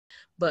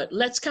But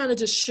let's kind of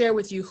just share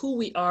with you who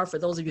we are for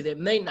those of you that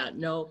may not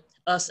know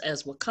us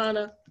as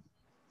Wakana.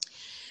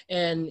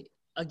 And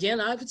again,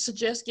 I would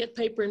suggest get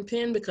paper and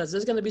pen because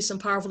there's going to be some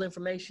powerful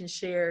information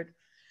shared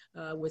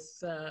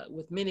with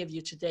many of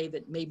you today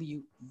that maybe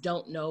you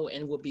don't know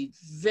and will be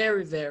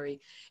very,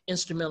 very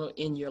instrumental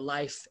in your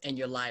life and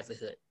your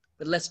livelihood.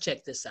 But let's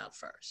check this out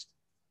first.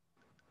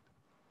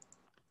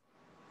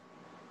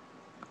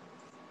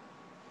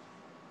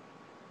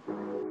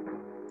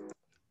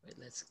 Wait,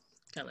 let's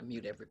kind of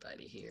mute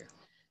everybody here,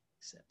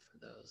 except for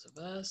those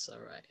of us. All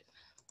right.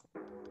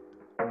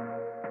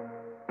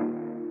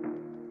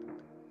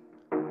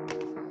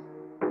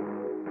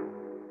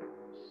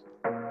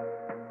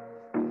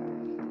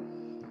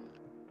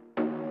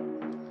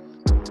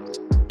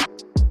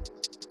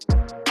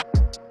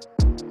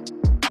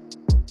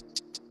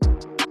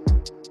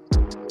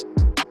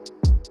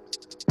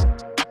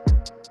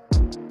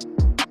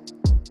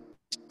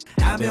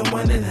 I've been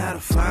wondering how to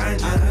find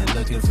you. I've been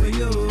looking for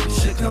you.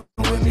 Should come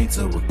with me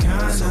to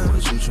Wakanda. So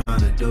what you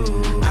tryna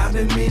do? I've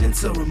been meaning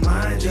to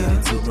remind you.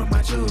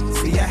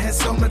 See, I had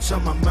so much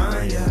on my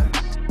mind, yeah.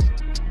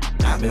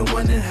 I've been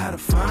wondering how to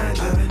find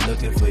you. I've been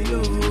looking for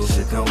you.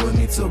 Should come with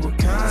me to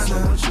Wakanda. So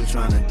what you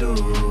tryna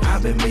do?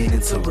 I've been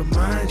meaning to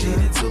remind you.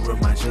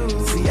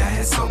 See, I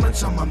had so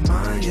much on my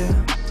mind,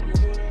 yeah.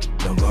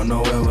 Don't go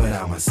nowhere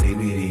without my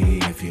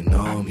CBD. If you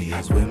know me,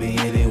 it's with me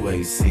anyway.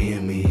 You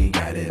seeing me,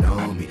 got it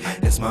on me.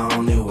 It's my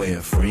only way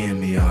of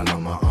freeing me, all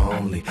on my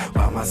only.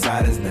 By my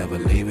side is never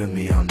leaving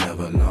me, I'm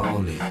never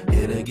lonely.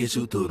 It'll get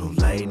you through them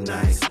late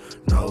nights,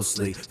 no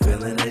sleep.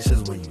 Feeling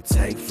anxious when you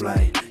take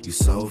flight. You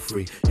so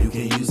free, you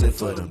can use it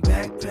for them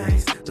back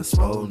pains. The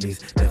swollen knees,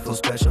 that feel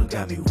special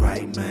got me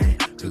right, man.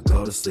 Could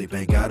go to sleep,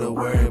 ain't gotta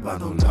worry about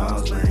no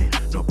laws, man.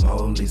 No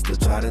police to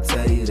try to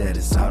tell you that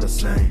it's all the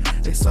same.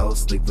 They so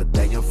sleep, but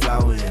they can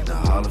flower in the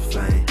Hall of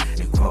Fame.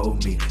 And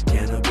quote me,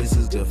 cannabis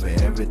is good for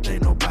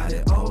everything,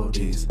 nobody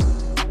ODs.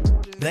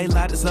 They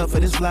light us up for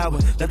this flower.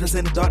 Left us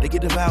in the dark to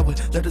get devoured.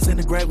 Left us in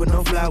the grave with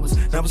no flowers.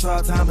 Now it's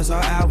our time, it's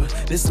our hour.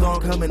 This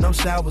storm coming, no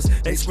showers.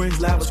 They scream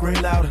louder,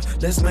 scream louder.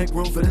 Let's make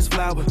room for this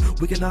flower.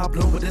 We can all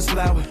bloom with this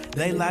flower.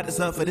 They light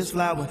us up for this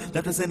flower.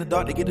 Left us in the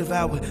dark to get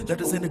devoured.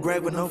 Left us in the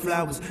grave with no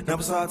flowers. Now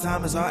it's our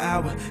time, it's our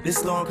hour. This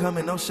storm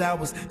coming, no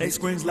showers. They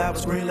scream louder,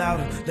 scream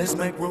louder. Let's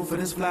make room for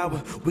this flower.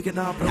 We can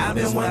all bloom with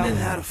this flower. I've been wondering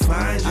how to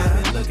find you.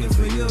 I've been looking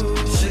for you.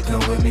 Should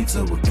come with me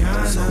to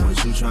Wakanda. So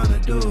what you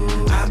tryna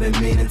do? I've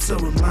been meaning to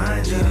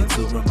remind you.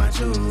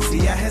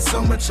 See, I had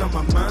so much on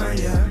my mind,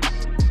 yeah.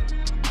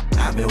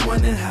 I've been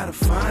wondering how to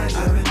find you.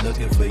 I've been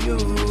looking for you.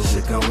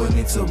 Should come with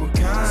me to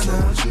Wakanda. So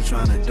what you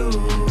tryna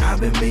do?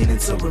 I've been meaning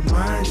to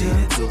remind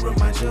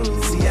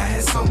you. See, I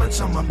had so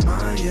much on my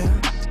mind, yeah.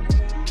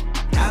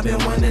 I've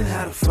been wondering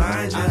how to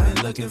find you. I've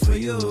been looking for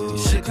you.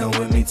 Should come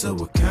with me to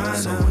Wakanda.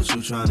 So what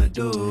you tryna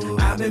do?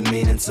 I've been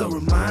meaning to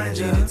remind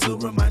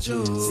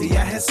you. See,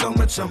 I had so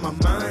much on my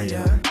mind,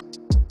 yeah.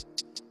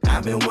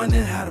 I've been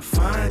wondering how to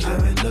find you.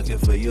 I've been looking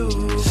for you.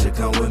 Should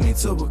come with me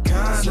to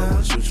Wakanda. So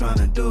what you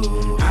tryna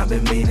do? I've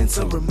been meaning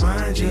to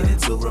remind you.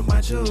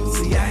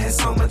 See, I had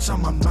so much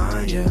on my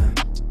mind, yeah.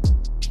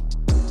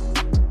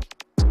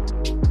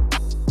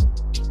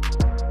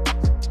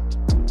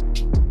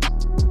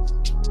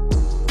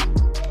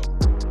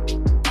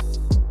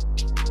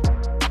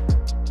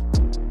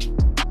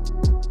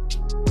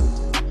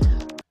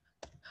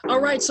 All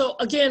right, so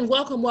again,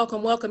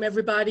 welcome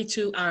everybody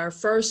to our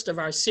first of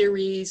our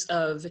series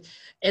of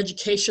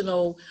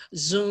educational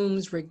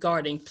Zooms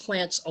regarding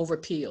plants over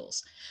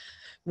pills.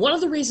 One of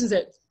the reasons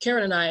that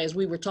Karen and I, as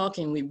we were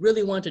talking, we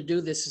really want to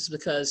do this is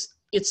because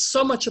it's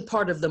so much a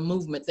part of the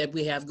movement that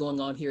we have going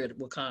on here at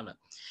Wakana.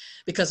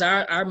 Because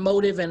our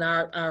motive and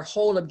our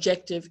whole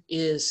objective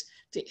is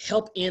to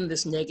help end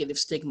this negative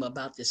stigma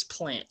about this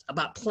plant,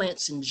 about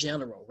plants in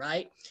general,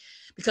 right?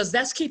 Because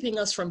that's keeping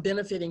us from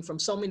benefiting from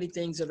so many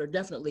things that are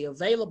definitely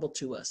available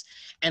to us.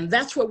 And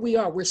that's what we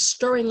are. We're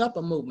stirring up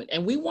a movement.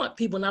 And we want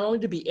people not only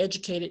to be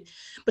educated,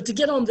 but to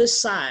get on this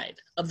side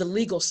of the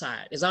legal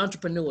side as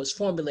entrepreneurs,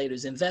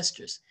 formulators,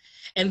 investors,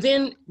 and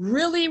then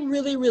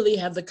really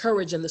have the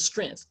courage and the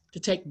strength to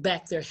take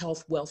back their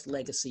health, wealth,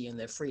 legacy, and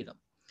their freedom.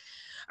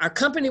 Our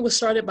company was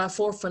started by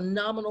four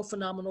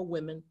phenomenal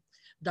women: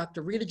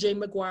 Dr. Rita J.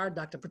 McGuire,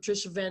 Dr.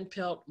 Patricia Van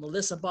Pelt,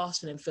 Melissa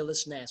Boston, and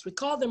Phyllis Nash. We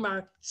call them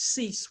our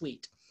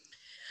C-suite.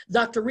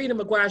 Dr. Rita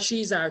McGuire,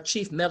 she's our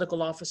chief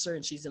medical officer,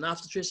 and she's an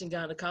obstetrician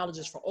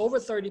gynecologist for over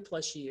 30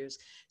 plus years.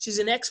 She's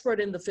an expert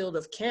in the field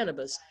of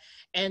cannabis,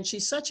 and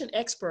she's such an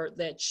expert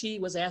that she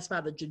was asked by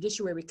the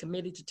Judiciary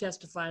Committee to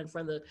testify in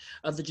front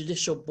of the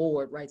Judicial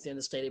Board right there in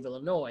the state of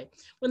Illinois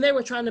when they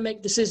were trying to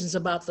make decisions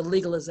about the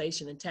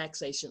legalization and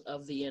taxation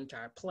of the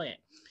entire plant.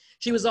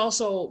 She was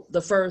also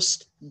the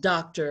first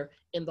doctor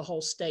in the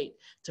whole state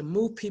to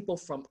move people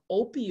from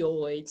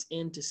opioids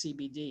into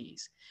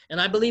CBDs.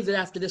 And I believe that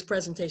after this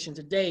presentation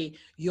today,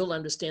 you'll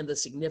understand the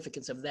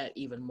significance of that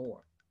even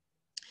more.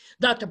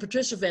 Dr.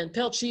 Patricia Van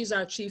Pelt, she's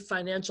our chief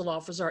financial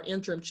officer, our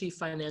interim chief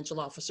financial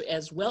officer,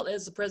 as well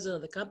as the president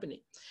of the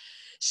company.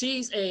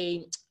 She's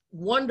a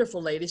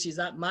wonderful lady. She's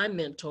not my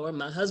mentor.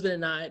 My husband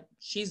and I,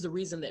 she's the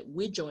reason that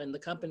we joined the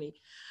company.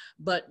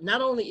 But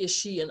not only is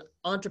she an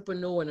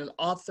entrepreneur and an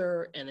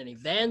author and an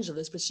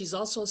evangelist, but she's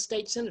also a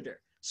state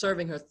senator,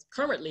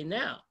 currently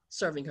now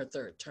serving her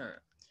third term.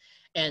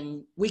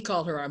 And we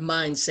call her our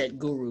mindset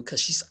guru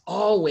because she's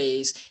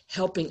always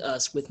helping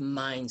us with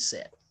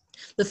mindset.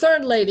 The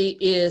third lady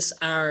is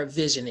our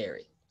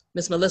visionary,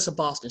 Miss Melissa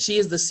Boston. She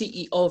is the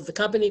CEO of the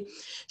company.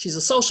 She's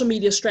a social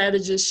media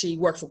strategist. She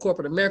worked for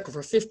corporate America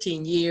for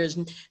 15 years,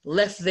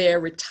 left there,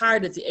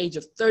 retired at the age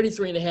of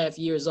 33 and a half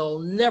years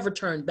old, never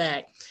turned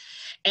back.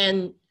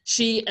 And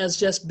she has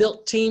just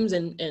built teams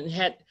and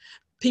had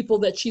people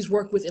that she's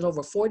worked with in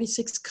over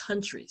 46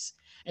 countries.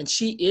 And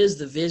she is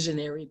the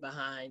visionary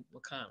behind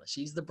Wakanda.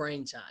 She's the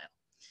brainchild.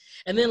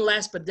 And then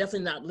last but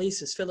definitely not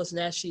least is Phyllis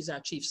Nash. She's our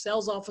chief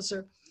sales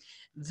officer.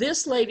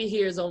 This lady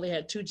here has only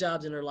had 2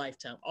 jobs in her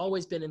lifetime,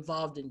 always been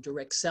involved in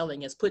direct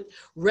selling, has put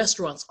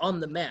restaurants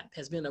on the map,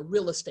 has been a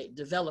real estate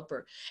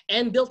developer,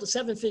 and built a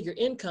 7-figure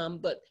income.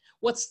 But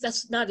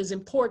that's not as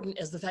important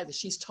as the fact that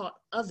she's taught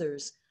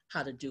others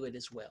how to do it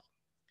as well.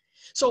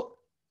 So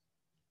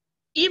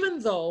even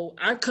though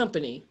our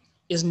company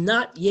is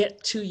not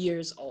yet 2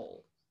 years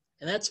old,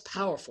 and that's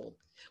powerful,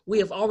 we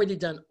have already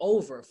done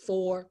over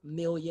 $4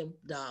 million.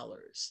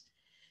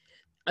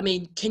 I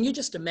mean, can you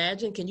just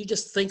imagine? Can you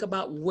just think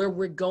about where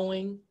we're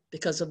going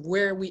because of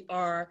where we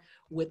are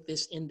with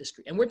this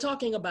industry? And we're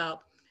talking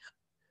about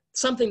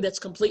something that's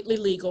completely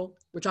legal.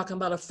 We're talking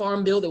about a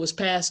farm bill that was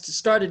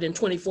started in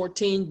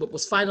 2014, but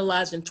was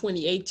finalized in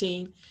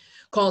 2018,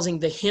 causing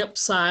the hemp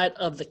side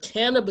of the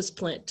cannabis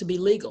plant to be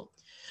legal.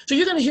 So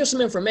you're going to hear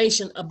some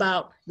information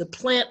about the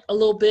plant a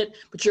little bit,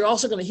 but you're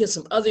also going to hear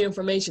some other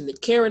information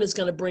that Karen is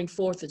going to bring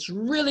forth that's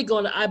really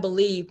going to, I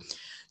believe,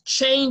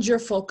 change your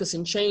focus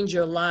and change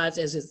your lives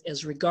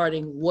as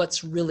regarding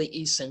what's really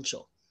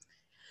essential.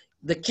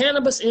 The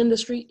cannabis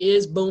industry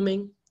is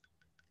booming.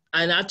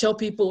 And I tell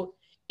people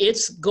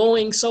it's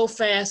going so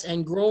fast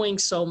and growing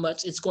so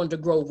much, it's going to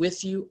grow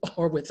with you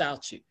or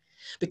without you,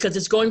 because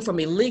it's going from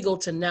illegal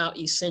to now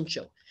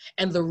essential.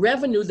 And the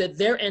revenue that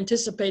they're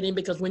anticipating,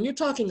 because when you're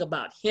talking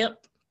about hemp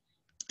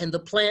and the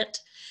plant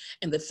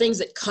and the things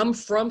that come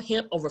from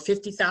hemp, over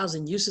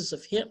 50,000 uses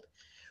of hemp,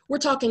 we're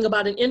talking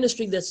about an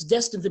industry that's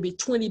destined to be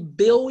 20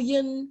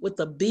 billion with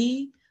a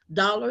B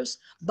dollars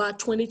by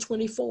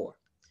 2024.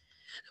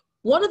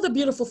 One of the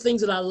beautiful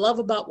things that I love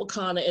about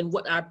Wakanda and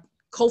what our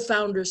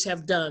co-founders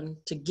have done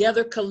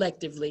together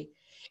collectively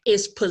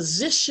is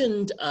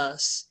positioned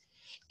us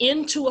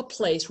into a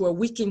place where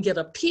we can get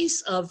a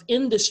piece of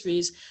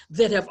industries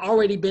that have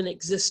already been in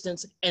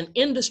existence and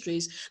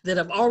industries that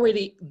have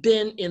already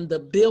been in the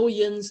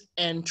billions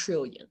and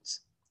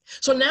trillions.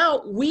 So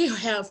now we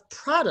have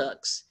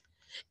products,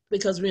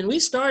 because when we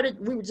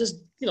started, we were just,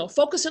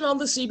 focusing on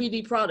the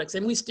CBD products,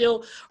 and we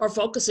still are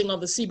focusing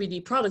on the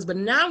CBD products, but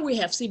now we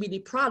have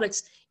CBD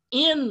products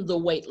in the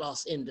weight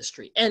loss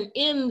industry and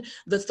in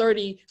the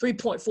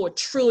 $33.4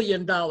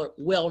 trillion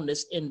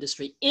wellness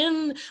industry,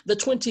 in the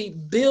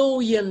 $20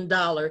 billion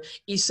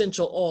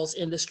essential oils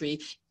industry,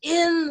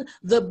 in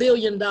the $1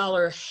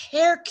 billion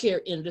hair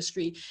care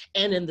industry,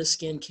 and in the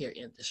skincare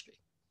industry.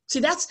 See,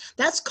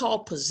 that's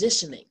called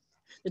positioning,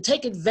 to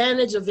take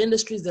advantage of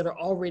industries that are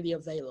already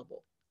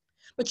available.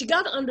 But you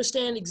got to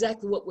understand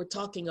exactly what we're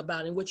talking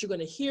about and what you're going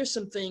to hear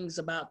some things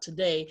about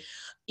today,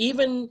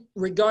 even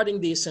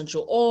regarding the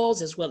essential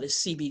oils as well as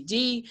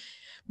CBD.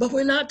 But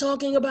we're not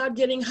talking about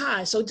getting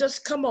high. So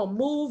just come on,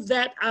 move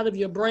that out of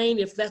your brain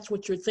if that's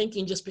what you're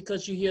thinking just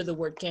because you hear the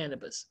word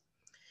cannabis.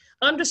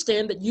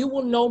 Understand that you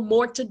will know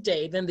more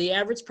today than the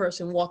average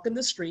person walking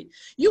the street.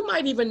 You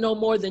might even know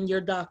more than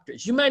your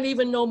doctors. You might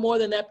even know more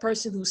than that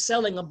person who's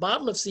selling a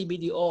bottle of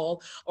CBD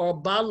oil or a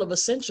bottle of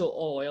essential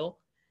oil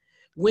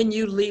when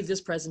you leave this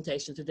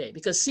presentation today,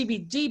 because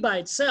CBD by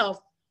itself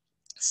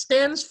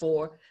stands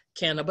for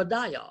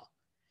cannabidiol.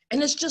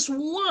 And it's just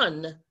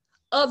one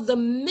of the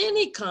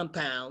many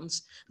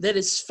compounds that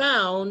is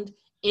found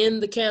in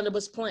the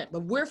cannabis plant.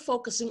 But we're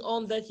focusing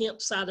on the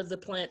hemp side of the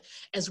plant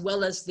as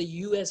well as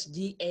the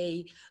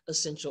USDA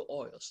essential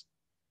oils.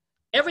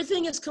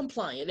 Everything is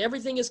compliant.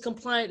 Everything is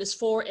compliant as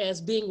far as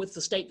being with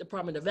the State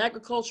Department of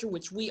Agriculture,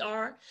 which we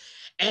are.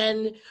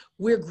 And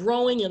we're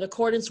growing in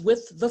accordance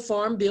with the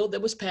Farm Bill that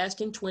was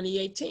passed in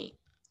 2018.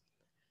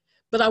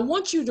 But I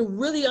want you to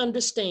really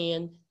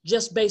understand,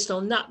 just based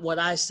on not what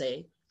I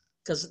say,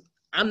 because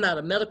I'm not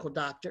a medical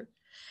doctor,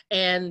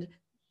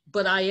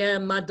 but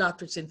my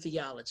doctorate's in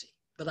theology.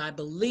 But I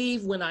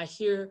believe when I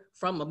hear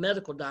from a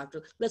medical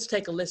doctor. Let's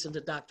take a listen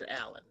to Dr.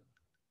 Allen.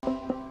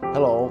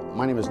 Hello,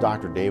 my name is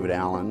Dr. David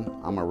Allen.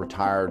 I'm a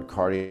retired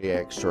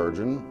cardiac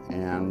surgeon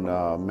and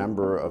a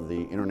member of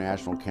the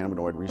International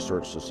Cannabinoid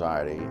Research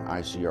Society,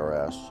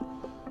 ICRS.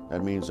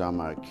 That means I'm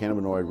a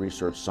cannabinoid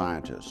research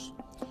scientist.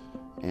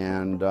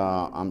 And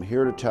I'm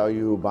here to tell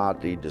you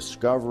about the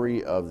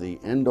discovery of the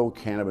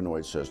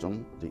endocannabinoid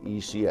system, the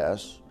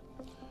ECS,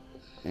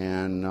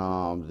 and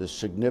the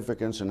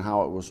significance and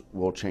how it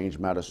will change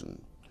medicine.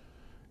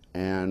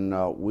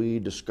 And we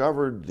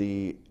discovered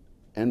the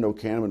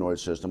endocannabinoid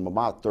system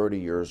about 30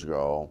 years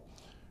ago,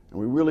 and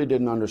we really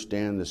didn't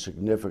understand the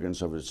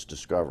significance of its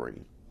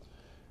discovery.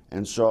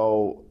 And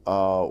so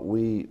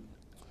we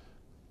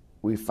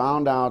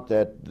found out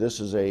that this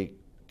is a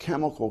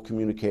chemical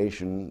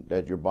communication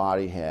that your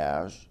body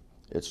has.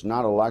 It's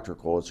not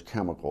electrical, it's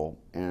chemical,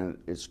 and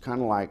it's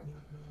kind of like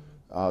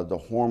the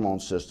hormone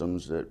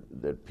systems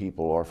that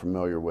people are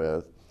familiar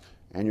with.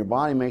 And your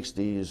body makes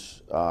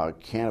these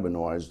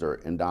cannabinoids. They're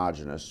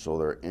endogenous, so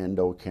they're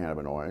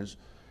endocannabinoids,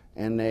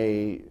 and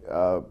they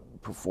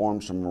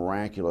perform some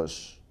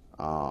miraculous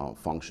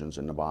functions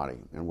in the body.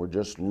 And we're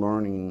just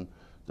learning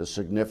the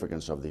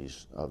significance of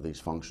these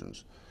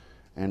functions.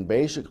 And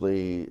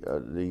basically,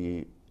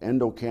 the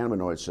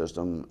endocannabinoid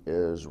system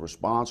is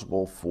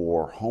responsible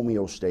for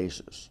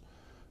homeostasis.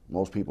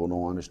 Most people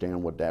don't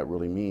understand what that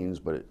really means,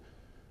 but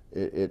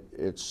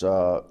it's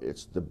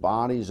the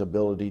body's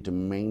ability to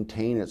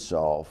maintain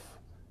itself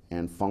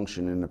and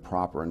function in the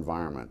proper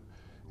environment.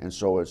 And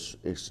so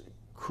it's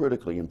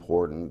critically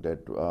important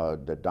that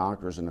that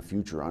doctors in the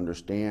future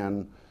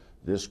understand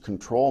this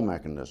control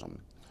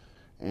mechanism.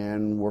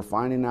 And we're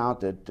finding out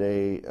that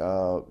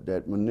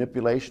that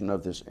manipulation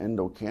of this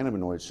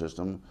endocannabinoid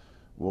system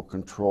will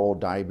control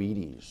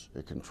diabetes.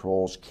 It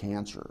controls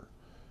cancer.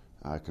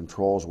 It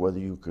controls whether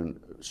you can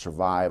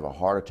survive a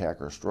heart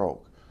attack or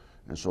stroke.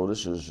 And so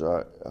this is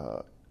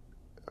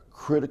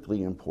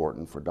critically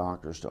important for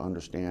doctors to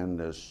understand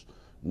this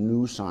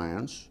new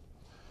science.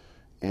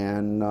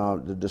 And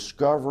the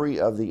discovery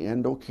of the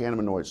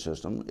endocannabinoid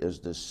system is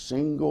the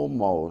single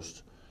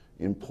most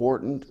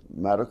important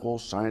medical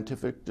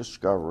scientific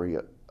discovery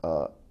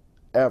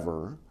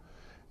ever,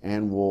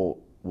 and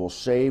will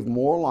save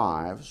more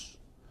lives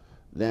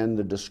than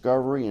the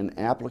discovery and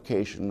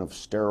application of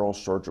sterile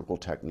surgical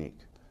technique.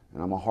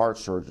 And I'm a heart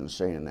surgeon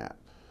saying that.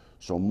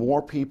 So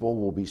more people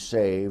will be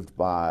saved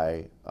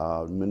by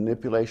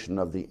manipulation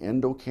of the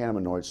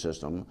endocannabinoid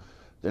system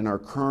than are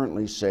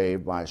currently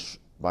saved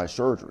by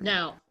surgery.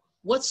 Now,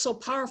 what's so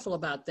powerful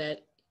about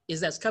that is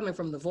that's coming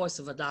from the voice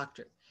of a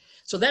doctor.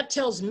 So that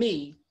tells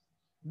me,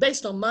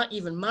 based on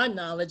even my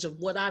knowledge of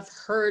what I've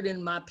heard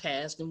in my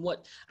past and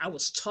what I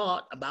was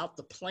taught about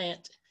the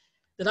plant,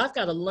 that I've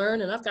got to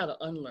learn and I've got to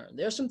unlearn.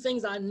 There's some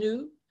things I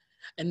knew,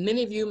 and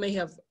many of you may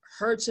have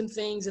heard some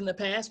things in the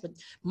past, but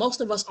most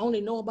of us only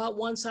know about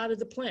one side of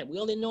the plant. We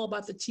only know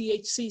about the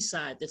THC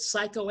side that's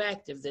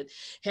psychoactive, that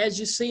has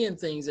you seeing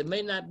things that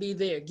may not be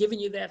there, giving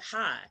you that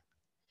high.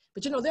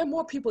 But you know, there are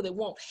more people that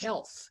want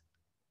health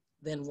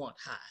than want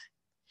high.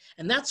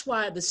 And that's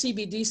why the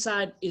CBD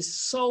side is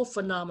so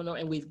phenomenal,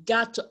 and we've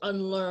got to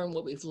unlearn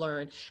what we've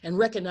learned and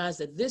recognize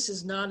that this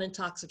is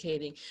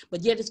non-intoxicating,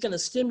 but yet it's going to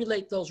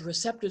stimulate those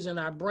receptors in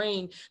our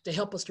brain to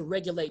help us to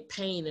regulate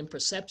pain and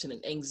perception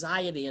and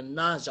anxiety and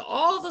nausea,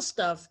 all the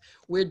stuff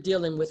we're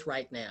dealing with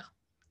right now.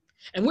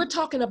 And we're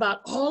talking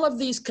about all of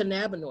these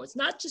cannabinoids,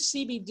 not just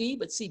CBD,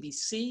 but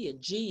CBC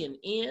and G and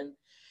N,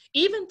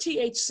 even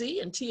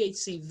THC and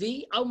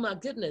THCV. Oh my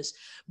goodness.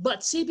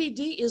 But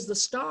CBD is the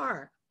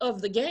star of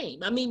the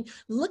game. I mean,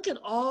 look at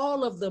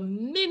all of the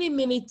many,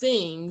 many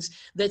things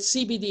that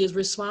CBD is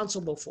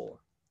responsible for.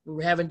 We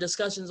were having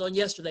discussions on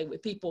yesterday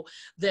with people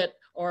that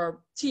are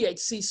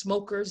THC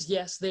smokers.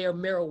 Yes, they are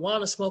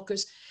marijuana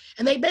smokers.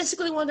 And they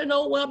basically want to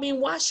know, well, I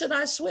mean, why should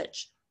I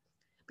switch?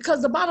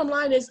 Because the bottom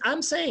line is,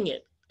 I'm saying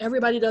it,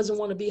 everybody doesn't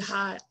want to be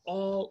high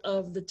all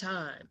of the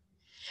time.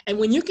 And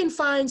when you can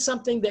find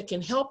something that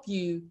can help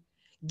you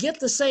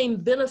get the same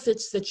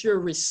benefits that you're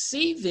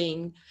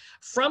receiving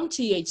from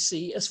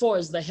THC as far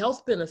as the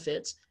health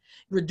benefits,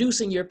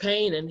 reducing your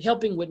pain and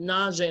helping with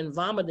nausea and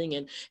vomiting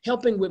and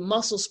helping with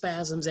muscle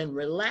spasms and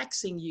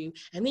relaxing you,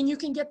 and then you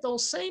can get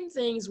those same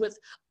things with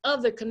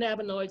other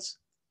cannabinoids,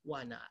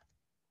 why not?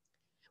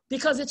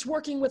 Because it's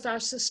working with our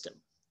system.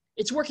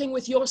 It's working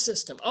with your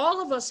system.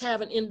 All of us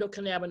have an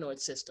endocannabinoid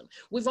system.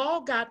 We've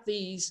all got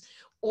these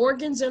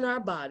organs in our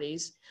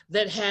bodies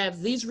that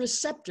have these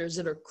receptors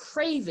that are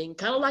craving,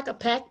 kind of like a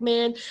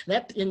Pac-Man,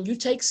 and you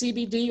take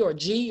CBD or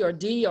G or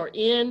D or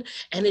N,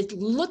 and it's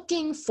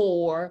looking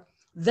for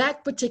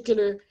that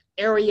particular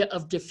area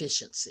of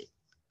deficiency.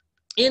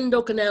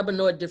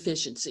 Endocannabinoid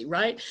deficiency,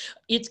 right?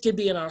 It could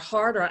be in our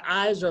heart, our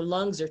eyes, our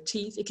lungs, our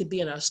teeth. It could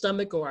be in our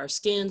stomach or our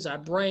skins, our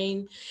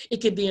brain.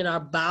 It could be in our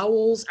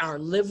bowels, our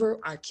liver,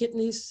 our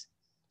kidneys,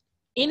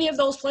 any of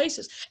those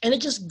places. And it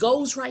just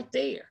goes right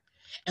there.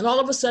 And all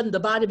of a sudden, the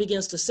body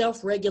begins to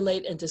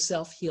self-regulate and to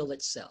self-heal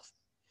itself.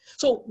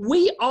 So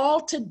we all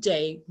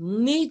today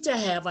need to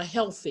have a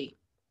healthy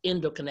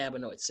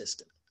endocannabinoid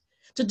system.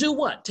 To do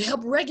what? To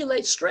help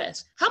regulate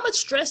stress. How much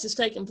stress is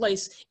taking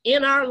place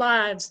in our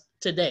lives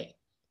today?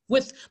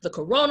 With the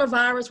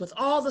coronavirus, with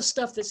all the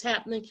stuff that's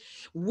happening,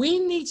 we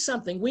need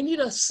something. We need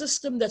a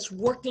system that's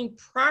working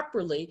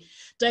properly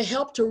to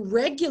help to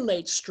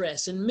regulate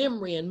stress and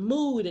memory and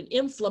mood and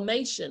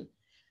inflammation.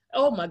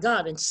 Oh my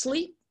God, and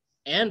sleep.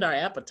 And our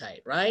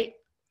appetite, right?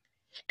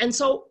 And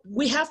so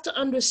we have to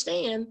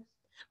understand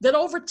that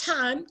over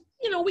time,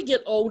 you know, we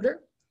get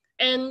older,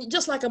 and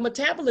just like a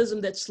metabolism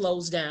that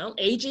slows down,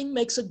 aging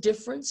makes a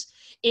difference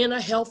in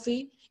a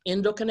healthy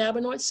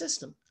endocannabinoid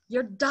system.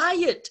 Your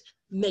diet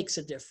makes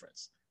a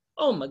difference.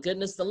 Oh my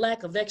goodness, the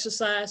lack of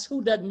exercise,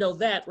 who doesn't know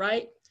that,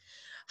 right?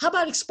 How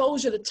about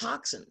exposure to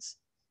toxins?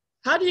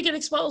 How do you get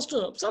exposed to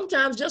them?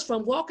 Sometimes just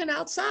from walking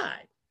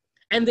outside.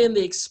 And then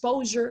the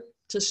exposure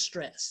to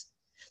stress.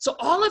 So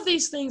all of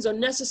these things are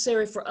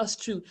necessary for us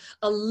to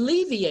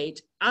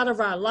alleviate out of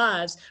our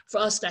lives for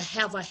us to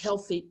have a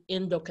healthy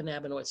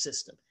endocannabinoid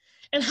system.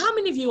 And how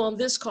many of you on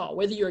this call,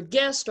 whether you're a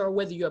guest or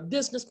whether you're a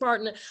business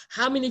partner,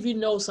 how many of you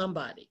know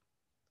somebody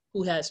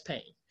who has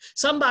pain?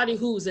 Somebody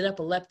who's an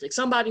epileptic,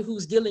 somebody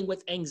who's dealing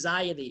with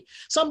anxiety,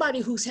 somebody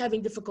who's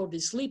having difficulty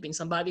sleeping,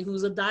 somebody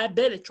who's a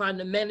diabetic trying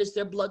to manage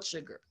their blood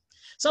sugar,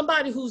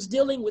 somebody who's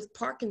dealing with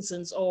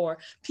Parkinson's or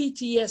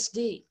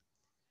PTSD.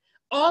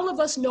 All of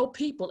us know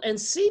people, and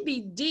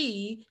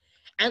CBD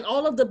and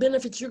all of the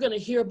benefits you're going to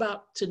hear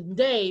about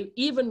today,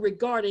 even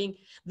regarding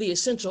the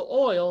essential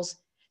oils,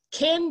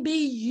 can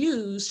be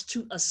used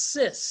to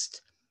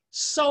assist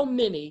so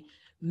many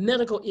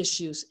medical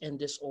issues and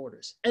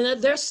disorders. And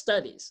there's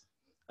studies.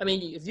 I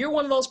mean, if you're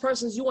one of those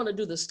persons, you want to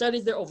do the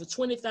studies, there are over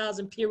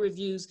 20,000 peer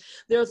reviews.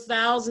 There are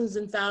thousands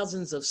and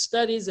thousands of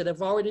studies that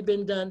have already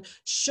been done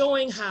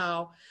showing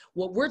how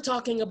what we're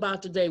talking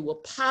about today will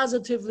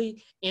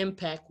positively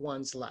impact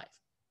one's life.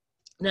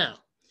 Now,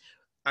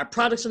 our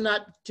products are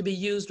not to be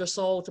used or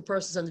sold to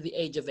persons under the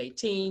age of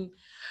 18.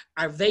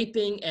 Our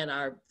vaping and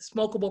our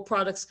smokable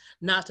products,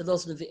 not to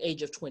those under the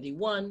age of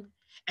 21.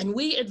 And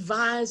we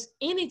advise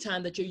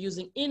anytime that you're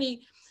using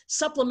any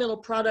supplemental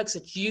products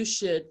that you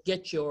should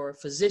get your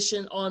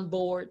physician on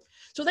board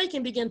so they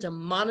can begin to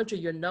monitor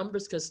your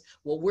numbers, because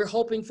what we're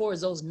hoping for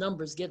is those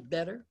numbers get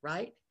better,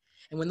 right?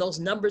 And when those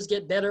numbers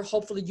get better,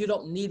 hopefully you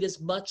don't need as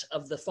much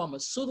of the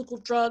pharmaceutical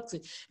drugs,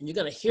 and you're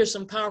going to hear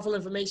some powerful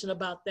information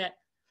about that.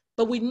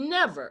 But we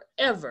never,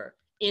 ever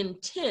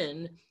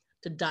intend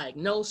to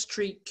diagnose,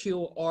 treat,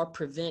 cure, or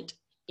prevent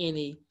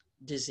any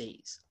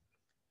disease.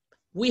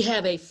 We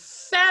have a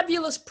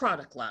fabulous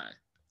product line.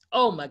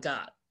 Oh my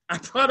God. Our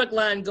product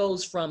line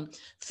goes from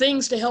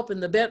things to help in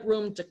the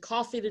bedroom, to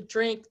coffee to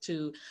drink,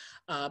 to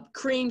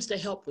creams to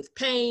help with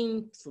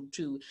pain,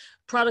 to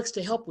products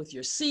to help with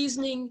your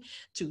seasoning,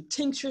 to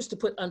tinctures to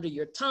put under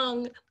your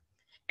tongue.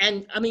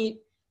 And I mean,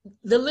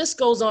 the list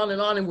goes on,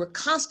 and we're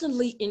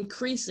constantly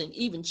increasing,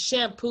 even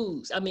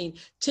shampoos. I mean,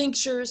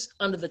 tinctures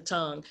under the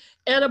tongue,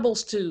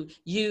 edibles to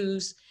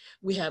use.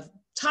 We have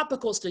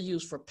topicals to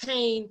use for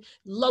pain,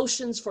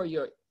 lotions for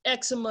your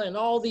eczema and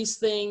all these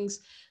things,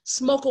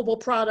 smokable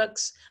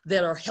products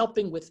that are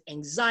helping with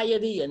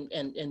anxiety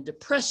and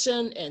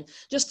depression, and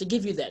just to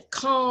give you that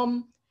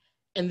calm.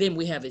 And then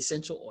we have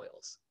essential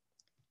oils.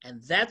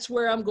 And that's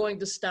where I'm going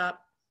to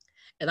stop.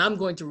 And I'm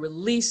going to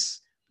release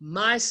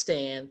my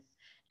stand.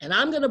 And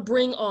I'm going to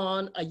bring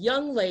on a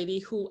young lady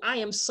who I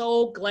am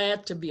so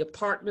glad to be a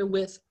partner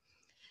with.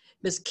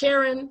 Ms.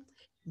 Karen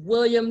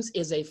Williams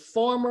is a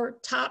former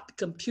top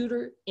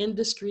computer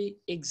industry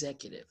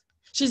executive.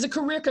 She's a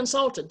career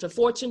consultant to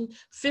Fortune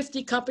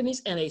 50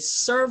 companies and a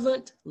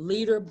servant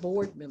leader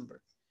board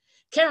member.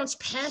 Karen's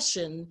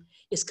passion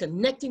is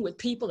connecting with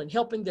people and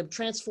helping them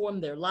transform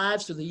their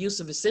lives through the use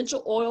of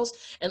essential oils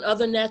and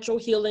other natural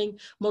healing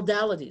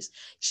modalities.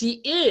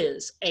 She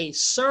is a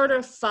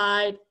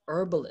certified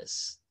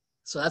herbalist.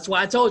 So that's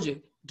why I told you,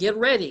 get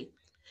ready,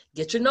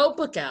 get your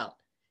notebook out.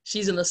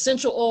 She's an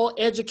essential oil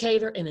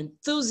educator and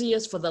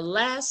enthusiast for the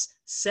last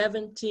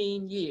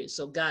 17 years.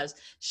 So guys,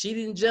 she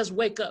didn't just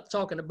wake up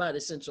talking about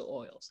essential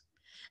oils.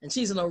 And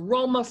she's an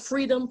aroma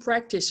freedom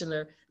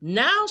practitioner.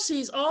 Now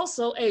she's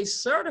also a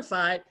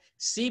certified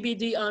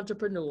CBD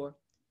entrepreneur.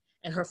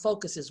 And her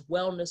focus is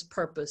wellness,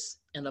 purpose,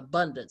 and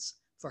abundance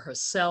for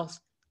herself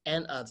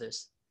and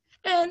others.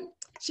 And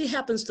she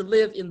happens to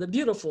live in the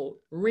beautiful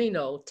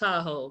Reno,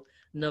 Tahoe,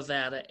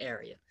 Nevada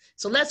area.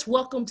 So let's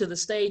welcome to the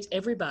stage,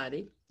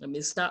 everybody. Let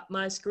me stop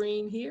my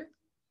screen here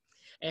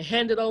and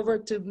hand it over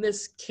to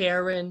Miss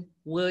Karen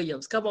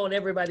Williams. Come on,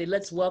 everybody,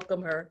 let's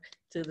welcome her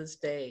to the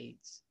stage.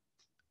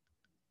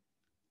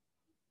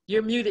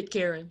 You're muted,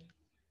 Karen.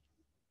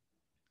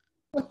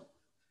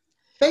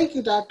 Thank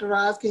you, Dr.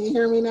 Roz. Can you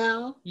hear me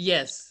now?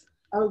 Yes.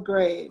 Oh,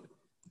 great.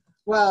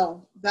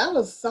 Well, that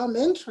was some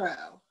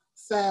intro.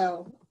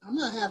 So I'm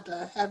gonna have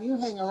to have you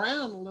hang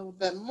around a little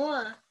bit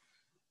more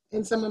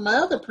in some of my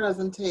other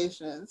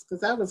presentations, because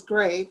that was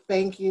great.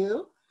 Thank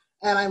you.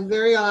 And I'm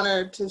very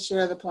honored to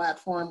share the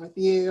platform with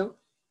you.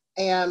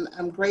 And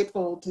I'm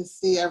grateful to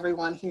see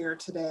everyone here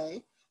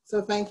today.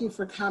 So thank you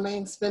for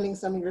coming, spending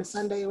some of your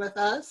Sunday with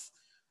us.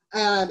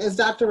 And as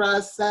Dr.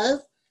 Roz says,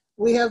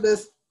 we have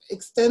this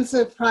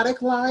extensive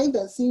product line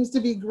that seems to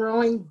be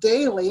growing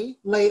daily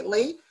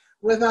lately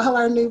with all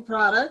our new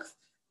products.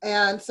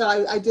 And so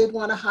I did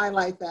want to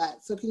highlight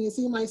that. So can you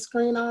see my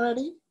screen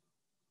already?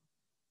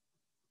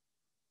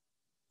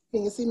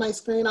 Can you see my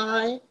screen all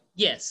right?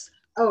 Yes.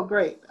 Oh,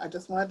 great. I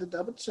just wanted to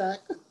double check.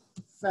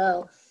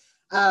 So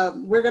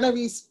we're going to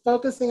be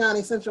focusing on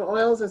essential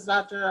oils, as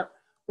Dr.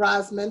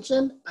 Roz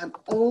mentioned. I'm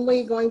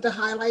only going to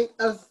highlight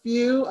a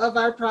few of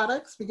our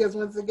products because,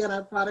 once again,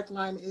 our product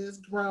line is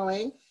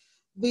growing.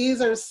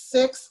 These are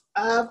 6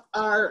 of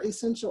our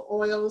essential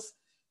oils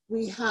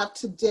we have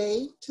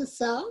today to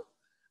sell,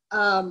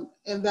 and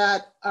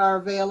that are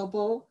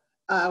available.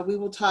 We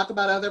will talk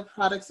about other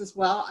products as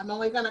well. I'm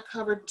only going to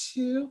cover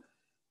 2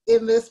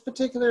 in this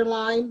particular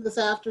line this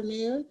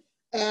afternoon,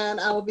 and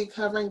I will be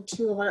covering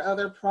 2 of our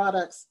other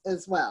products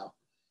as well.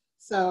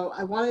 So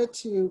I wanted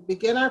to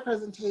begin our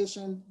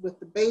presentation with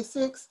the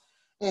basics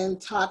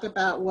and talk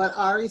about what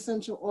are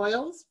essential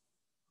oils.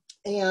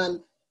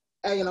 And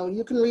you know,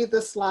 you can read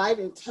this slide.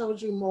 It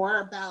tells you more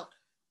about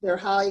their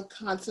highly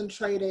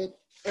concentrated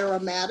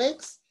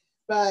aromatics,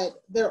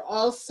 but they're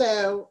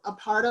also a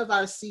part of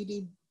our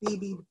CBD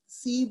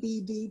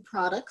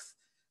products.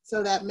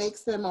 So that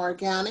makes them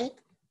organic,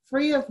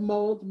 free of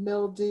mold,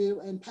 mildew,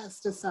 and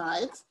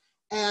pesticides.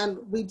 And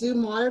we do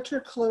monitor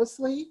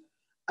closely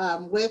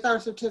with our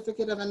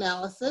certificate of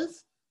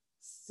analysis,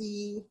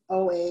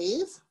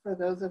 COAs, for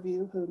those of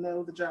you who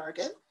know the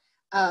jargon,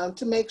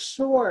 to make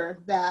sure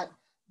that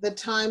the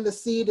time the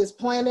seed is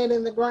planted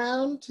in the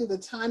ground to the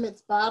time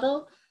it's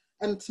bottled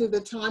and to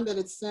the time that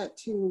it's sent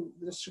to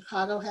the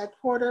Chicago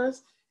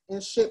headquarters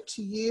and shipped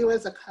to you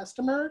as a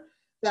customer,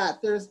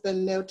 that there's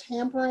been no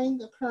tampering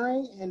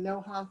occurring and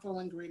no harmful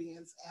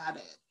ingredients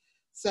added.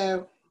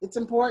 So it's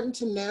important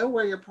to know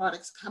where your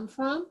products come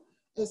from,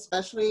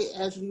 especially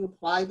as you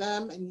apply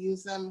them and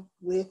use them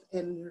with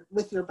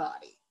your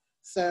body.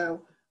 So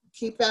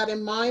keep that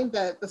in mind,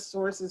 that the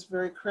source is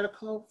very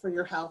critical for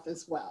your health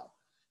as well.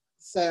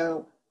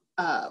 So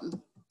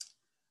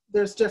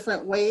there's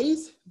different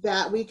ways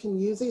that we can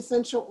use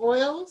essential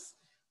oils.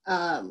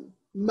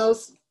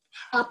 Most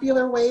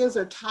popular ways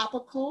are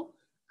topical,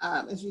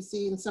 as you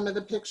see in some of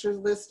the pictures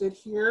listed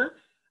here.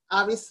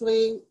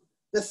 Obviously,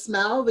 the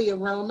smell, the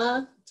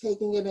aroma,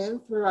 taking it in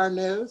through our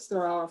nose,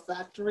 through our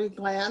olfactory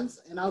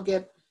glands, and I'll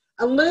get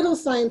a little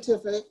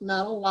scientific,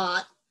 not a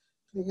lot,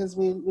 because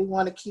we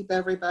want to keep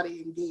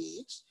everybody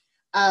engaged.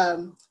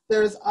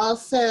 There's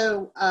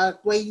also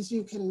ways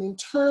you can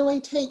internally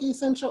take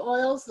essential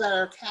oils that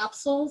are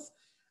capsules.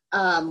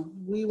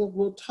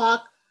 We'll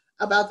talk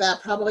about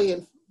that probably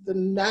in the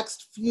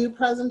next few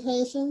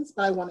presentations,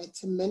 but I wanted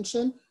to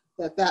mention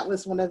that that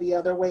was one of the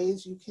other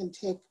ways you can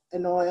take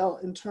an oil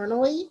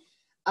internally.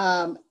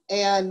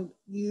 And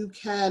you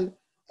can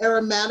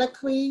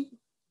aromatically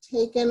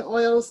take in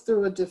oils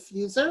through a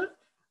diffuser,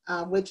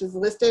 which is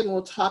listed, and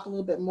we'll talk a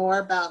little bit more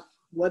about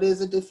what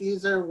is a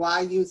diffuser,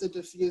 why use a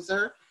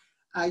diffuser.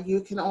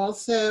 You can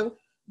also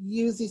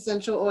use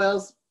essential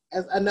oils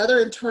as another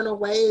internal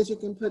way is you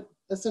can put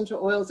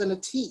essential oils in a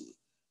tea.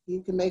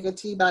 You can make a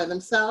tea by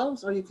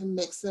themselves, or you can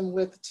mix them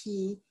with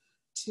tea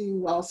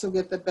to also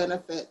get the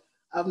benefit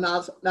of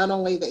not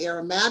only the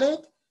aromatic,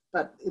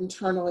 but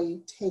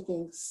internally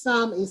taking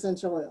some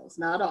essential oils,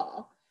 not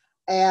all.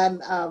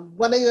 And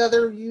one of the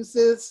other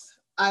uses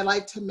I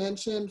like to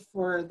mention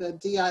for the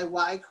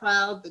DIY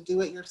crowd, the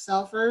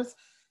do-it-yourselfers,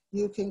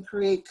 you can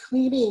create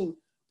cleaning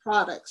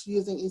products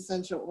using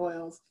essential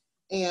oils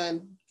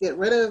and get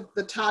rid of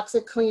the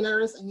toxic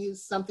cleaners and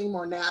use something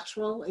more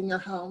natural in your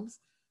homes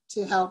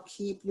to help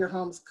keep your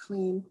homes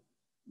clean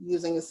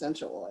using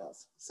essential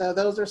oils. So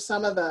those are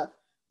some of the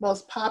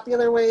most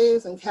popular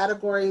ways and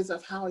categories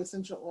of how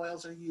essential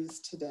oils are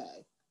used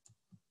today.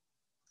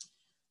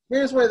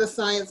 Here's where the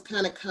science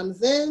kind of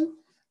comes in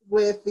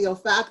with the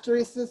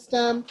olfactory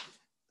system.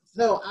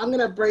 So I'm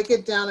gonna break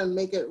it down and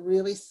make it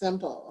really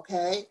simple,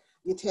 okay?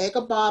 You take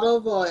a bottle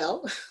of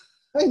oil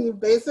and you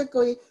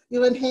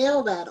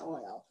inhale that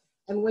oil.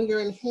 And when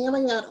you're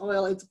inhaling that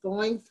oil, it's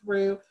going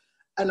through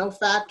an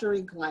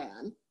olfactory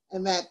gland.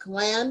 And that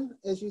gland,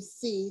 as you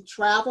see,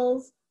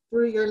 travels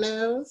through your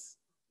nose,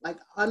 like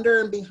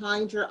under and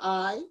behind your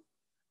eye.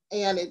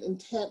 And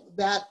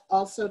that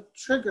also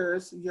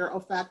triggers your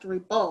olfactory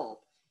bulb.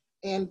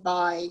 And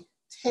by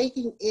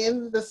taking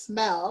in the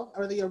smell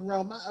or the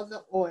aroma of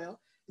the oil,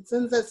 it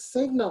sends a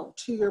signal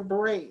to your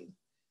brain.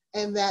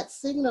 And that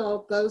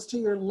signal goes to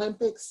your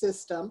limbic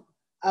system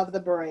of the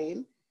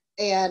brain.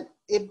 And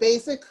it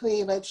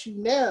basically lets you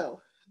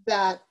know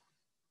that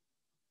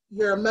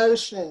your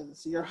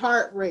emotions, your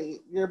heart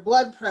rate, your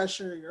blood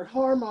pressure, your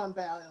hormone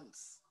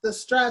balance, the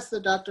stress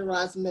that Dr.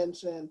 Ross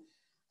mentioned,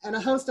 and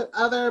a host of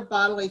other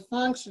bodily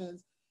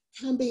functions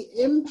can be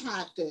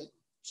impacted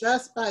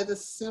just by the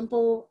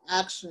simple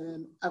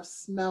action of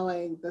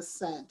smelling the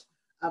scent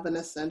of an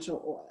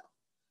essential oil.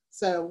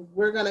 So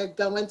we're gonna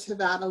go into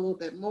that a little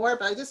bit more,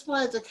 but I just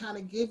wanted to kind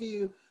of give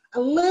you a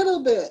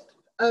little bit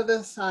of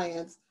the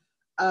science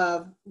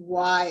of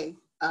why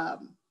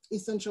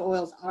essential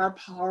oils are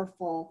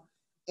powerful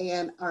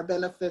and are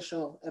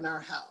beneficial in our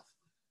health.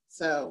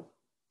 So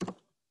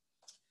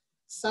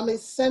some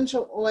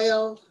essential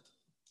oil,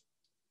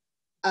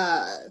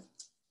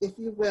 if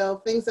you will,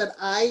 things that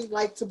I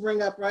like to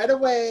bring up right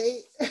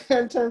away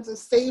in terms of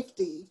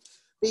safety,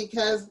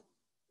 because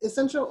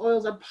essential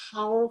oils are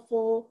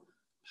powerful,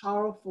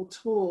 powerful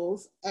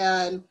tools.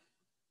 And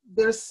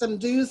there's some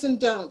do's and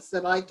don'ts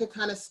that I like to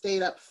kind of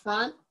state up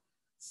front,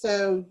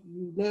 so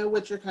you know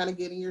what you're kind of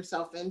getting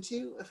yourself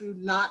into. If you're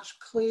not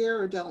clear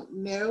or don't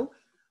know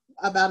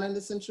about an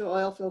essential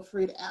oil, feel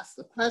free to ask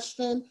the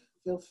question.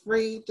 Feel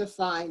free to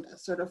find a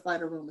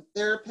certified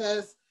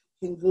aromatherapist.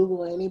 You can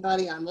Google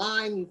anybody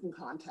online. You can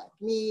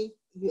contact me.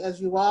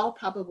 As you all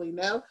probably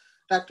know,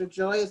 Dr.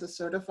 Joy is a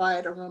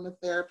certified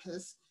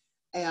aromatherapist,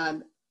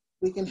 and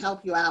we can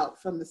help you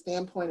out from the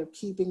standpoint of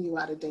keeping you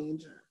out of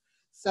danger.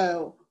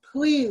 So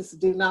please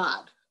do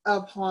not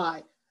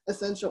apply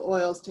essential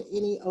oils to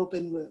any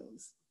open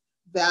wounds.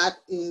 That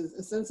is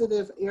a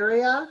sensitive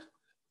area,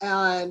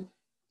 and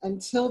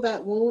until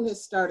that wound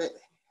has started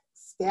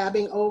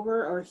scabbing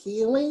over or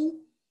healing,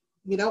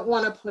 you don't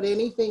want to put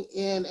anything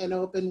in an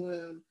open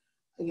wound,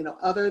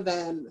 other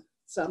than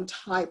some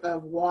type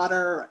of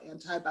water or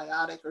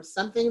antibiotic or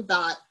something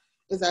that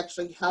is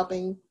actually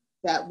helping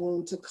that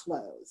wound to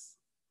close.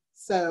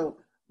 So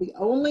the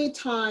only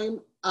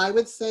time I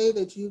would say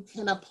that you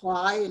can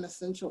apply an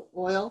essential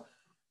oil,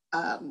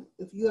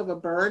 if you have a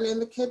burn in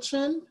the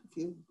kitchen, if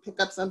you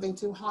pick up something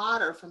too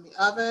hot or from the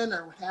oven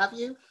or what have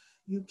you,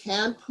 you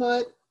can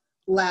put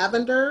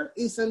lavender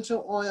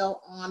essential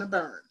oil on a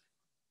burn,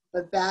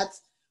 but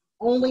that's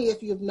only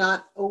if you've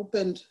not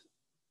opened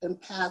and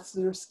passed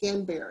your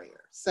skin barrier.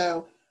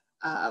 So,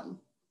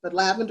 but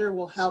lavender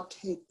will help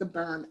take the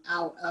burn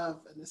out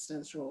of an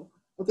essential.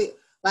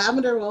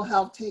 Lavender will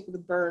help take the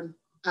burn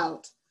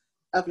out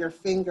of your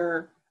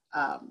finger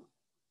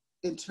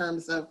in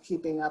terms of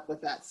keeping up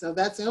with that. So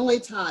that's the only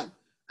time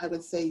I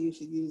would say you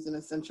should use an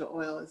essential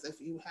oil is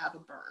if you have a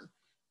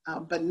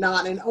burn, but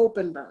not an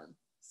open burn.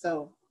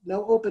 So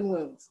no open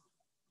wounds.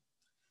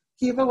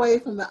 Keep away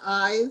from the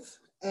eyes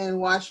and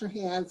wash your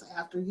hands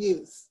after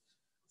use.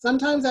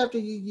 Sometimes after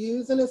you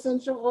use an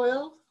essential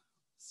oil,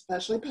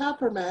 especially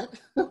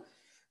peppermint,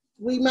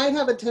 we might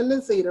have a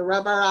tendency to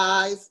rub our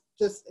eyes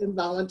just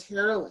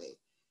involuntarily.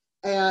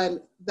 And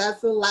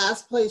that's the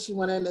last place you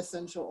want an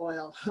essential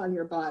oil on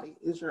your body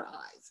is your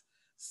eyes.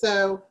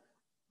 So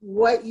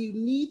what you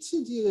need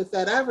to do if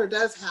that ever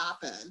does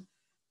happen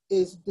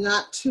is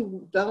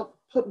don't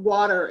put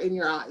water in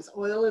your eyes.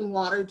 Oil and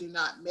water do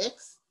not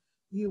mix.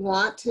 You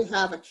want to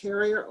have a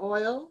carrier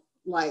oil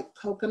like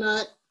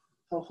coconut,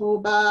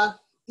 jojoba,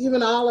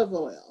 even olive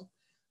oil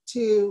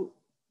to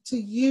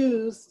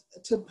use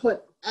to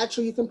put,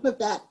 actually you can put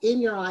that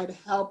in your eye to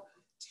help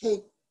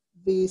take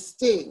the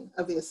sting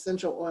of the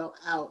essential oil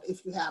out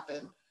if you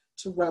happen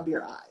to rub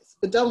your eyes,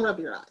 but don't rub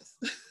your eyes.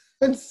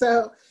 And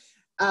so,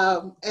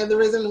 and the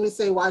reason we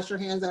say wash your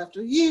hands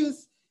after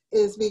use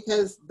is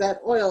because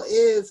that oil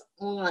is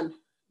on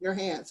your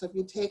hands. So if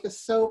you take a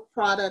soap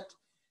product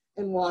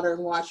and water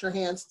and wash your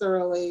hands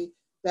thoroughly,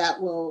 that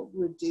will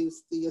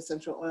reduce the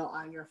essential oil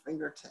on your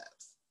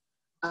fingertips.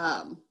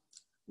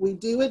 We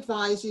do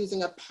advise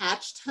using a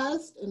patch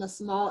test in a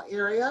small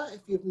area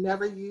if you've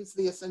never used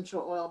the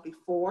essential oil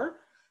before.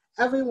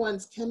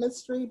 Everyone's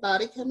chemistry,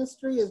 body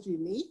chemistry is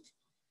unique,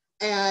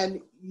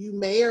 and you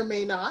may or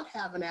may not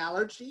have an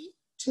allergy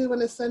to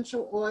an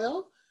essential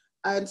oil.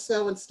 And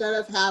so instead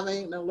of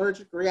having an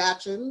allergic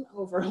reaction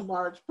over a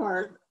large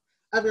part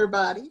of your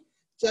body,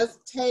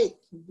 just take,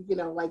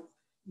 like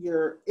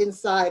your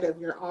inside of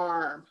your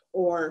arm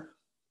or,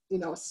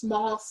 a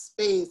small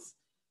space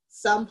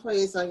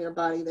someplace on your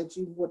body that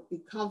you would be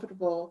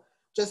comfortable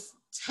just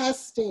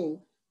testing,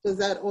 does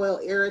that oil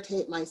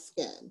irritate my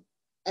skin?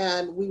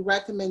 And we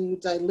recommend you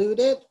dilute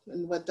it.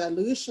 And what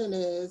dilution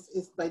is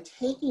by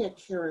taking a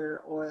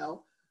carrier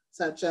oil,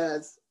 such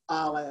as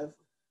olive,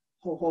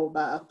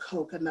 jojoba,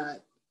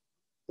 coconut.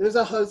 There's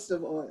a host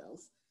of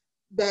oils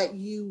that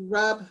you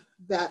rub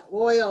that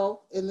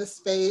oil in the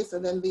space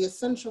and then the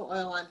essential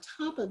oil on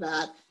top of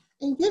that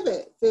and give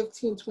it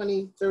 15,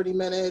 20, 30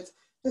 minutes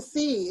to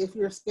see if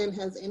your skin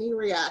has any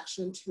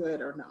reaction to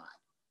it or not.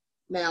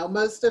 Now,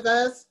 most of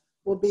us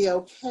will be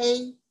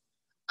okay.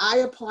 I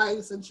apply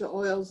essential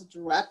oils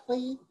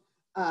directly,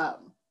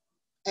 and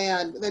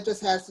that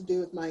just has to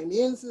do with my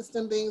immune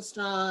system being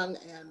strong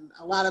and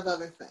a lot of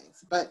other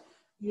things. But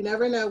you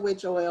never know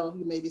which oil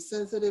you may be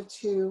sensitive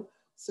to,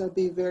 so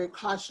be very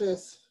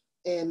cautious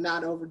and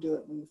not overdo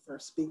it when you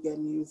first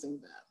begin using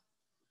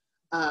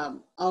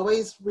them.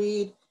 Always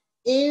read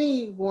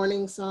any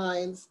warning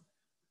signs,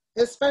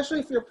 especially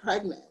if you're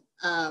pregnant,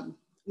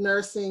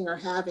 nursing or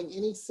having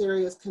any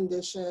serious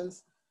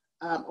conditions,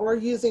 or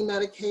using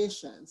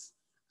medications.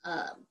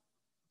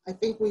 I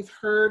think we've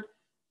heard,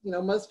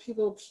 most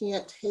people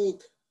can't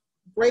take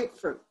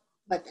grapefruit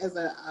like as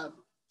a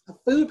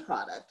food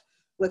product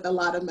with a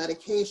lot of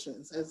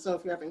medications. And so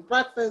if you're having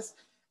breakfast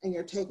and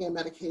you're taking a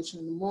medication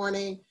in the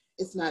morning,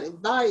 it's not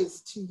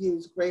advised to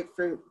use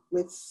grapefruit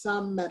with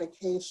some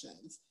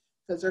medications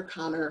because they're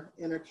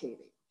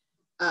counterindicating.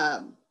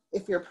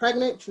 If you're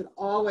pregnant, you should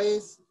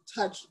always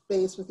touch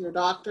base with your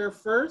doctor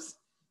first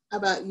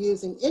about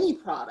using any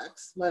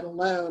products, let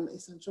alone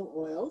essential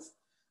oils.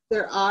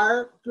 There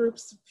are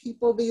groups of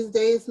people these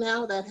days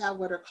now that have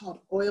what are called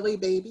oily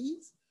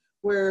babies,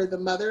 where the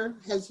mother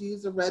has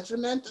used a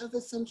regimen of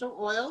essential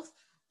oils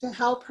to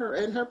help her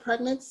in her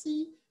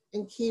pregnancy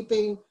and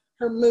keeping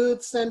her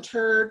mood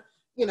centered,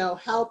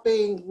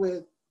 helping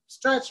with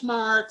stretch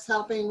marks,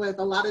 helping with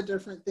a lot of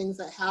different things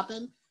that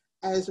happen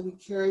as we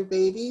carry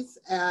babies,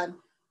 and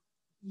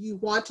you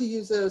want to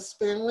use those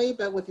sparingly,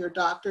 but with your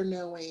doctor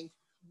knowing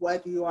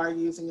what you are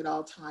using at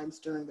all times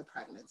during the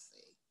pregnancy.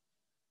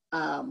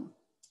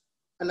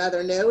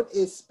 Another note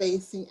is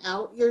spacing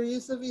out your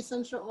use of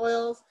essential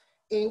oils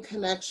in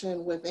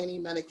connection with any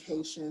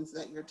medications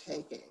that you're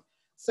taking.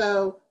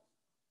 So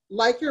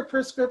like your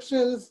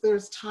prescriptions,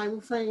 there's time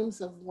frames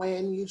of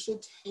when you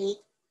should take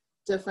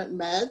different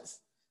meds.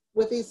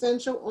 With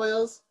essential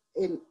oils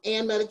and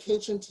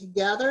medication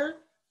together,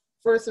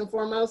 first and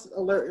foremost,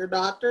 alert your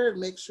doctor and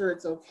make sure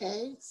it's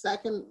okay.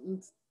 Second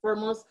and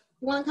foremost,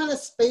 you want to kind of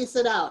space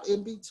it out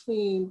in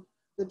between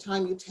the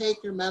time you take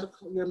your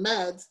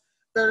meds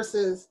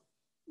versus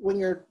when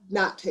you're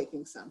not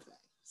taking something.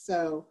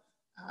 So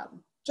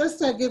just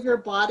to give your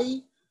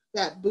body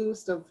that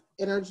boost of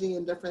energy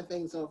and different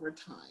things over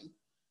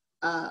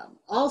time.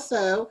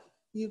 Also,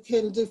 you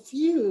can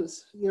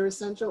diffuse your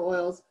essential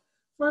oils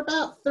for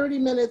about 30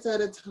 minutes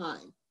at a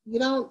time. You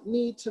don't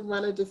need to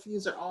run a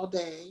diffuser all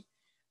day.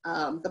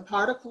 The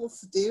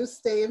particles do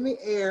stay in the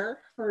air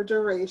for a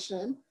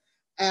duration,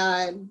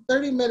 and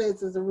 30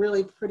 minutes is a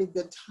really pretty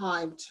good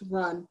time to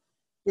run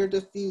your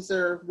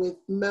diffuser with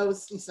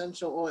most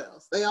essential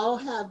oils. They all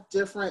have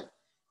different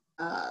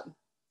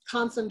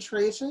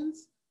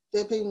concentrations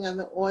depending on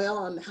the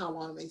oil and how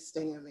long they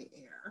stay in the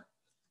air.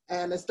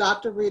 And as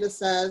Dr. Rita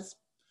says,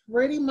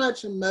 pretty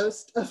much in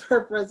most of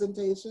her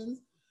presentations,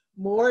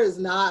 more is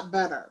not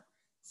better.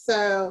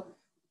 So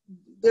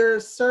there are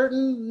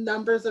certain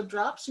numbers of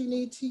drops you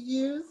need to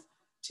use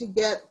to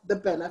get the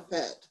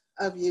benefit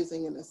of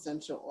using an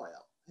essential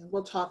oil. And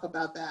we'll talk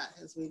about that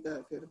as we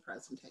go through the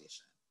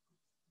presentation.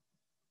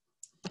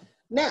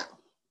 Now,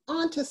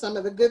 on to some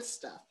of the good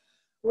stuff.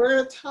 We're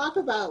going to talk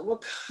about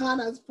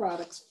Wakana's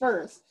products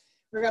first.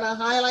 We're going to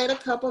highlight a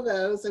couple of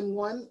those, and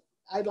one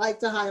I'd like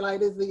to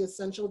highlight is the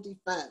Essential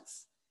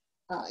Defense.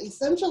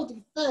 Essential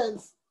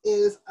Defense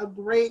is a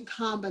great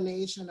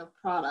combination of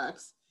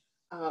products,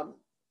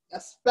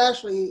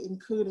 especially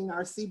including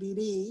our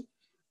CBD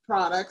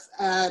products,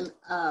 and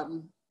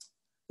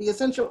the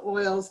essential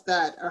oils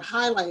that are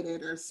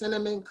highlighted are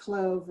cinnamon,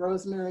 clove,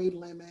 rosemary,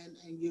 lemon,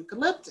 and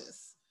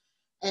eucalyptus.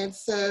 And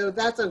so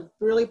that's a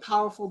really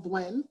powerful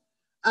blend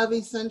of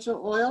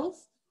essential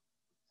oils.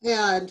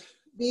 And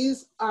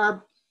these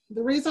are,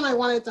 the reason I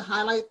wanted to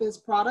highlight this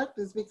product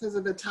is because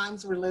of the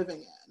times we're living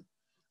in,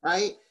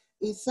 right?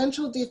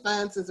 Essential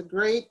Defense is a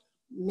great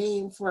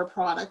name for a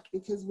product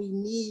because we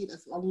need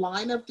a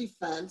line of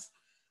defense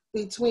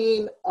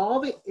between all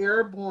the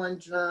airborne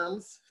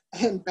germs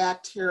and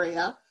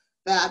bacteria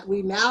that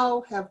we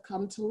now have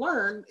come to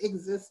learn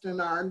exist in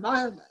our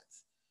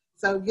environments.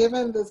 So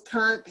given this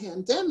current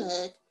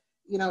pandemic,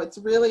 you know, it's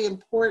really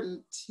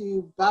important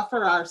to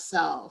buffer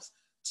ourselves,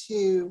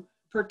 to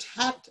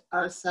protect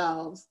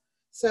ourselves.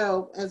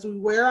 So as we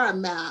wear our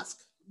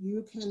mask,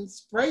 you can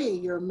spray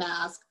your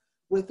mask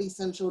with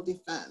Essential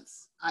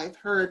Defense. I've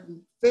heard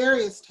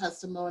various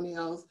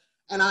testimonials,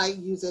 and I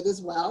use it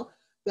as well,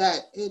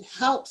 that it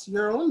helps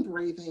your own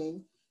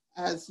breathing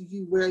as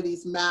you wear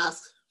these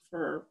masks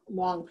for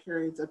long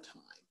periods of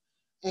time.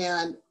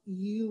 And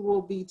you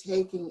will be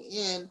taking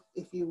in,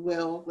 if you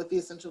will, with the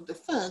Essential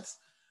Defense,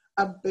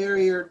 a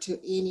barrier to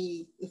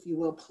any, if you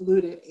will,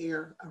 polluted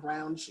air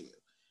around you.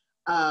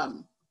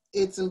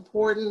 It's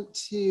important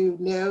to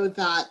know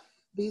that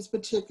these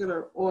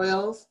particular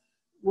oils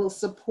will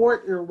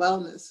support your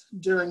wellness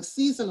during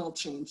seasonal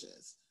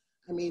changes.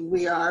 I mean,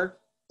 we are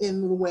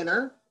in the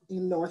winter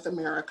in North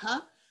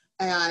America,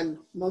 and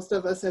most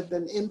of us have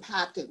been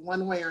impacted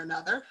one way or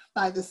another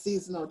by the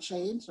seasonal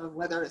change, or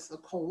whether it's the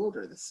cold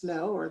or the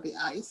snow or the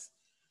ice.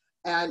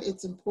 And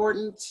it's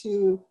important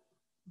to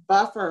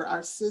buffer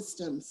our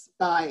systems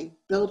by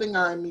building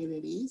our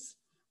immunities,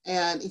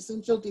 and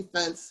Essential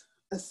Defense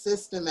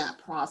assists in that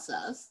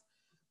process.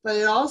 But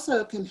it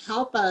also can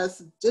help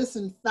us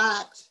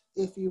disinfect,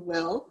 if you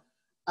will,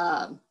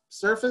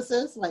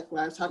 surfaces, like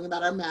when I was talking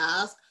about our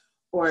mask,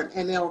 or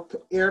an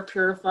air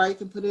purifier. You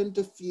can put in a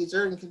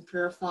diffuser and can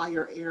purify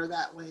your air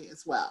that way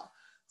as well.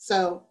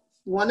 So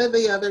one of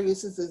the other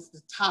uses is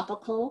the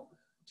topical,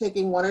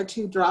 taking 1 or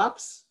 2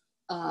 drops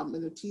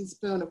in a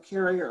teaspoon of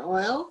carrier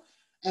oil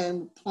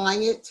and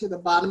applying it to the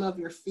bottom of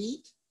your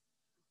feet.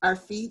 Our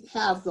feet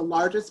have the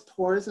largest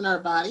pores in our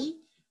body,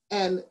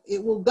 and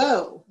it will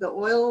go, the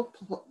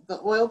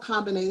oil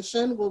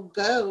combination will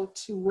go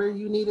to where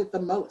you need it the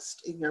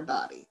most in your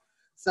body.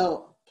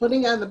 So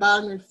putting it on the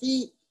bottom of your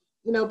feet,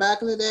 you know,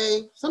 back in the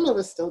day, some of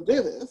us still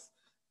do this.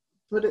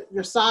 Put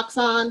your socks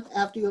on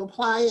after you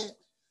apply it,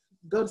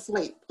 go to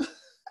sleep.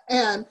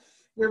 And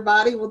your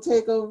body will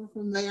take over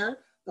from there.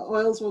 The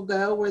oils will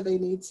go where they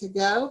need to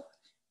go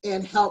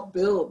and help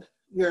build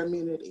your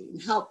immunity and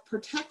help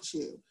protect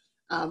you.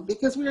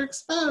 Because we're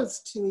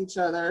exposed to each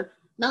other,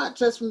 not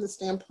just from the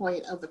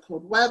standpoint of the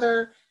cold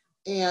weather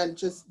and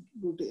just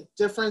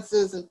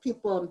differences in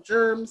people and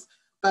germs,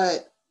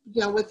 but you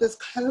know, with this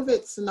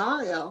COVID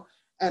scenario,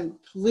 and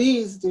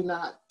please do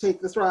not take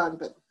this wrong,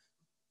 but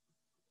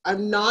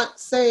I'm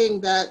not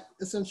saying that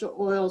essential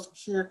oils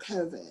cure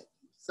COVID.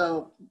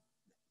 So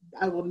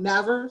I will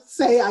never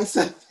say I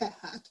said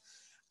that.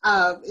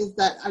 Is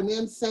that I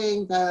am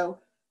saying, though,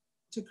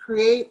 to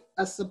create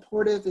a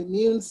supportive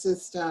immune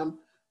system,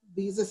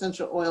 these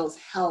essential oils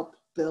help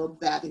build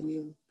that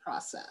immune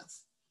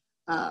process.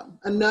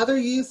 Another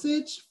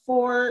usage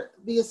for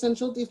the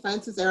essential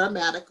defense is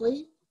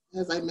aromatically,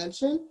 as I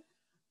mentioned.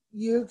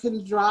 You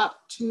can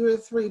drop 2 or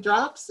 3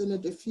 drops in a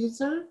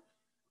diffuser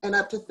and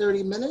up to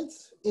 30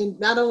 minutes and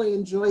not only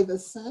enjoy the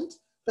scent,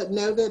 but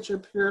know that you're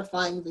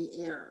purifying the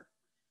air.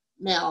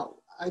 Now,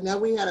 I know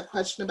we had a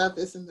question about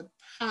this in the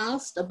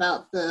past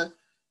about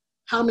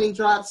how many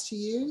drops to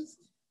use,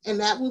 and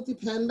that will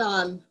depend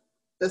on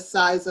the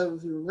size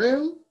of your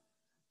room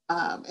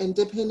and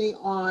depending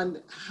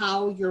on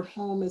how your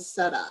home is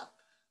set up.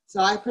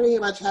 So I pretty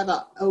much have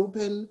an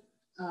open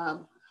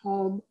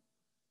home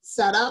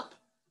setup.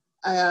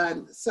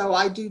 And so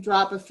I do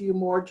drop a few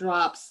more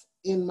drops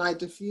in my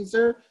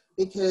diffuser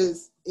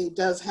because it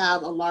does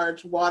have a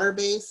large water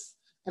base.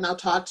 And I'll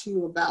talk to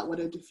you about what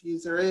a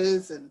diffuser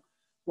is and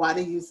why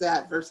to use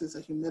that versus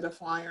a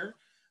humidifier.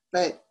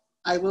 But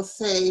I will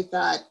say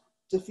that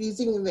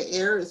diffusing in the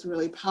air is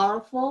really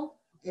powerful.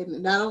 And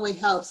it not only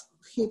helps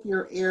keep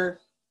your air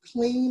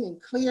clean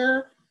and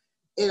clear,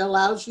 it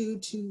allows you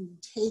to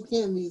take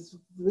in these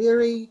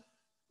very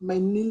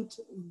minute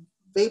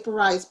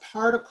vaporized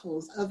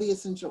particles of the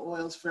essential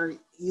oils very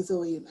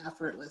easily and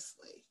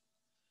effortlessly.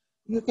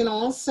 You can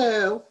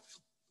also,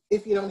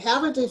 if you don't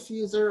have a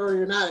diffuser or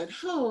you're not at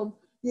home,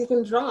 you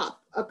can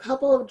drop a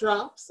couple of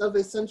drops of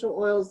essential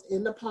oils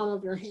in the palm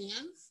of your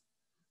hands.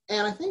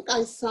 And I think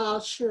I saw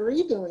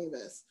Cherie doing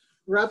this,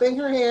 rubbing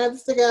her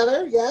hands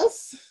together,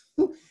 yes.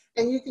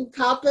 And you can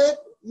cup it,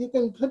 you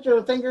can put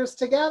your fingers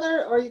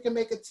together, or you can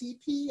make a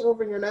TP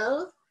over your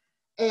nose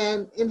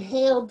and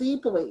inhale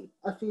deeply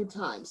a few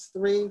times,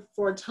 3,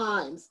 4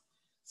 times.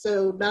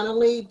 So not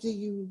only do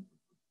you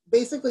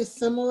basically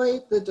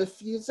simulate the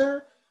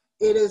diffuser,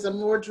 it is a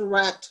more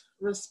direct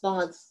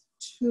response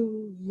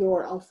to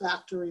your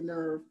olfactory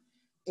nerve.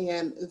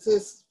 And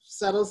this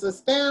settles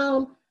us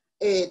down,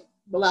 it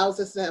allows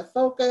us to have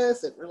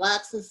focus, it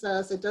relaxes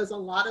us, it does a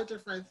lot of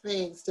different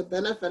things to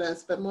benefit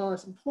us, but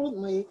most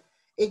importantly,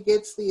 it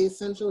gets the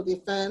essential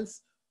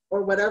defense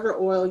or whatever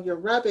oil you're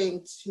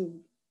rubbing to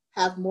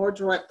have more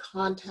direct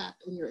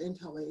contact in your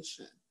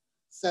inhalation.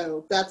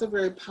 So that's a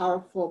very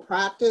powerful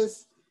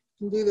practice.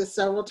 You can do this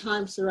several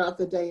times throughout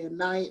the day and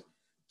night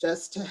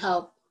just to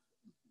help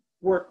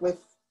work with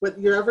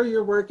whatever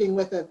you're working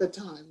with at the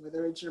time,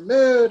 whether it's your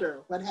mood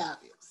or what have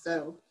you.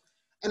 So,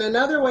 and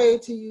another way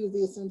to use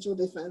the essential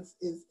defense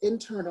is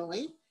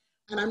internally.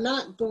 And I'm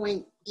not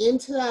going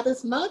into that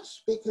as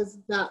much because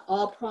not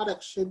all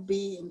products should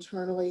be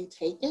internally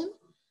taken.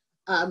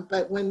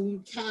 But when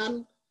you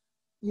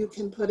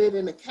can put it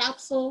in a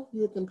capsule,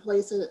 you can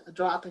place it a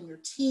drop in your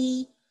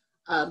tea.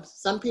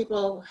 Some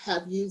people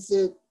have used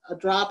it a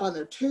drop on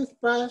their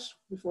toothbrush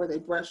before they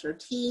brush their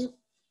teeth.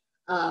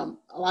 A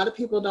lot of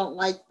people don't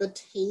like the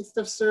taste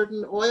of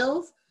certain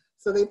oils,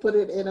 so they put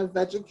it in a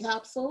veggie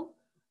capsule.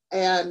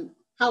 And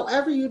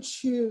however you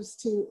choose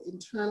to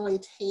internally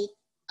take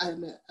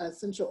an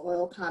essential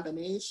oil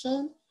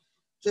combination,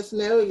 just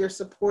know you're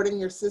supporting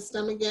your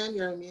system again,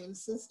 your immune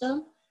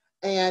system,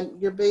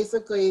 and you're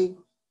basically,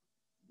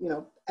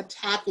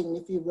 attacking,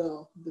 if you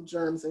will, the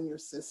germs in your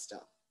system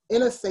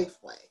in a safe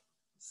way.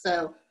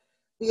 So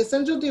the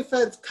essential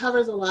defense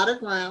covers a lot of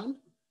ground,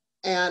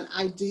 and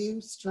I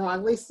do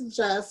strongly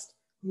suggest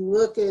you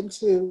look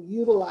into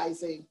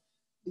utilizing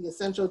the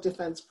essential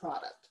defense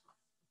product.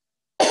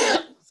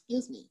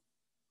 Excuse me.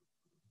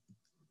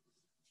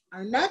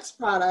 Our next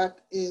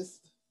product is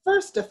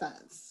First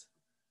Defense.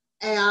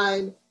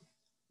 And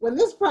when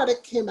this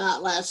product came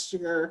out last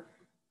year,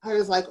 I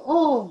was like,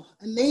 oh,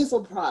 a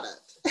nasal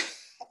product.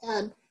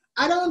 And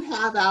I don't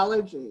have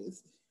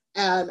allergies.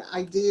 And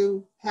I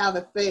do have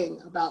a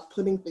thing about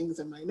putting things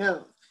in my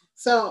nose.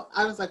 So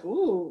I was like,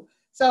 ooh.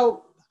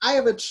 So I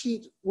have a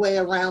cheat way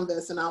around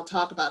this, and I'll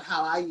talk about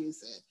how I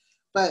use it.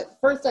 But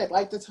first, I'd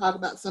like to talk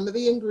about some of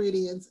the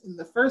ingredients in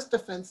the First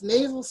Defense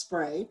nasal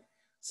spray.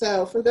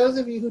 So for those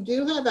of you who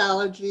do have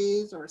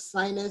allergies or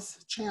sinus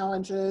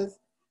challenges,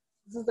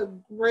 this is a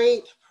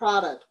great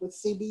product with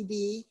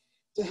CBD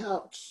to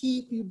help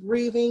keep you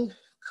breathing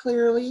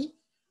clearly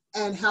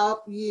and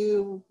help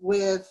you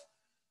with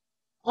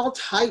all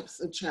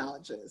types of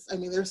challenges. I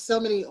mean, there's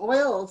so many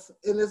oils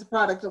in this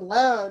product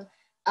alone.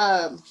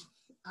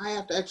 I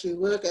have to actually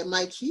look at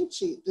my cheat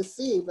sheet to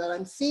see, but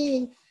I'm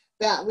seeing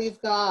that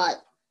we've got,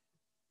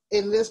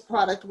 in this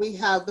product, we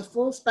have the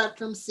full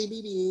spectrum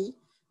CBD,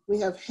 we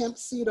have hemp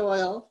seed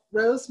oil,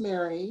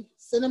 rosemary,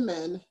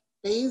 cinnamon,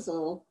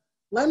 basil,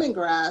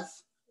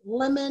 lemongrass,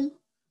 lemon,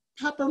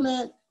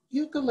 peppermint,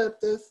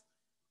 eucalyptus,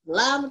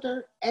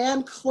 lavender,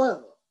 and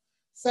clove.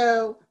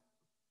 So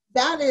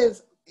that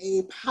is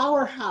a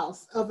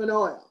powerhouse of an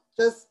oil,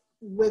 just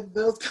with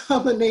those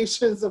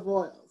combinations of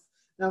oils,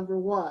 number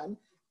one,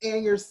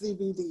 and your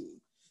CBD.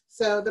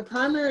 So the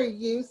primary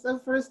use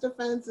of First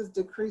Defense is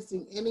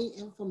decreasing any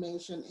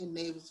inflammation in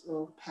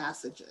nasal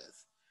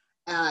passages.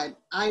 And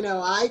I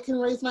know I can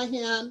raise my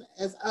hand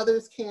as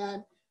others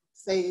can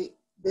say,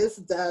 this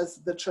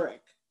does the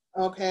trick,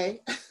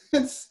 okay?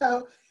 And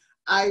so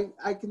I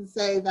can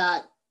say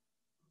that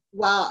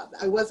while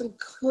I wasn't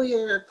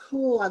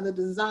cool on the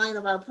design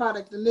of our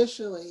product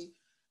initially,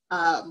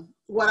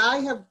 what I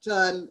have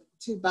done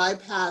to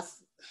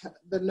bypass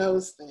the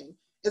nose thing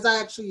is I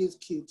actually use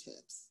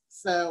Q-tips.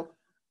 So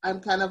I'm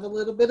kind of a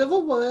little bit of a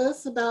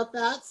wuss about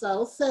that. So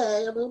I'll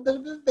say a little bit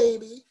of a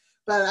baby,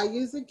 but I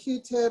use the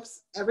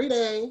Q-tips every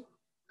day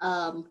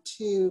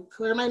to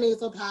clear my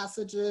nasal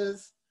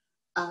passages.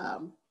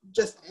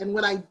 And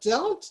when I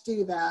don't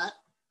do that,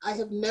 I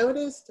have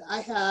noticed I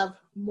have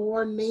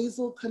more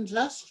nasal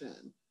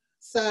congestion.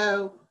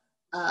 So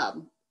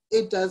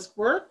it does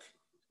work,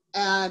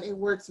 and it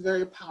works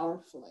very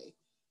powerfully.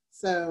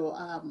 So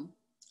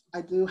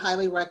I do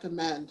highly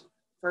recommend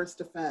First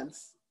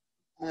Defense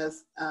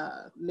as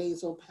a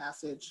nasal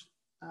passage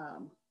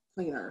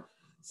cleaner.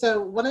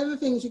 So one of the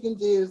things you can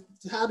do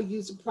how to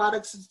use the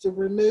products is to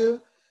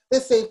remove the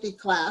safety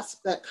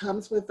clasp that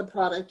comes with the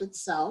product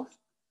itself.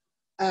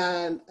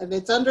 And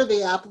it's under the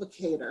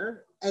applicator,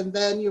 and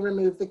then you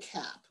remove the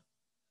cap,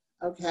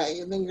 okay?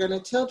 And then you're gonna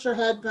tilt your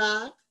head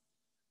back,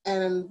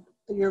 and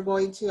you're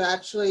going to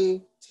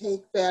actually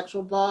take the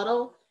actual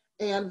bottle,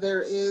 and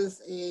there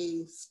is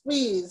a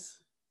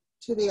squeeze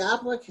to the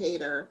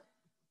applicator,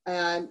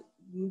 and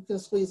you can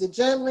squeeze it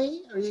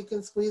gently or you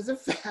can squeeze it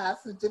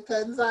fast. It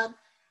depends on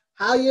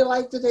how you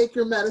like to take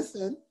your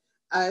medicine,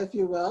 if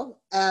you will.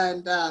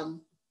 And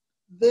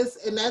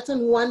that's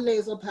in one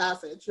nasal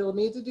passage. You'll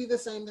need to do the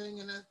same thing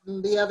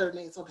in the other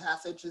nasal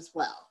passage as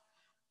well.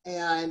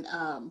 And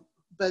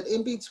but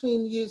in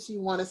between use,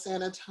 you want to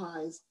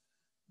sanitize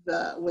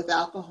with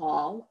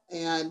alcohol.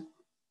 And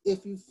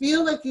if you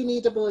feel like you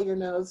need to blow your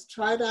nose,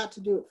 try not to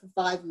do it for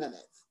 5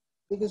 minutes,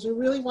 because you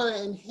really want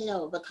to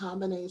inhale the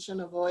combination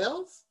of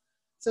oils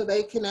so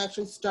they can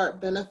actually start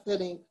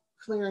benefiting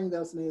clearing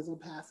those nasal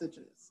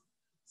passages.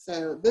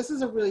 So this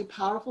is a really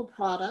powerful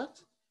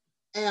product.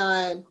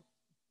 And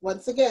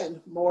once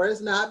again, more is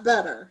not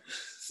better.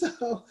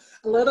 So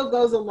a little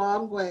goes a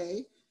long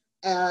way.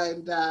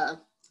 And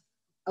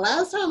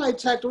last time I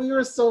checked, we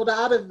were sold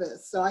out of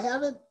this. So I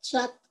haven't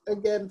checked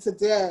again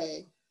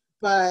today,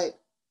 but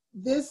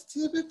this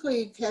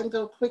typically can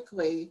go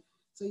quickly.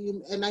 So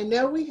and I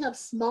know we have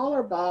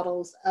smaller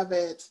bottles of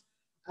it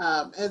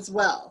as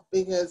well,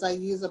 because I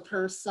use a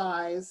purse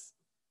size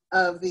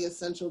of the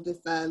Essential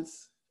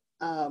Defense,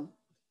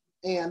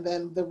 and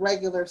then the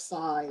regular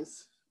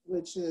size,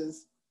 which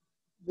is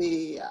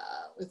the,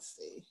 let's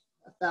see,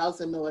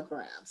 1,000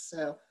 milligrams.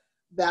 So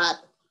that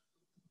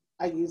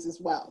I use as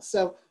well.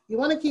 So you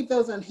want to keep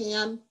those on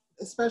hand,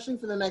 especially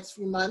for the next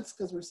few months,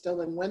 because we're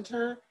still in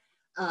winter.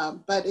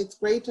 But it's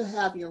great to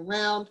have you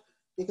around,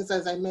 because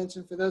as I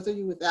mentioned, for those of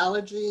you with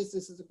allergies,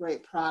 this is a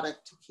great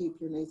product to keep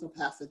your nasal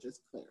passages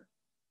clear.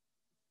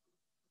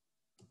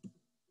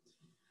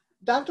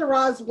 Dr.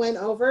 Roz went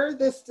over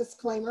this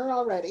disclaimer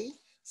already,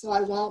 so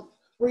I won't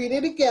read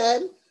it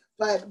again.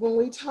 But when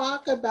we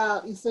talk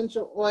about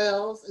essential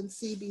oils and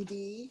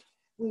CBD,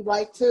 we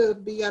like to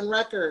be on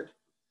record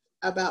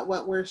about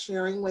what we're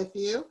sharing with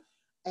you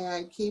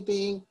and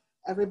keeping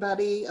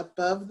everybody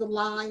above the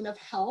line of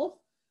health,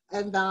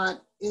 and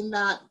that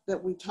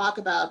that we talk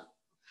about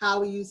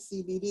how we use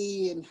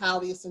CBD and how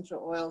the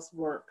essential oils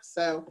work.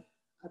 So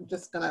I'm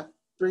just gonna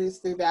breeze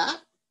through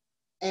that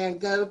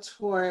and go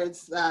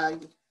towards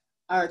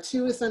our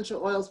 2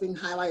 essential oils being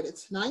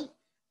highlighted tonight.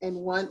 And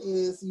one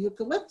is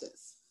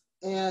eucalyptus.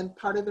 And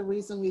part of the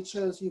reason we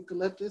chose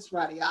Eucalyptus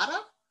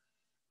radiata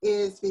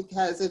is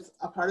because it's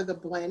a part of the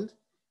blend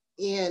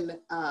in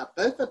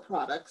both the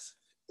products,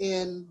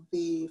 in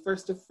the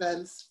First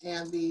Defense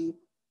and the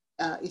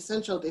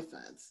Essential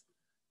Defense.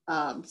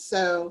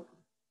 So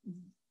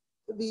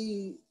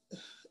the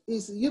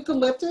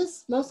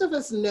eucalyptus, most of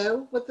us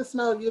know what the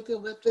smell of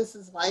eucalyptus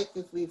is like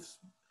if we've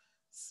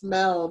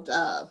smelled,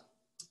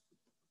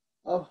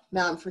 oh,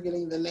 now I'm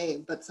forgetting the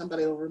name, but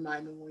somebody will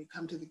remind me when we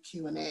come to the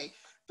Q&A.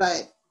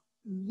 But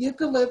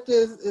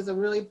eucalyptus is a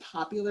really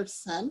popular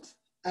scent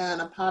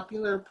and a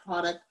popular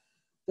product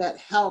that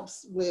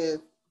helps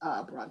with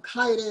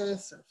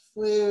bronchitis or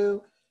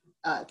flu,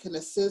 can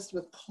assist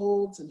with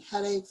colds and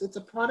headaches. It's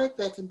a product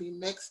that can be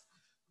mixed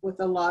with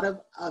a lot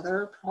of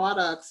other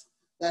products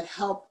that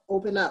help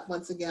open up,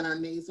 once again, our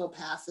nasal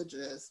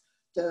passages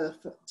to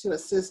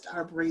assist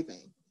our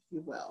breathing, if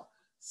you will.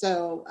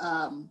 So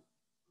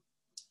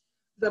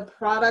the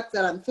product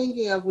that I'm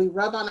thinking of, we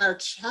rub on our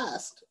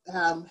chest,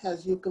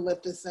 has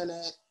eucalyptus in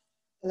it.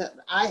 That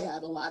I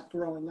had a lot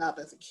growing up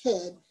as a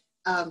kid.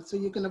 So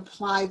you can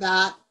apply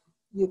that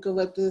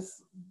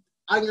eucalyptus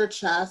on your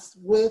chest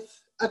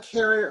with a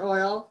carrier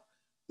oil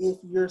if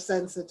you're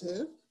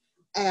sensitive.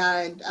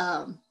 And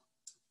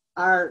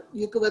our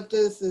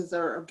eucalyptus is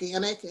our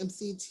organic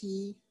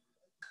MCT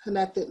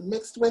connected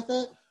mixed with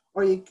it,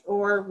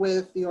 or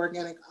with the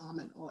organic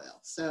almond oil.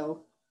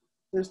 So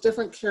there's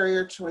different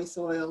carrier choice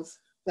oils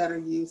that are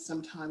used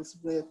sometimes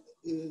with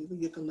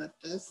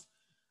eucalyptus.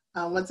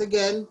 Once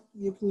again,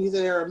 you can use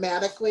it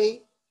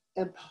aromatically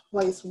and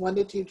place 1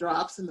 to 2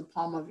 drops in the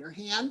palm of your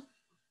hand.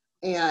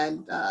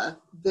 And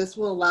this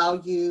will allow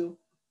you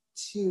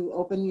to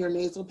open your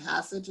nasal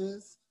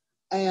passages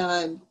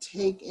and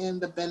take in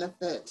the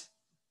benefit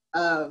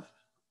of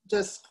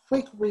just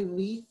quick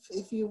relief,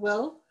 if you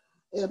will,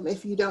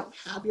 if you don't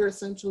have your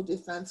essential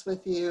defense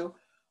with you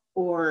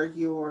or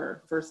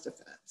your first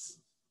defense.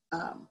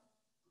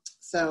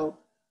 So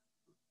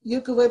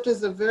eucalyptus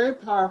is a very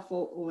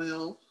powerful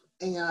oil,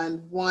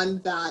 and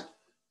one that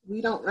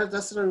we don't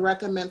necessarily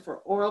recommend for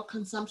oral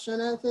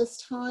consumption at this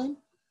time,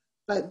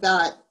 but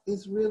that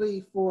is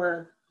really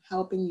for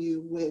helping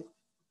you with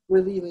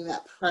relieving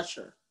that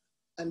pressure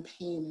and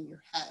pain in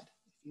your head,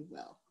 if you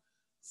will.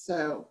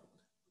 So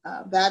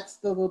that's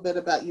the little bit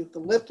about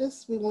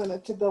eucalyptus we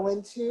wanted to go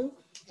into.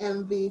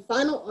 And the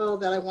final oil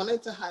that I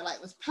wanted to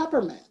highlight was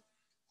peppermint.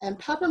 And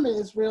peppermint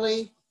is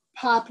really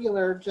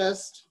popular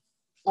just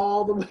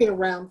all the way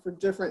around for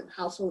different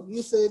household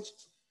usage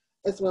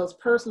as well as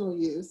personal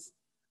use.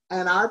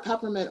 And our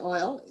peppermint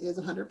oil is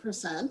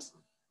 100%,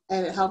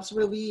 and it helps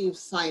relieve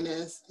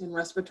sinus and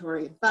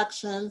respiratory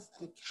infections.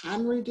 It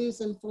can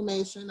reduce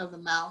inflammation of the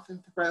mouth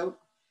and throat.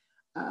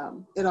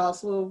 It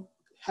also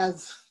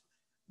has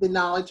the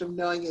knowledge of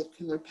knowing it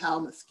can repel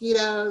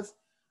mosquitoes.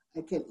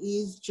 It can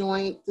ease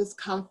joint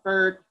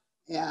discomfort.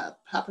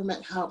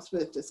 Peppermint helps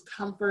with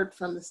discomfort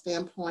from the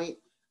standpoint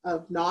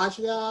of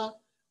nausea.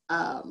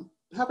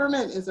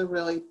 Peppermint is a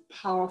really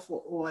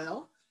powerful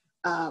oil.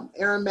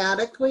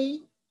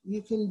 Aromatically,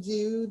 you can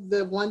do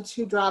the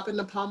 1-2 drop in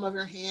the palm of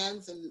your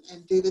hands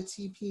and do the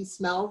TP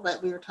smell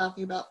that we were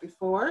talking about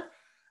before.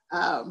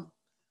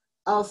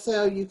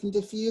 Also, you can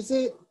diffuse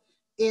it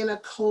in a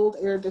cold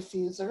air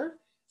diffuser.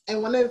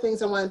 And one of the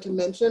things I wanted to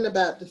mention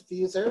about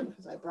diffuser,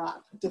 because I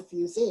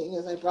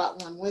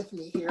brought one with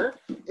me here,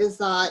 is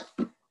that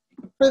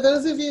for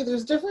those of you,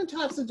 there's different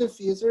types of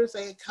diffusers.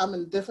 They come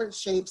in different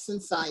shapes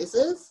and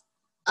sizes.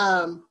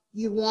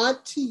 You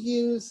want to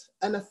use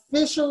an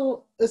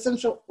official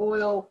essential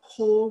oil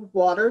cold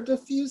water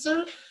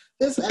diffuser.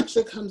 This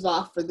actually comes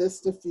off for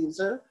this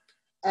diffuser,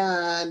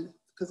 and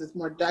because it's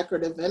more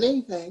decorative than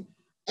anything.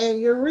 And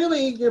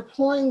you're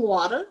pouring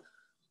water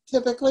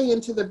typically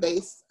into the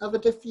base of a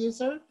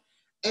diffuser,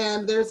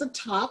 and there's a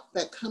top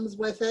that comes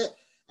with it.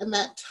 And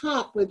that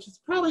top, which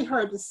is probably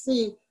hard to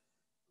see,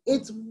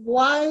 it's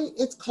why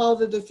it's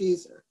called a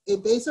diffuser.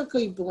 It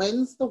basically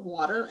blends the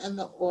water and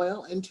the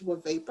oil into a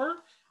vapor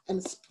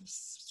and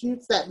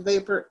shoots that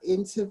vapor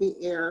into the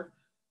air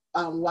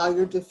while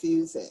you're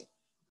diffusing.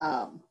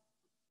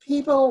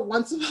 People,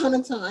 once upon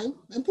a time,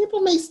 and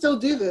people may still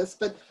do this,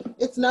 but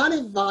it's not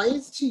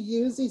advised to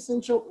use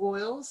essential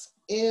oils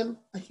in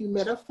a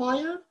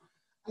humidifier.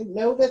 I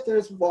know that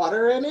there's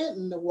water in it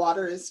and the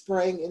water is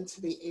spraying into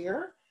the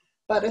air,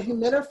 but a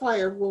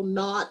humidifier will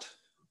not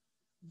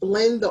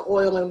blend the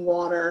oil and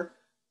water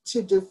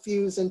to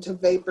diffuse into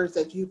vapors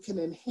that you can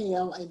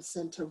inhale and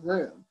send to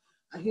room.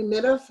 A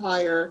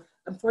humidifier,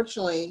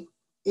 unfortunately,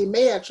 it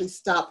may actually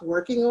stop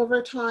working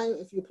over time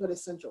if you put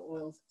essential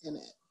oils in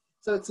it.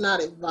 So it's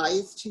not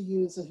advised to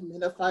use a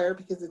humidifier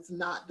because it's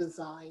not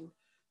designed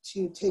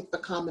to take the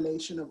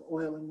combination of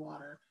oil and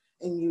water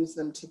and use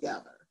them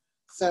together.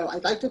 So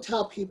I'd like to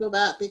tell people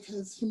that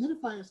because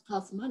humidifiers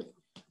cost money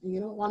and you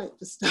don't want it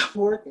to stop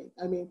working.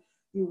 I mean,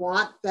 you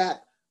want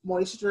that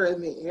moisture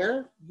in the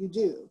air, you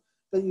do,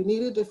 but you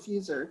need a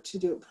diffuser to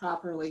do it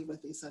properly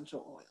with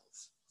essential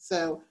oils.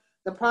 So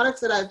the products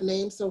that I've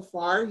named so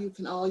far, you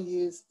can all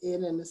use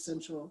in an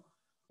essential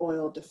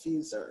oil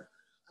diffuser.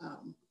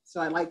 So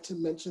I like to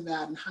mention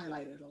that and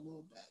highlight it a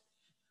little bit.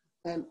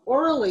 And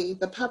orally,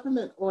 the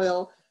peppermint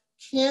oil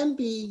can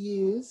be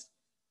used.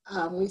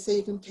 We say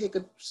you can take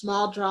a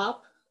small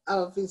drop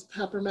of this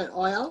peppermint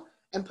oil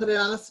and put it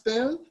on a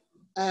spoon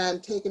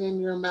and take it in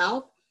your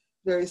mouth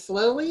very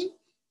slowly.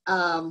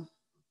 From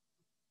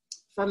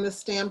the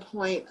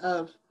standpoint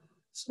of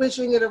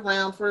switching it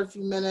around for a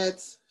few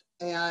minutes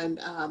and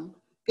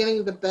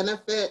getting the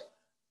benefit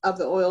of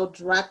the oil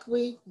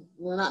directly.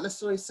 We're not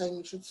necessarily saying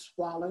you should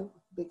swallow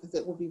because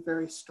it will be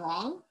very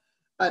strong,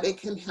 but it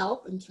can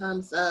help in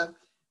terms of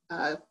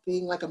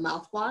being like a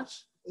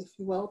mouthwash, if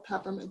you will.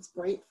 Peppermint's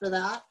great for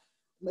that.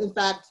 In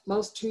fact,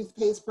 most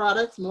toothpaste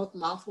products, most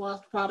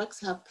mouthwash products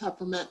have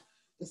peppermint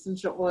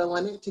essential oil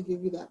in it to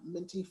give you that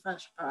minty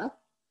fresh breath.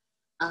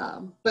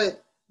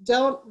 But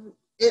don't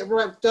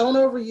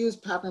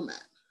overuse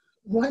peppermint.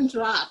 1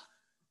 drop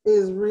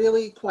is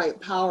really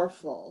quite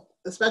powerful,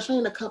 especially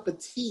in a cup of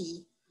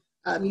tea.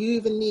 You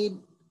even need,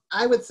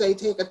 I would say,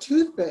 take a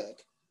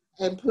toothpick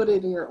and put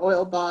it in your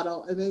oil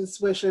bottle and then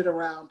swish it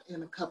around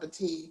in a cup of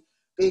tea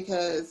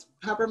because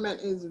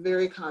peppermint is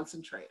very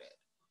concentrated.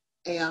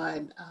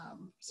 And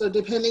so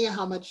depending on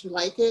how much you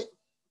like it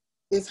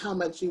is how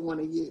much you want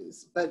to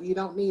use, but you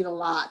don't need a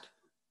lot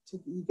to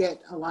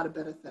get a lot of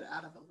benefit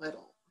out of a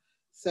little.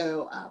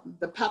 So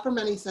the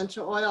peppermint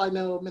essential oil, I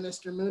know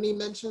Minister Mooney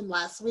mentioned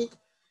last week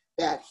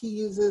that he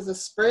uses a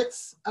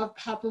spritz of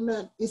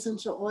peppermint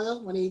essential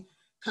oil when he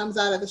comes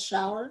out of the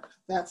shower.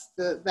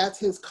 That's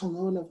his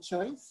cologne of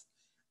choice.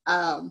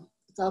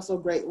 it's also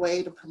a great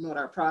way to promote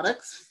our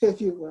products,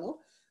 if you will.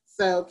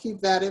 So keep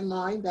that in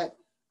mind that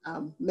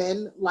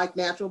men like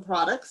natural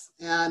products,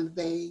 and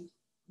they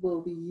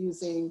will be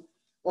using,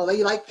 well,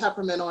 they like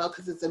peppermint oil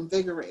because it's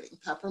invigorating.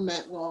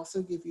 Peppermint will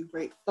also give you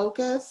great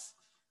focus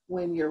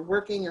when you're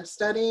working or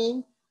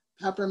studying.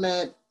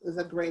 Peppermint is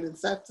a great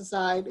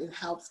insecticide. It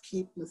helps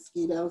keep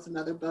mosquitoes and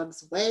other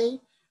bugs away,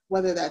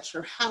 whether that's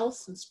your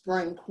house and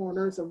spraying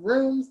corners of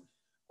rooms,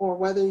 or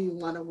whether you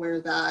want to wear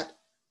that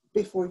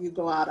before you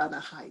go out on a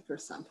hike or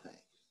something.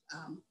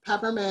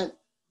 Peppermint,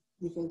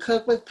 you can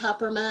cook with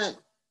peppermint.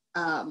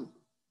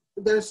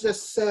 There's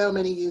just so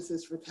many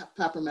uses for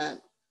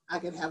peppermint. I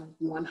could have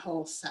one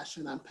whole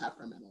session on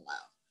peppermint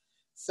alone.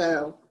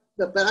 So,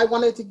 but I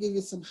wanted to give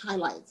you some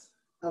highlights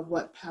of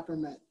what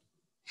peppermint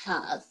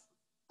has.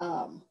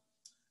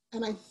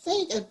 And I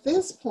think at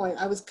this point,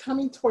 I was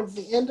coming towards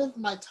the end of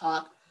my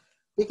talk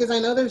because I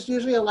know there's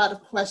usually a lot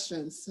of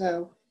questions.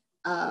 So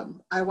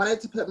I wanted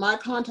to put my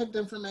contact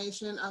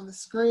information on the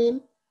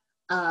screen.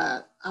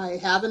 I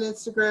have an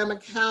Instagram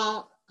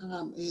account.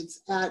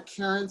 It's at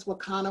Karen's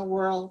Wakana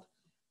World.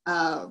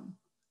 I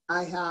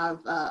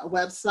have a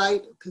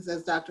website because,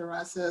 as Dr.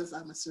 Ross says,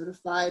 I'm a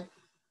certified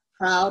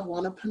proud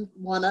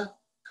wannapreneur.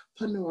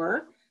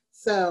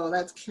 So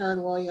that's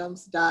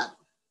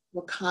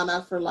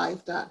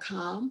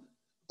KarenWilliams.wakanaforlife.com.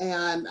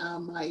 And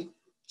my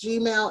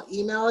Gmail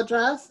email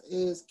address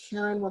is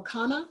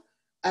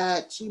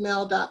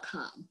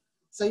KarenWakana@gmail.com.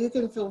 So you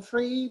can feel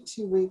free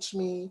to reach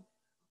me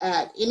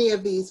at any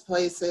of these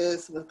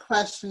places with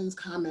questions,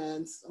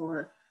 comments,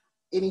 or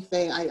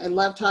anything. I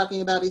love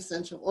talking about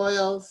essential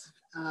oils.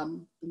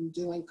 Been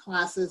doing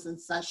classes and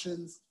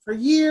sessions for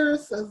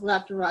years, as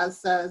Dr. Roz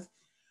says.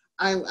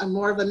 I'm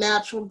more of a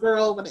natural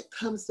girl when it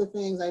comes to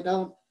things. I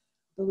don't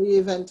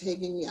believe in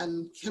taking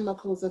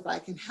chemicals if I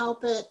can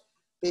help it,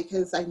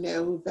 because I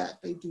know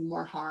that they do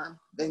more harm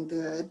than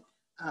good.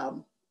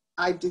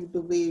 I do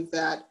believe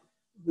that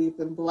we've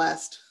been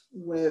blessed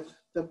with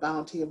the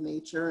bounty of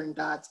nature and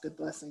God's good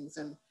blessings,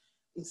 and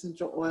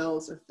essential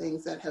oils are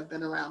things that have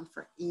been around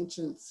for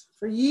ancients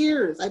for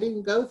years. I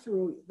didn't go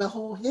through the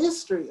whole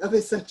history of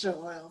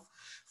essential oils.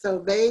 So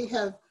they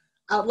have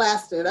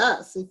outlasted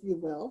us, if you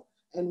will,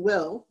 and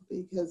will,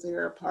 because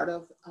they're a part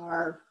of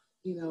our,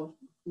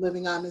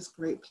 living on this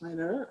great planet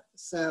Earth.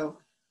 So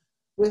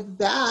with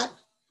that,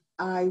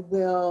 I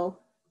will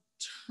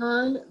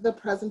turn the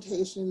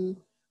presentation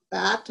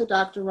back to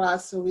Dr.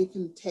 Ross so we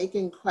can take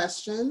in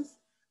questions.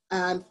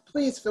 And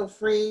please feel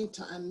free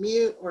to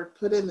unmute or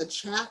put in the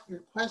chat your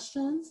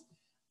questions.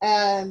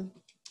 And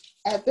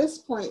at this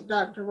point,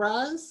 Dr.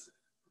 Ross,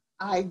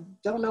 I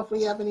don't know if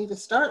we have any to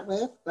start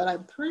with, but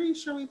I'm pretty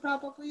sure we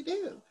probably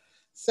do.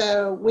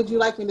 So would you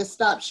like me to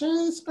stop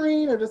sharing the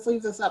screen or just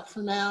leave this up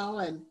for now?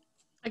 And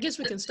I guess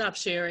we can stop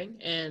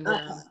sharing, and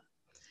okay.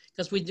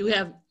 because we do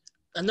have,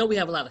 I know we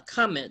have a lot of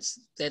comments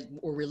that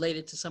were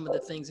related to some of the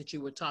things that you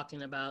were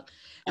talking about,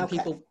 and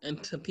Okay.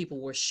 some people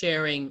were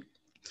sharing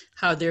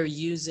how they're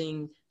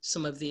using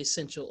some of the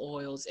essential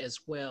oils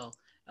as well.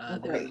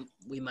 That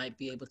we might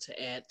be able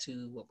to add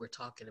to what we're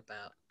talking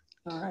about.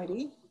 All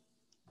righty.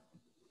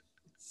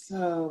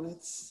 So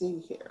let's see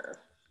here.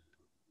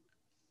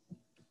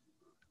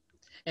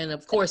 And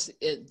of course,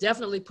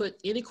 definitely put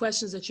any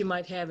questions that you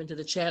might have into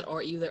the chat,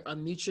 or either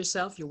unmute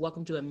yourself. You're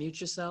welcome to unmute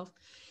yourself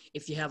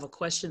if you have a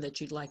question that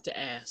you'd like to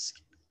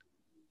ask.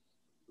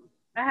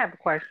 I have a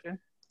question.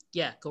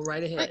 Yeah, go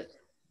right ahead.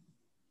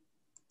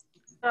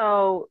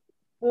 So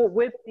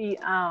with the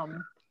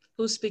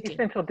who's speaking?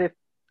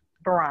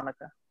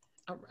 Veronica.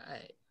 All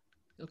right.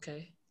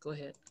 Okay, go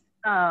ahead.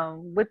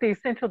 With the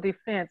essential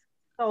defense,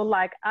 so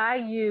like I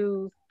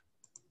use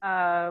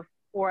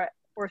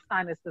for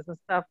sinuses and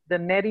stuff, the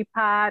neti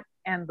pot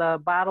and the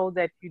bottle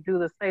that you do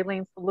the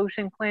saline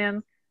solution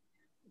cleanse.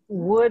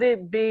 Would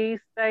it be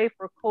safe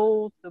or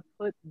cool to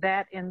put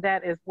that in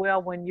that as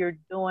well when you're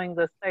doing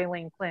the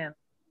saline cleanse?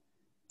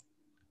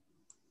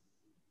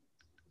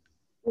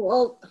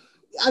 Well,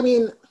 I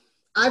mean,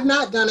 I've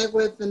not done it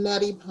with the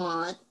neti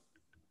pot,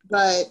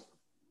 but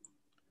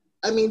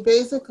I mean,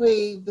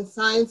 basically the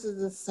science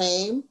is the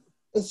same.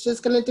 It's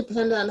just going to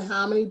depend on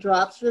how many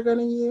drops you're going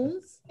to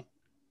use,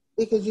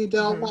 because you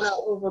don't want to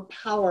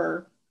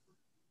overpower,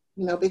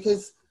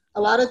 because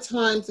a lot of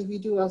times if you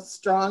do a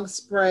strong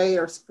spray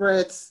or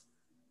spritz,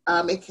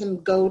 it can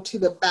go to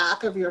the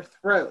back of your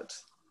throat,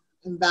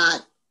 and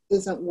that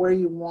isn't where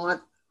you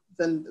want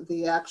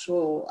the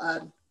actual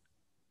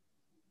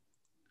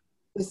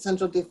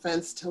essential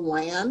defense to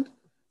land.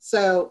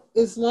 So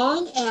as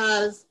long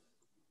as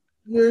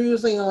you're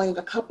using only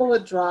a couple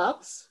of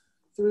drops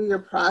through your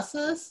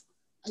process,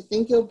 I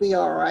think you'll be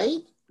all right,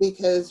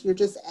 because you're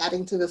just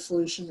adding to the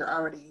solution you're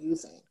already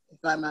using, if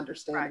I'm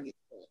understanding you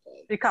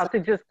correctly. Because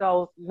it just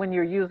goes, when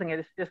you're using it,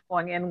 it's just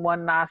going in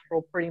one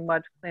nostril, pretty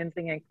much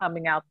cleansing and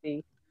coming out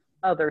the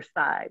other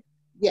side.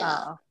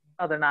 Yeah.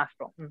 Other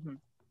nostril.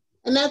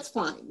 And that's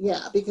fine,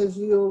 yeah, because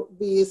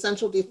the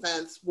essential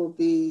defense will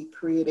be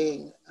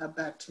creating a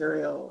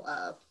bacterial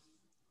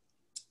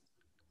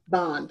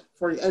bond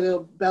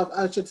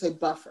I should say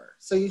buffer.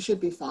 So you should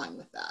be fine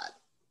with that.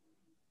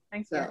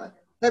 Thank you. So,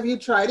 have you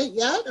tried it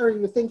yet, or are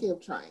you thinking of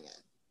trying it?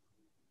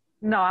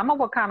 No, I'm a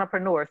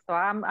Wakanapreneur, so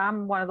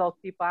I'm one of those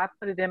people. I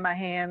put it in my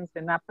hands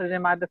and I put it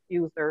in my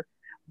diffuser.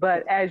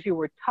 But as you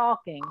were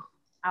talking,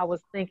 I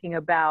was thinking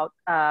about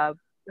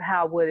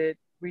how would it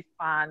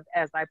respond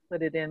as I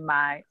put it in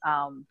my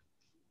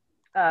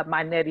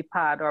my neti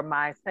pot or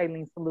my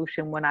saline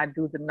solution when I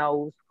do the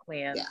nose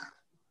cleanse. Yeah,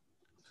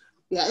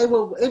 yeah, it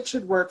will. It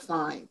should work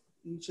fine.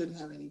 You shouldn't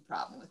have any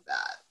problem with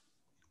that.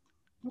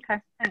 Okay,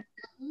 thanks.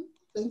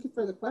 Thank you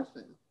for the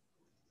question.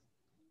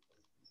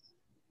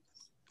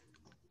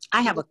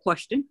 I have a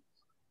question.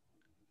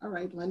 All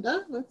right,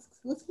 Linda, let's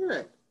hear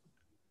it.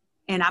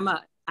 And I'm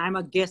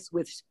a guest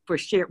with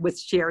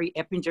Sherry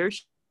Eppinger.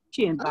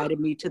 She invited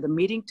me to the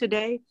meeting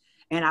today,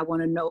 and I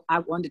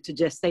wanted to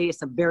just say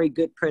it's a very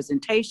good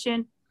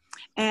presentation.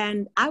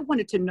 And I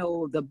wanted to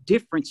know the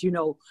difference,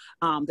 the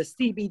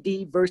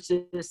CBD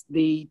versus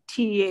the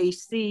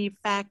THC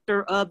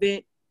factor of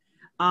it.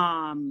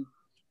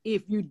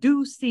 If you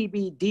do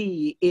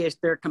CBD, is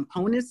there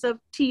components of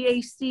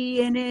THC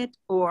in it,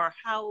 or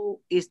how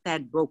is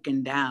that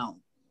broken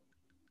down?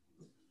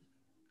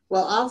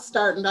 Well, I'll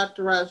start, and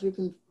Dr. Raj, you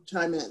can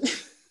chime in.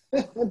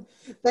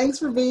 Thanks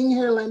for being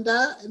here,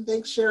 Linda, and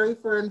thanks, Sherry,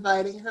 for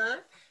inviting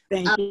her.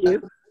 Thank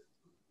you.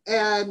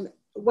 And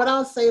what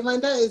I'll say,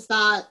 Linda, is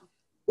that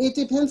it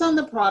depends on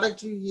the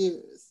product you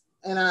use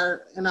in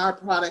our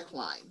product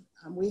line.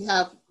 We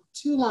have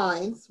two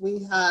lines.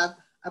 We have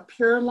a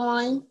pure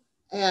line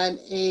and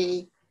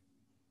a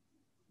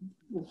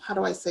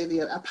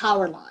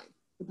power line.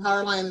 The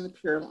power line and the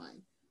pure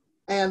line.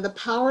 And the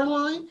power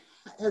line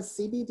has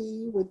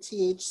CBD with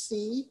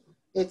THC.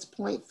 It's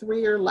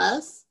 0.3 or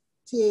less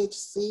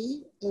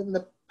THC in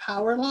the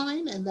power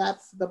line, and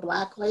that's the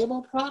Black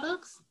Label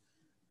products.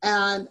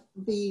 And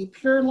the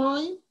pure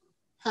line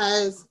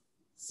has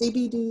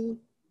CBD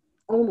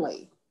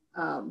only,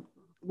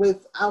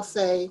 with, I'll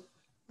say,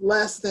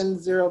 less than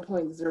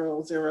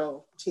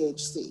 0.00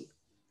 THC.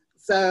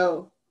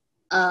 So,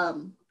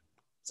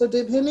 so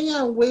depending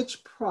on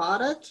which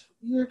product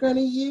you're going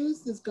to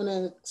use is going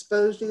to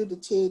expose you to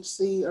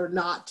THC or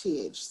not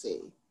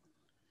THC.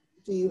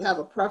 Do you have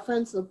a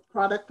preference of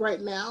product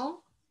right now?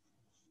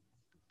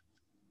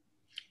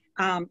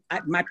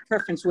 My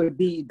preference would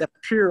be the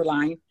pure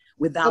line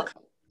without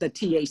the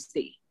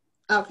THC.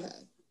 Okay.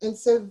 And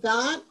so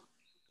that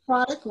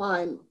product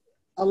line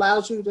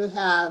allows you to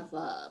have,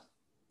 what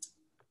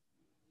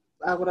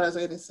I was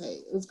going to say,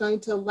 it's going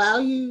to allow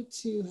you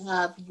to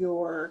have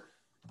your,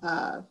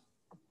 the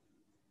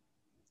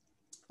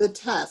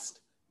test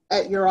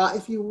at your,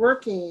 if you're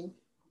working,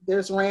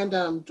 there's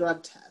random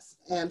drug tests.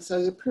 And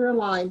so the pure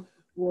line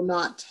will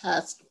not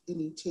test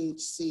any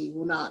THC,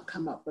 will not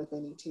come up with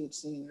any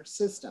THC in your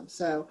system.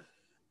 So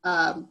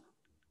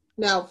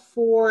now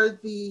for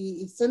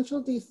the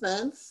essential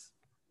defense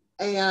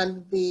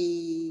and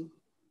the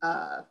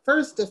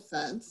first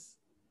defense,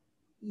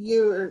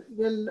 you're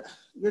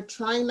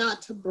trying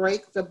not to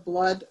break the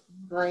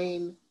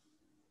blood-brain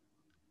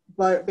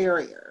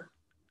barrier.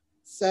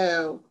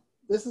 So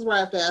this is where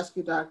I have to ask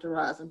you, Dr.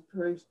 Rosen,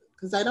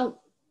 because I don't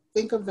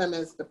think of them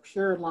as the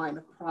pure line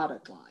of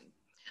product line.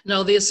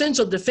 No, the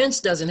essential defense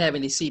doesn't have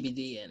any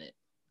CBD in it.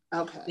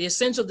 Okay. The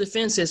essential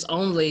defense is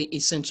only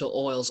essential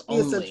oils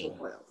only. Essential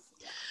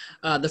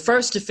oils. The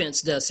first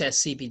defense does have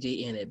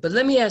CBD in it. But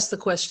let me ask the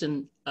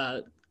question.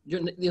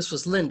 This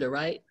was Linda,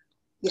 right?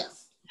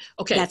 Yes.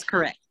 Okay. That's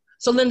correct.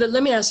 So Linda,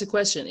 let me ask you a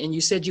question. And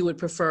you said you would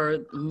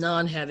prefer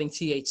non-having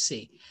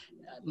THC.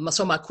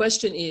 So my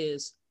question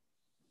is,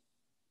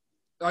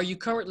 are you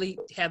currently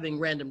having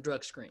random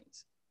drug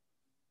screens?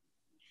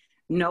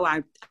 No,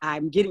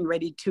 I'm getting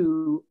ready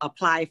to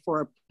apply for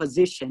a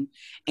position,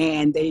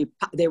 and they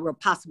will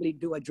possibly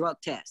do a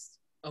drug test.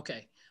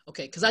 Okay,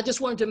 because I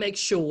just wanted to make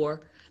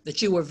sure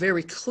that you were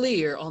very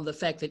clear on the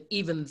fact that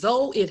even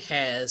though it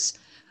has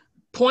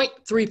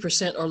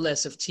 0.3% or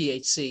less of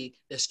THC,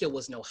 there still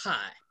was no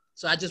high.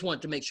 So I just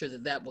wanted to make sure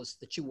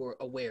that you were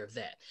aware of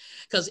that.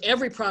 Because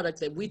every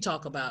product that we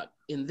talk about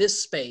in this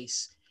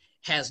space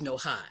has no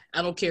high.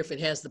 I don't care if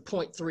it has the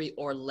 0.3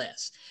 or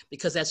less,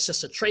 because that's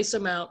just a trace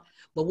amount.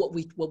 But what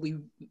we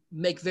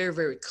make very,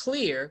 very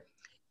clear,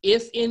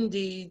 if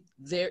indeed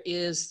there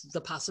is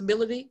the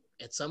possibility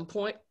at some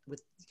point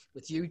with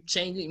you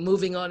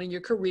moving on in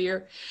your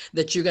career,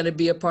 that you're going to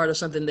be a part of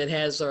something that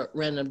has a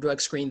random drug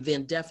screen,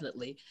 then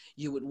definitely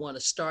you would want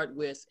to start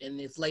with,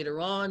 and if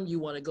later on you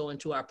want to go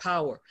into our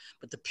power,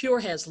 but the pure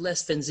has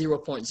less than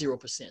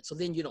 0.0%. So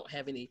then you don't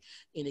have any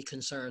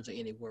concerns or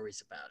any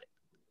worries about it.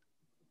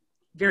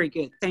 Very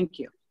good. Thank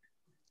you.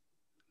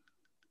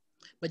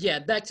 But yeah,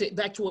 back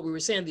to what we were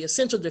saying, the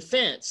essential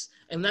defense,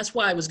 and that's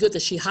why it was good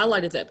that she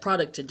highlighted that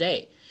product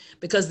today,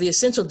 because the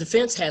essential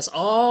defense has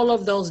all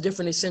of those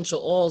different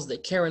essential oils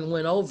that Karen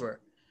went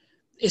over.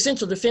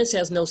 Essential defense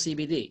has no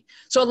CBD.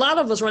 So a lot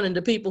of us run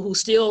into people who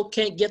still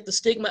can't get the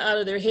stigma out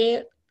of their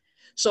head.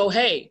 So,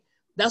 hey,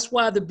 that's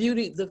why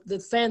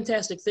the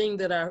fantastic thing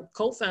that our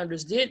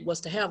co-founders did was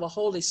to have a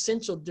whole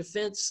essential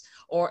defense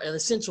or an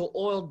essential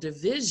oil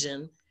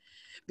division,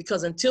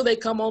 because until they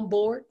come on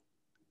board,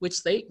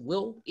 which they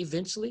will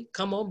eventually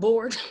come on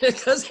board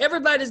because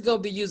everybody's going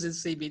to be using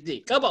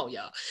CBD. Come on,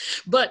 y'all.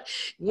 But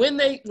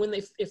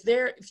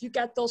if you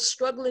got those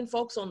struggling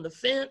folks on the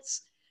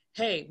fence,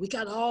 hey, we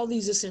got all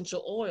these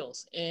essential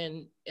oils,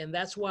 and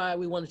that's why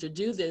we wanted to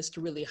do this,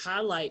 to really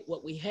highlight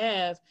what we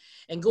have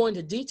and go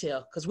into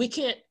detail, because we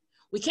can't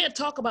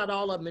talk about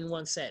all of them in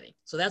one setting.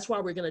 So that's why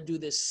we're going to do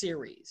this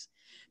series,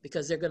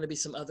 because there are going to be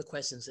some other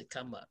questions that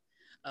come up.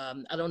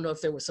 I don't know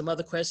if there were some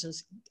other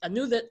questions. I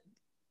knew that,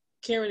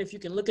 Karen, if you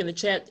can look in the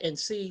chat and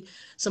see,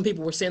 some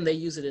people were saying they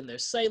use it in their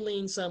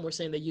saline. Some were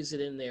saying they use it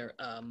in their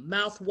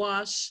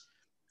mouthwash.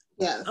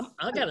 Yes.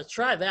 I got to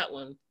try that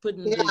one.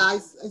 I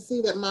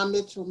see that Mom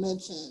Mitchell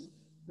mentioned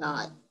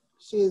that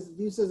she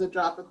uses a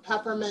drop of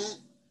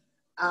peppermint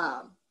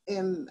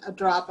in a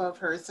drop of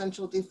her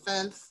essential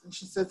defense. And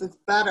she says it's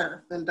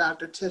better than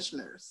Dr.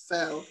 Tishner's.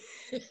 So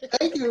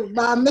thank you,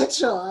 Mom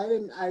Mitchell.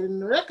 I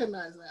didn't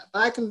recognize that, but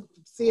I can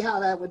see how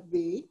that would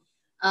be.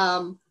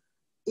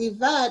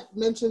 Yvette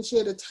mentioned she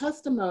had a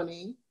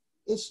testimony.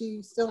 Is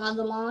she still on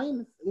the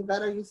line?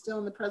 Yvette, are you still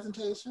in the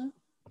presentation?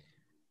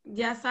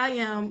 Yes, I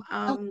am.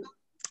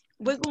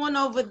 We're going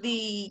over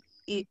the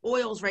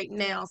oils right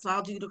now, so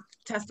I'll do the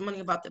testimony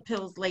about the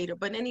pills later.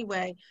 But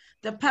anyway,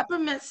 the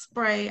peppermint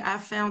spray, I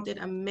found it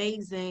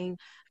amazing.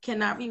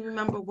 Cannot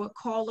remember what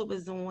call it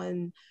was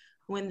on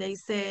when they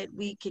said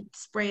we could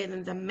spray it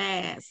in the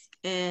mask.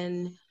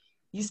 And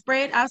I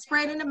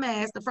sprayed in the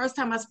mask. The first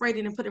time I sprayed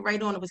it and put it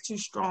right on, it was too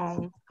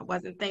strong. I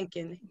wasn't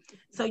thinking.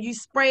 So you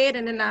spray it,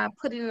 and then I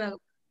put it in a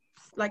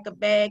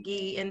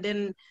baggie, and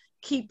then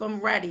keep them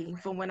ready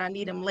for when I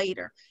need them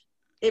later.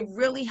 It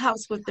really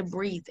helps with the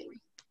breathing.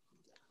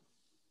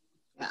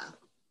 Yeah,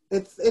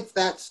 it's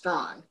that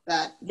strong.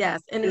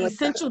 Yes, and the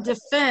essential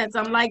defense,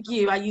 I'm like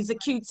you. I use a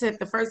Q-tip.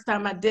 The first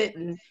time I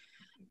didn't,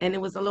 and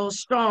it was a little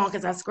strong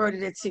because I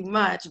squirted it too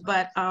much.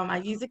 But I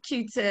use a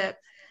Q-tip,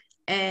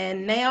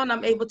 and now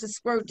I'm able to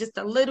squirt just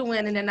a little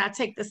in, and then I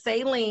take the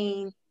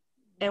saline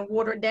and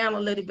water it down a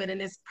little bit,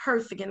 and it's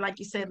perfect. And like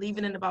you said, leave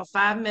it in about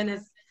 5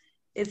 minutes.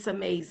 It's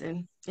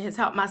amazing. It has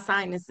helped my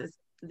sinuses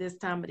this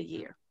time of the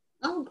year.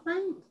 Oh,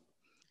 great.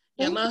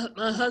 Yeah,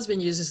 my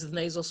husband uses the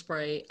nasal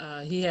spray.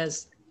 He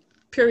has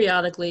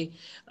periodically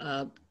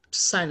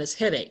sinus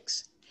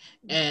headaches,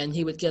 and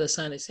he would get a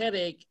sinus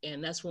headache,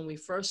 and that's when we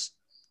first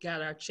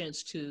got our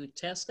chance to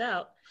test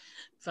out,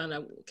 find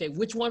out, okay,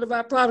 which one of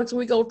our products are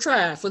we gonna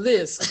try for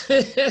this?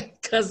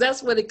 Because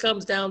that's what it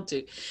comes down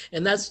to,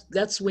 and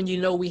that's when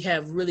you know we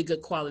have really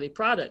good quality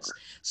products.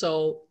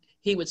 So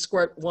he would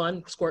squirt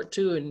one, squirt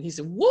two, and he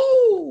said,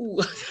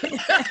 "Woo!"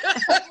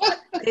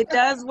 It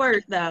does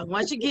work though.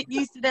 Once you get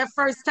used to that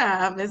first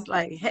time, it's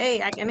like,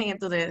 hey, I can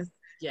handle this.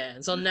 Yeah,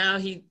 and so now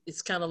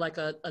it's kind of like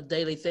a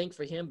daily thing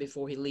for him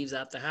before he leaves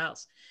out the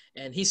house,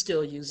 and he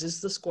still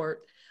uses the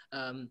squirt.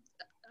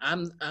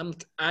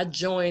 I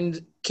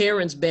joined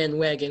Karen's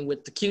bandwagon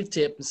with the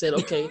Q-tip and said,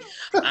 okay,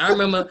 I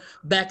remember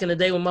back in the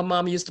day when my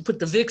mom used to put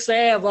the Vicks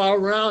salve all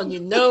around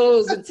your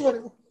nose and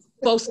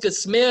folks could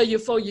smell you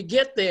before you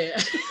get there.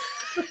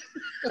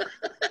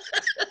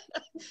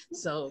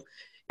 So,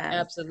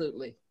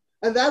 absolutely.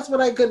 And that's what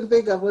I couldn't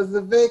think of, was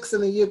the Vicks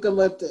and the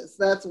eucalyptus.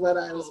 That's what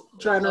I was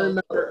trying to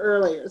remember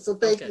earlier. So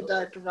thank you,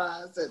 Dr.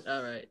 Ross. And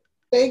all right.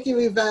 Thank you,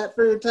 Yvette,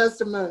 for your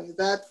testimony.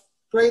 That's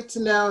great to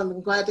know, and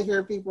I'm glad to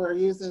hear people are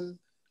using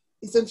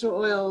essential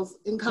oils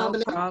in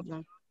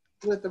combination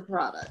with the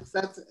products.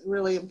 That's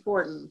really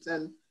important.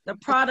 And the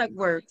product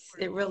works.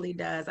 It really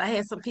does. I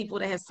have some people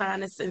that have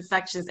sinus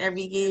infections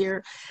every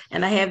year,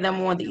 and I have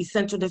them on the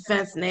essential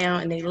defense now,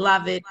 and they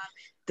love it.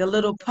 The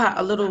little pot,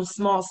 a little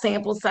small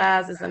sample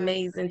size is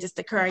amazing, just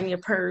to carry in your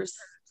purse.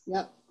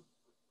 Yep.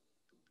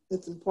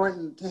 It's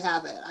important to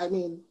have it. I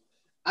mean,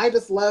 I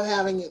just love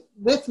having it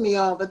with me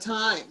all the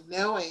time,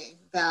 knowing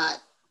that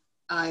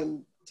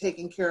I'm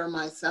taking care of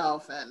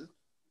myself. And,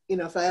 you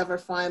know, if I ever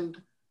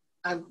find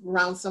I'm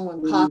around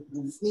someone coughing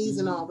and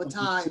sneezing all the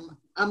time,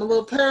 I'm a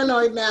little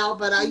paranoid now,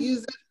 but I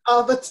use it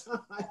all the time.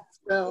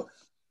 So,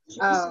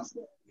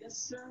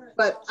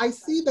 but I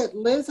see that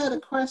Liz had a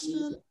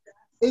question.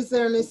 Is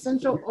there an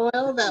essential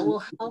oil that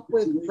will help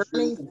with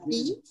burning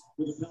feet?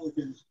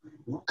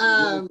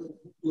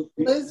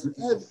 Liz,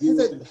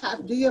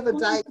 do you have a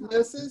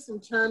diagnosis in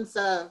terms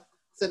of,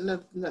 how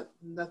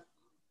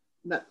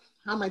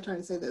am I trying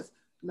to say this?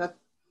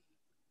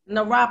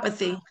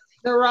 Neuropathy.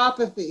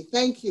 Neuropathy,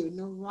 thank you,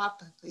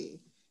 neuropathy.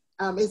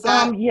 Is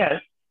that?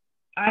 Yes,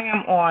 I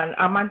am on.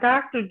 My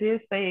doctor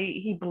did say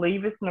he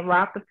believes it's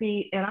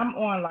neuropathy, and I'm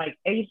on like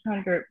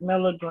 800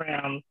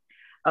 milligrams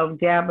of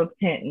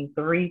gabapentin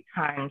 3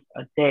 times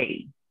a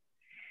day.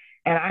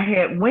 And I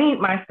had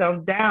weaned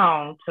myself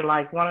down to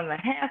like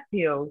 1.5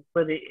 pills,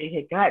 but it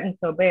had gotten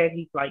so bad.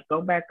 He's like,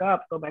 go back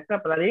up. But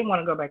I didn't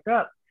want to go back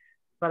up,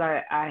 but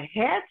I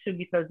had to,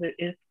 because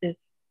it's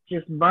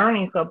just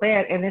burning so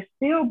bad, and it's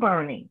still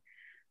burning.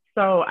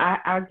 So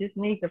I just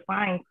need to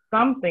find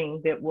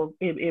something that will,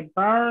 it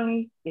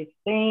burns, it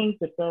stings,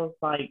 it feels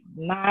like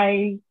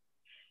knives,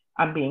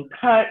 I'm being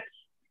cut,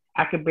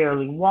 I could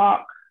barely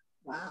walk.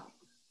 Wow.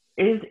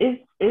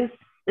 It's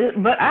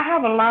but I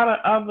have a lot of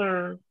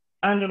other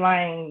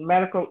underlying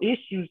medical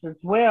issues as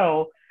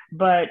well.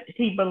 But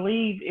he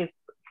believes it's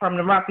from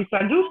neuropathy. So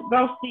I do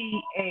go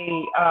see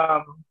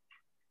a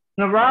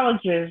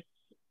neurologist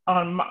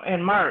on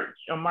March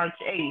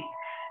 8th.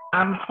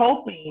 I'm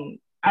hoping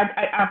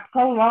I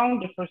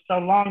prolonged it for so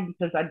long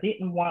because I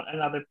didn't want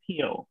another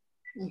pill.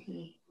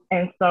 Mm-hmm.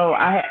 And so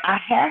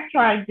I have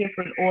tried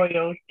different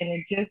oils, and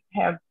it just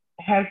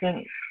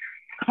hasn't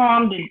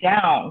calmed it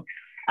down.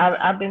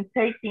 I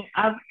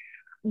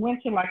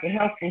went to like a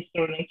health food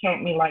store, and they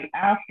told me like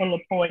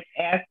alpha-lipoic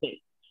acid,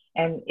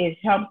 and it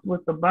helps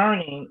with the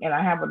burning. And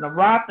I have a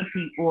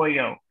neuropathy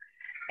oil,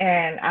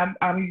 and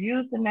I'm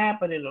using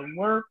that, but it'll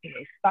work and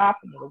it'll stop,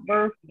 and it'll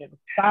work and it'll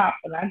stop,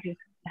 and I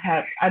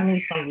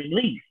need some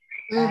relief.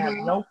 Mm-hmm. I have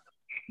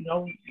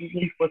no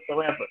relief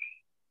whatsoever.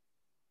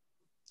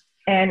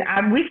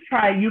 And we've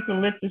tried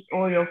eucalyptus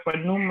oil for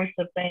numerous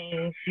of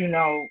things. You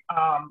know,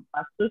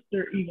 my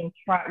sister even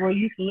tried,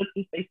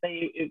 eucalyptus, they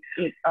say it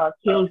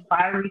kills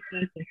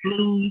viruses and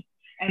flus.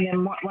 And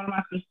then one of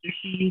my sisters,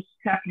 she used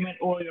peppermint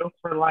oil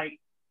for like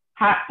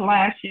hot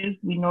flashes.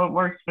 We know it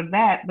works for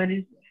that, but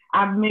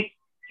I've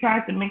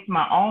tried to mix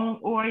my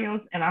own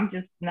oils, and I'm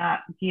just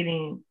not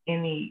getting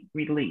any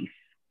relief.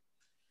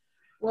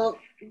 Well,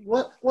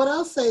 what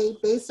I'll say,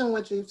 based on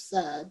what you've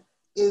said,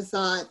 is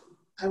that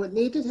I would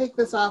need to take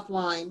this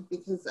offline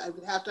because I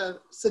would have to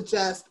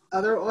suggest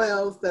other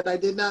oils that I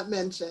did not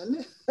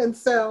mention. And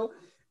so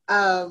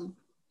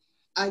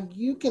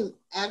you can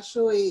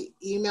actually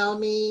email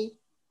me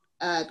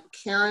at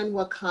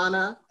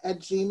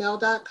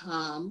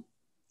karenwakana@gmail.com,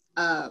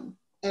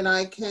 and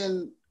I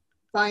can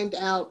find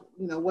out,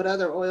 what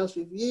other oils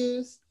you've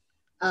used.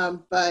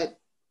 But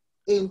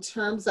in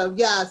terms of,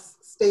 yes,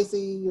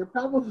 Stacy, you're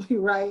probably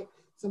right.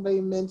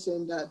 Somebody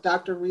mentioned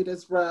Dr.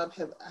 Rita's rub.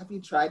 Have you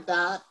tried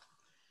that?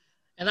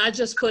 And I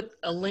just put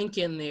a link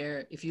in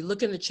there. If you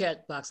look in the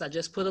chat box, I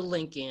just put a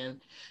link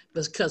in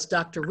because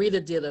Dr. Rita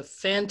did a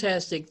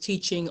fantastic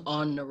teaching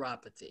on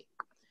neuropathy.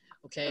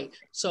 Okay,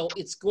 so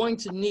it's going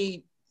to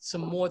need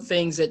some more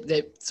things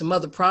some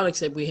other products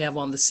that we have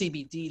on the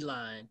CBD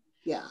line.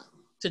 Yeah.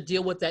 To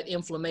deal with that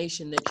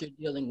inflammation that you're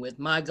dealing with.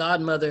 My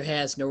godmother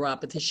has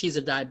neuropathy. She's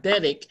a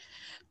diabetic,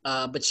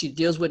 but she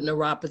deals with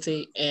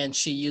neuropathy, and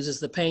she uses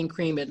the pain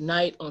cream at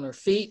night on her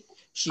feet.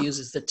 She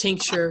uses the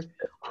tincture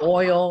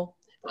oil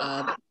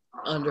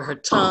under her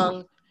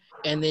tongue,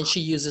 and then she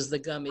uses the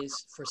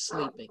gummies for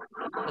sleeping,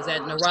 because that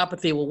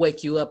neuropathy will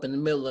wake you up in the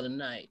middle of the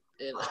night.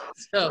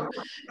 So,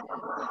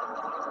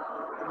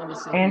 let me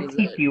see. And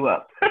keep you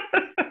up.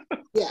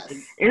 Yes.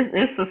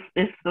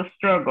 It's a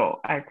struggle,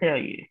 I tell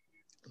you.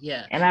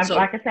 Yeah. And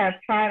like I said,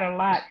 I've tried a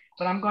lot,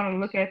 but I'm going to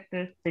look at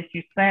this that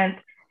you sent,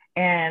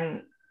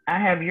 and I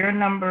have your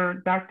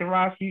number, Dr.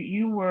 Ross.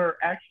 You were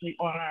actually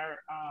on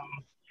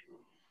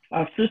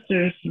our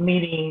sisters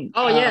meeting.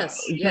 Oh,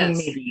 yes. Zoom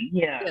meeting.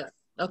 Yeah. Yes.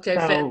 Okay,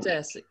 so,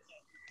 fantastic.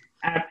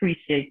 I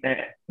appreciate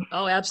that.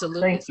 Oh,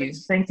 absolutely.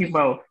 Thank you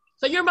both.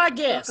 So you're my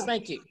guest.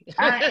 Thank you.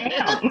 I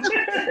am.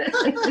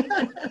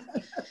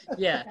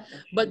 Yeah.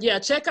 But yeah,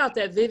 check out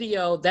that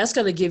video. That's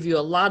going to give you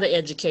a lot of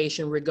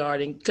education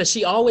regarding, because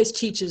she always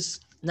teaches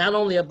not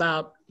only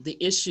about the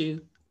issue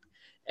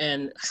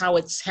and how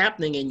it's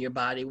happening in your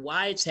body,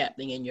 why it's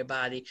happening in your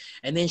body,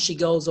 and then she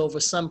goes over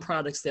some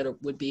products that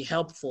would be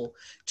helpful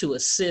to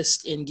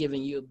assist in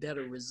giving you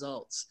better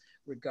results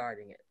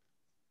regarding it.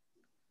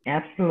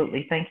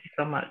 Absolutely. Thank you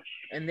so much.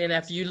 And then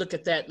after you look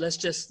at that, let's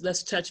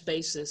touch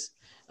bases,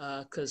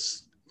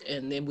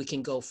 and then we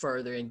can go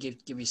further and give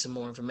you some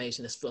more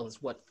information as well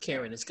as what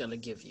Karen is going to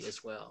give you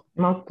as well.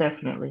 Most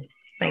definitely.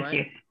 Thank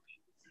you.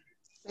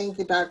 Thank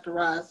you, Dr.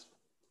 Ross,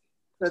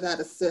 for that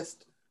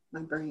assist,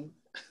 my brain.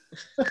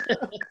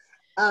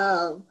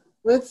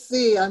 Let's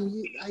see. I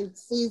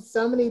see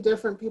so many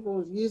different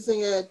people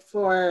using it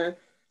for,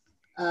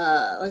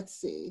 let's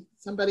see.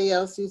 Somebody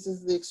else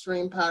uses the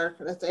extreme powder.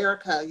 That's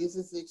Erica,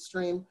 uses the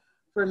extreme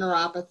for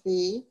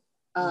neuropathy.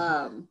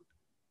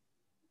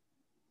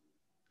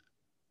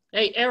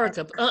 Hey,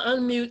 Erica,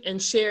 unmute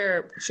and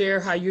share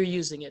how you're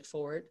using it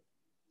for it.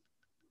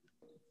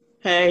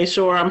 Hey,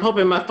 sure. I'm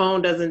hoping my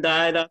phone doesn't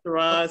die, Dr.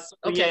 Ross.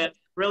 Okay. Yeah,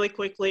 really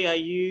quickly, I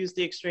use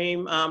the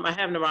extreme. I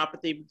have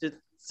neuropathy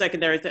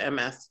secondary to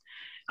MS.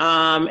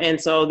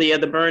 And so the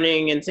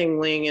burning and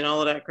tingling and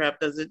all of that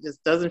crap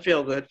just doesn't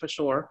feel good for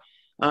sure.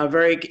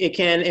 It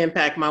can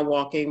impact my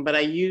walking, but I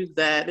use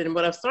that. And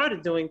what I've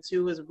started doing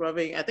too is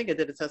rubbing, I think I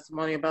did a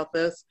testimony about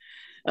this,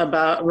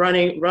 about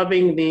rubbing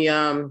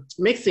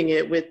mixing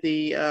it with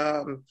the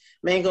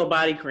mango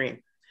body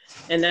cream.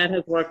 And that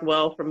has worked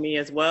well for me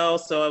as well.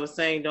 So I was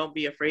saying, don't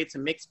be afraid to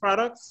mix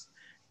products.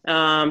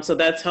 So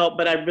that's helped,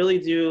 but I really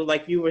do,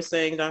 like you were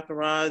saying, Dr.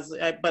 Roz,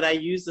 but I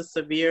use the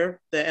Severe,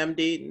 the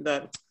MD,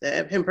 the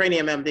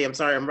Hempranium MD. I'm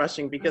sorry, I'm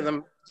rushing because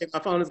my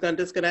phone is going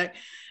to disconnect,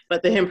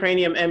 but the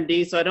Hempranium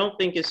MD. So I don't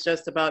think it's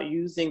just about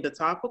using the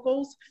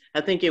topicals.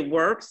 I think it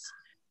works,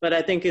 but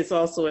I think it's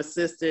also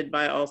assisted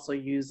by also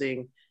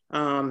using,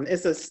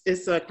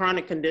 it's a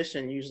chronic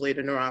condition, usually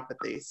the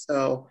neuropathy.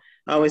 So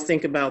I always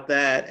think about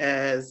that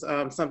as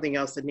something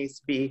else that needs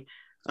to be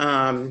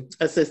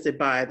assisted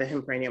by the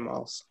hempranium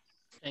oils.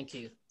 Thank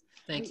you.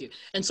 Thank you.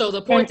 And so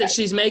the point that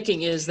she's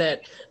making is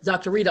that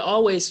Dr. Rita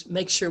always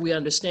makes sure we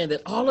understand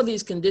that all of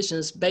these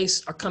conditions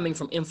are coming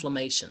from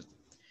inflammation.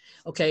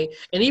 Okay.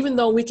 And even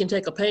though we can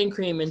take a pain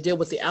cream and deal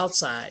with the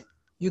outside,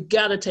 you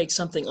got to take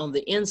something on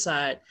the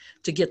inside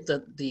to get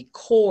the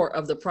core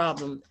of the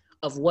problem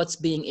of what's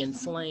being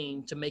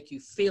inflamed to make you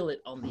feel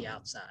it on the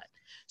outside.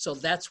 So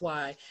that's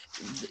why,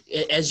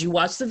 as you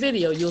watch the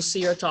video, you'll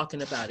see her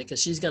talking about it,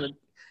 because she's going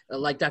to,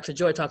 like Dr.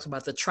 Joy talks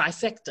about, the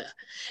trifecta.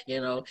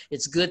 You know,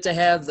 it's good to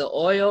have the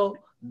oil,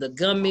 the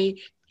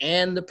gummy,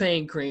 and the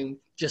pain cream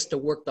just to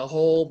work the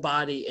whole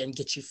body and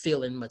get you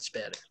feeling much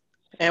better.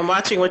 And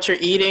watching what you're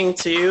eating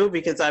too,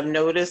 because I've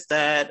noticed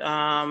that,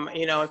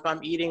 you know, if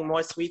I'm eating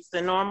more sweets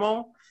than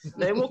normal,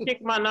 they will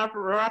kick my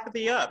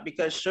neuropathy up,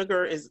 because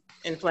sugar is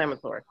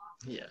inflammatory.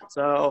 Yeah.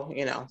 So,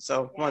 you know,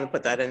 so I want to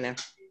put that in there.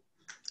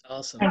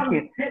 Awesome. Thank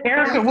you.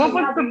 Erica, what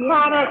was the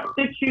product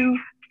that you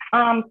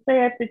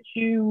said that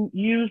you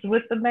used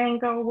with the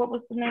mango? What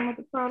was the name of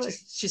the product?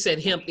 She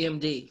said Hemp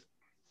MD.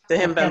 The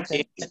Hemp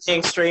MD,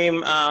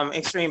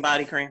 extreme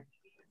body cream.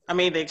 I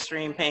mean, the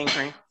extreme pain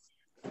cream.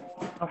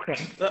 Okay,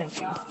 thank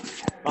you.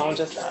 Oh,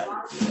 just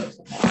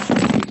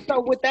that.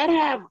 So would that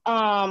have,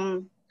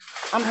 I'm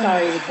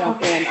sorry to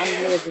jump in,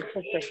 I'm Liz's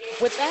sister.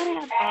 Would that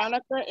have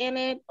arnica in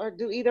it, or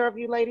do either of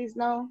you ladies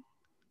know?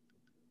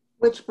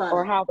 Which part?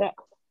 Or how that?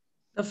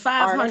 The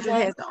 500 arnica?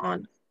 has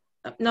the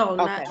no,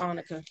 not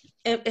arnica.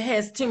 It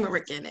has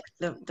turmeric in it,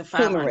 the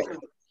 500. Turmeric.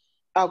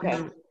 Okay.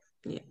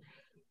 Mm-hmm. Yeah.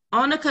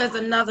 Arnica is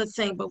another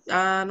thing, but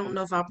I don't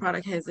know if our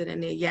product has it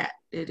in there yet.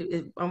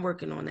 I'm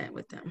working on that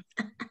with them.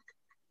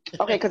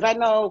 Okay, because I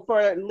know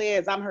for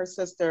Liz, I'm her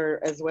sister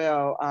as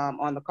well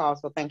on the call,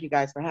 so thank you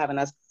guys for having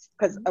us.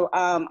 Because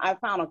I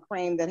found a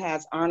cream that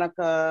has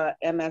arnica,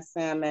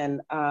 MSM,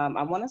 and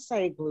I want to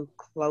say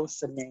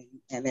glucosamine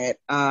in it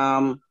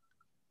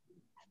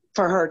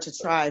for her to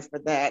try for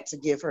that, to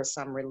give her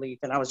some relief.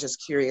 And I was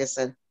just curious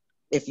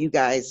if you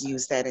guys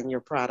use that in your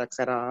products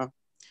at all.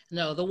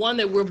 No, the one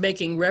that we're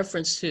making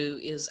reference to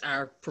is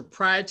our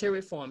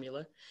proprietary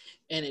formula,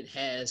 and it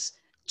has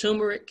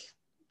turmeric,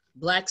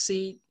 black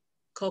seed,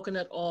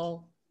 coconut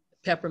oil,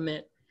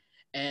 peppermint,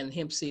 and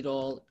hemp seed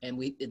oil. And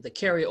the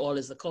carrier oil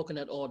is the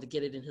coconut oil to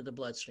get it into the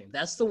bloodstream.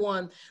 That's the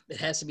one that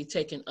has to be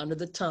taken under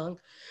the tongue.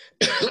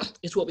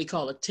 It's what we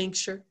call a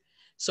tincture,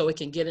 so it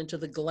can get into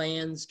the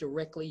glands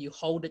directly. You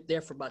hold it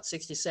there for about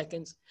 60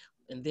 seconds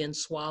and then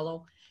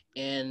swallow.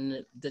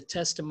 And the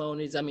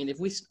testimonies, I mean, if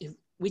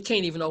we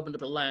can't even open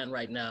up a line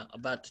right now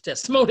about the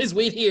testimonies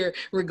we hear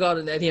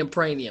regarding that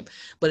hempranium,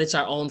 but it's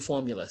our own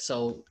formula.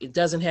 So it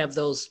doesn't have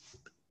those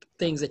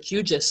things that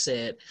you just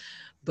said,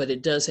 but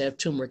it does have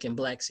turmeric and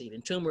black seed.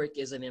 And turmeric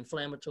is an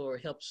inflammatory,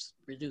 helps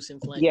reduce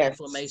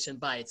inflammation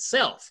by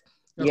itself.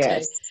 Okay.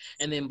 Yes.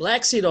 And then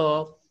black seed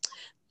oil,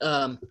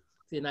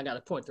 then I got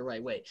to point the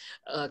right way.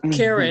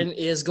 Karen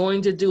is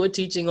going to do a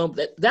teaching on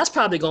that. That's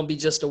probably going to be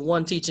just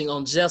one teaching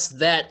on just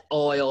that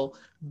oil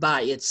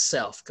by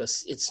itself,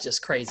 because it's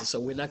just crazy. So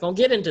we're not going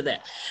to get into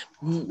that.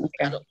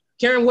 Okay.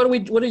 Karen, what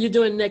are you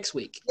doing next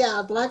week?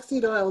 Yeah, black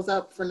seed oil is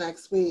up for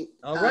next week.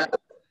 All right.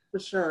 For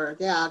sure.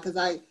 Yeah, because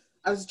I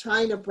was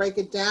trying to break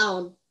it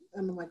down,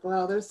 and I'm like,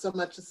 well, there's so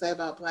much to say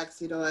about black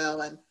seed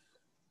oil, and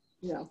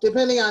you know,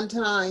 depending on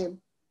time,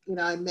 you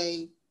know, I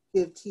may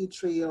give tea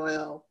tree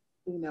oil,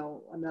 you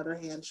know, another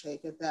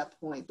handshake at that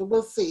point, but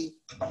we'll see.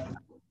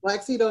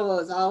 Black seed oil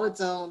is all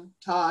its own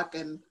talk,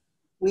 and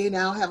we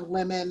now have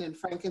lemon and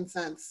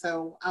frankincense,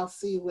 so I'll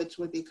see which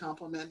would be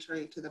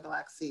complementary to the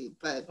black seed,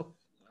 but all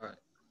right.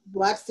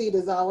 Black seed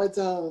is all its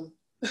own.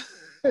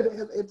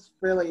 It's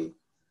really,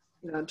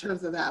 you know, in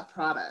terms of that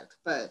product,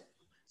 but.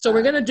 So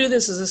we're going to do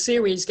this as a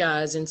series,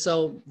 guys. And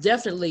so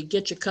definitely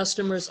get your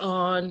customers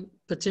on,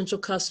 potential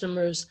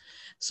customers,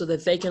 so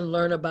that they can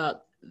learn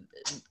about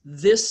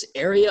this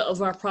area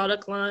of our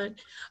product line,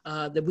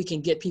 that we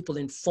can get people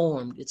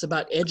informed. It's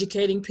about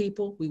educating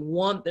people. We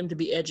want them to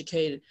be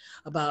educated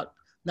about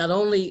not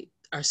only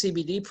our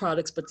CBD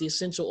products, but the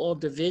essential oil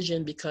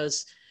division,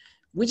 because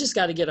we just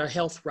got to get our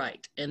health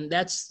right. And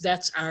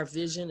that's our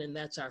vision, and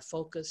that's our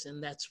focus.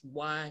 And that's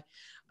why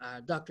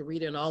Dr.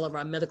 Rita and all of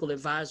our medical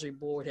advisory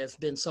board have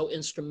been so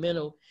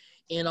instrumental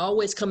in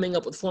always coming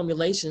up with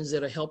formulations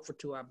that are helpful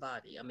to our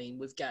body. I mean,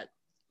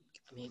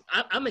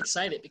 I'm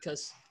excited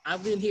because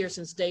I've been here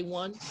since day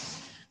one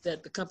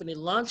that the company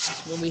launched,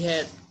 when we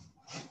had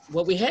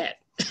what we had.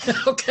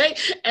 Okay.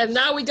 And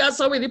now we got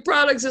so many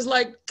products. It's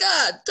like,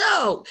 God,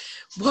 no.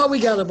 Well, we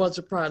got a bunch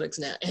of products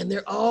now, and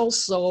they're all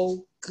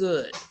so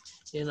good.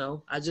 You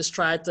know, I just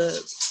tried the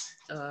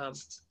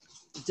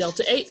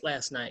Delta 8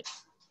 last night,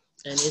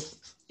 and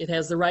it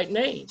has the right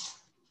name,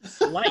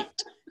 Light.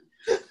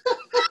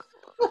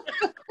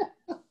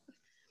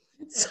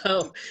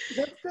 So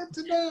that's good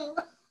to know.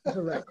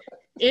 All right.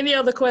 Any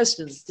other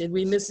questions? Did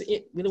we miss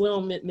it? We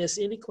don't miss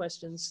any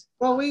questions.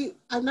 Well,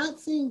 I'm not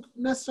seeing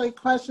necessarily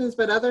questions,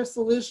 but other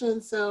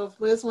solutions. So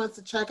if Liz wants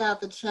to check out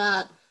the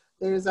chat,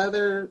 there's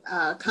other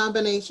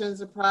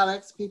combinations of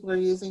products people are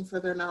using for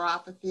their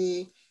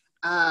neuropathy.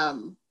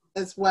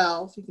 as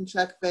well, so you can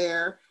check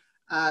there.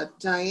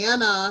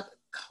 Diana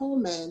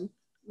Coleman,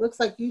 looks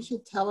like you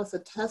should tell us a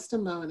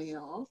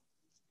testimonial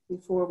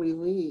before we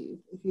leave,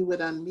 if you would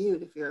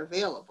unmute if you're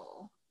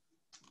available.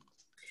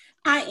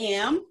 I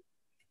am.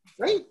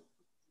 Great.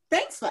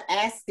 Thanks for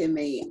asking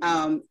me.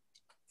 And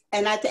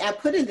I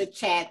put in the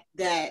chat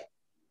that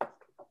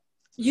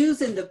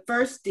using the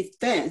first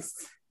defense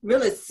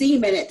really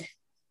cemented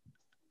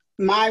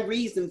my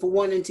reason for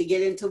wanting to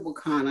get into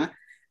Wakana.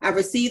 I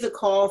received a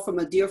call from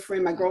a dear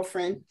friend, my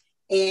girlfriend,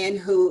 and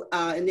who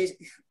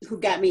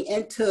got me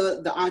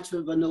into the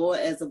entrepreneur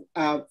as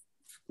a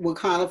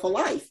Wakana for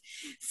life.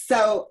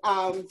 So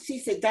she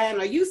said,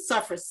 Diana, you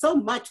suffer so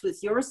much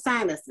with your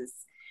sinuses.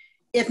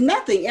 If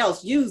nothing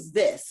else, use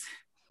this.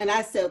 And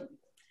I said,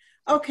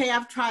 okay,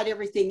 I've tried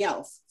everything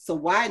else, so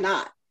why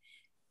not?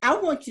 I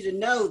want you to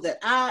know that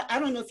I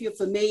don't know if you're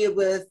familiar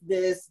with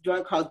this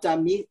drug called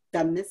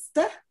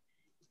Damista.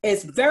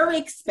 It's very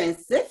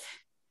expensive.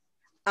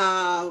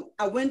 I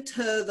went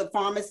to the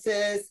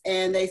pharmacist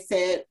and they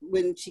said,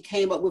 when she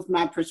came up with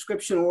my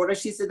prescription order,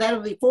 she said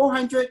that'll be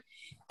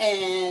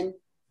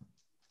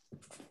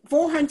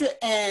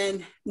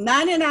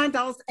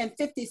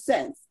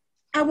 $499.50.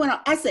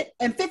 I said,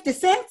 and 50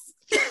 cents?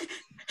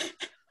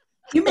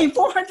 You mean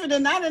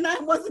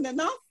 499 wasn't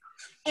enough?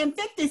 And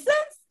 50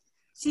 cents?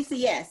 She said,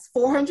 yes,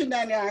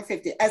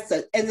 $499.50. I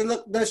said, and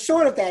the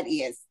short of that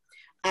is,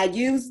 I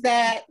used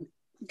that,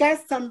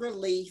 got some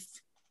relief,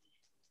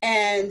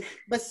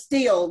 but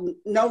still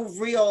no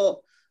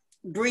real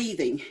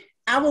breathing.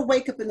 I would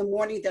wake up in the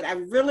morning that I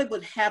really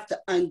would have to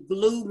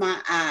unglue my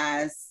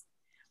eyes.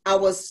 I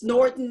was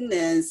snorting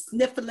and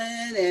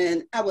sniffling,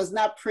 and I was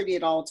not pretty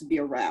at all to be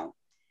around.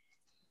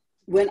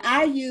 When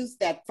I used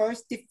that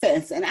first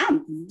defense, and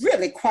I'm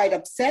really quite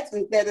upset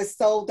that it's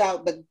sold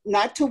out, but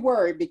not to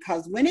worry,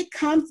 because when it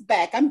comes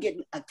back, I'm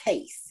getting a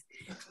case.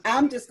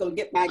 I'm just going to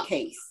get my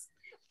case.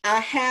 I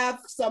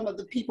have some of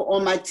the people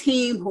on my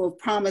team who have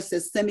promised to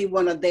send me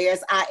one of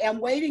theirs. I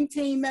am waiting,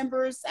 team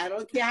members. I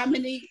don't care how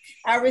many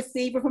I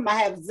receive from. I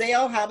have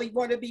Zelle, how we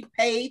want to be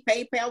paid,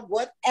 PayPal,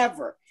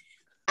 whatever.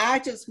 I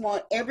just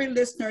want every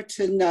listener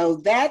to know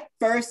that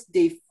first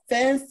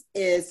defense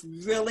is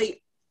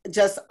really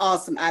just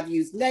awesome. I've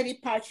used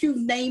neti pot, you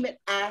name it,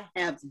 I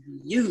have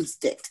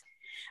used it.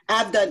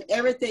 I've done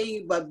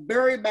everything but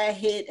bury my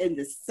head in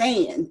the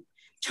sand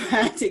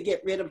trying to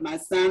get rid of my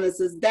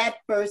sinuses. That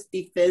first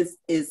defense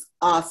is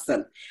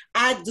awesome.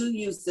 I do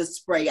use the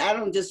spray. I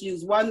don't just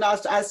use one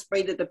nostril. I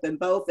sprayed it up in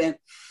both, and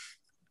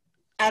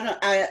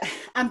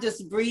I'm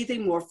just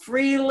breathing more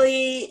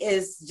freely.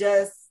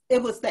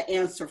 It was the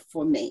answer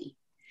for me.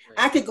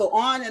 I could go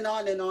on and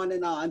on and on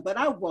and on, but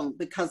I won't,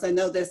 because I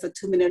know there's a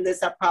 2-minute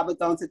list. I've probably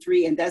gone to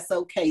 3, and that's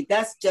okay.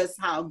 That's just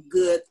how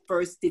good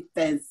first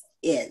defense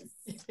is.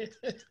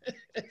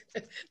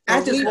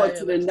 I just want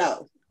you to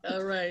know.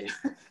 All right.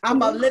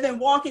 I'm a living,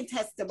 walking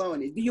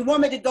testimony. Do you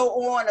want me to go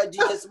on, or do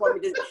you just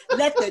want me to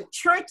let the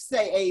church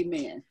say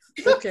amen?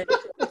 Okay.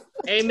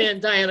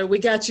 Amen, Diana. We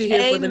got you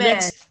here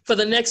for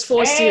the next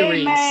 4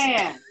 series.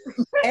 Amen.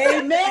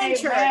 Amen,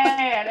 church.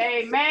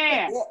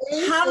 Amen.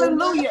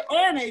 Hallelujah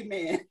and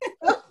amen.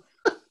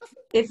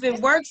 If it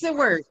works, it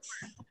works.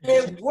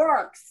 It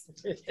works.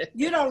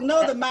 You don't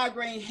know the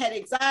migraine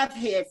headaches I've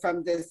had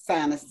from this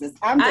sinuses.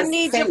 I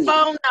need your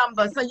phone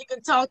number so you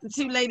can talk to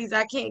 2 ladies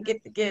I can't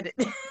get it.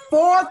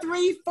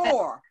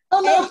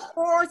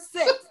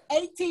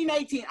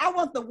 434-846-1818. I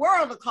want the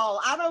world to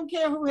call. I don't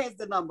care who has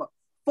the number.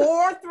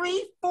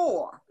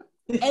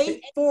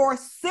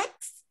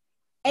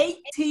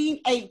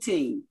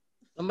 434-846-1818.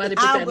 Somebody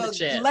put that in the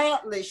chat. I will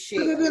gladly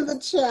share. Put it in the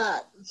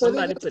chat.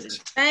 Somebody put it.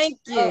 Thank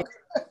you.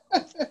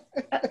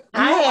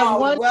 I have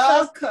one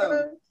welcome.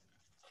 customer.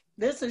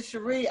 This is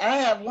Cherie. I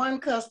have one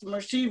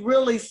customer. She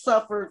really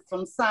suffered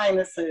from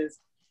sinuses,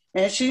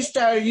 and she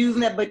started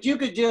using that, but you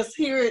could just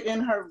hear it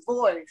in her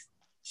voice.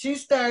 She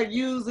started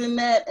using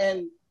that,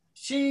 and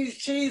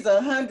she's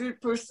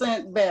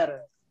 100%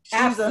 better. She's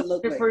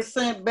Absolutely.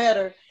 100%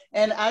 better.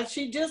 And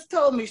she just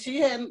told me she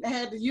hadn't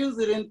had to use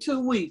it in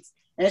 2 weeks,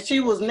 and she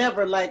was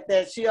never like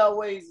that. She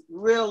always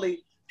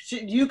really,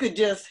 you could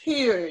just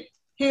hear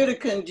the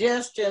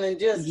congestion and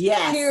just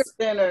hear it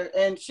in her,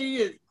 and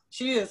she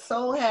is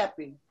so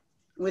happy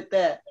with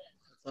that.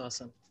 That's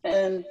awesome.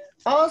 And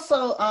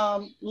also,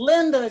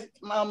 Linda,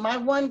 my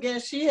one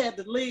guest, she had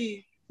to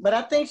leave, but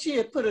I think she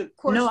had put a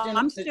question. No,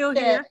 I'm still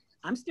here.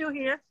 I'm still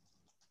here.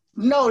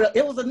 No,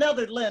 it was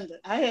another Linda.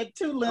 I had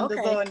 2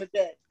 Lindas on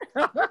today.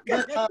 But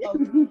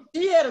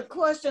she had a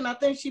question. I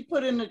think she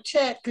put in the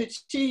chat. Could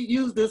she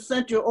use the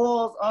essential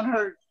oils on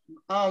her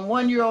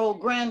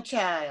 1-year-old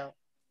grandchild?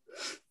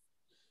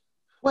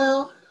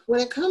 Well, when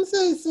it comes to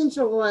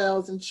essential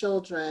oils in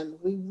children,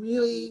 we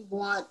really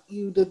want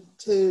you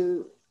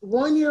to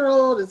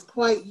 1-year-old is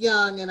quite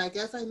young, and I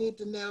guess I need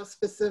to know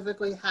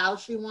specifically how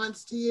she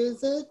wants to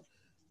use it,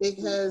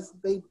 because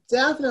they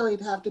definitely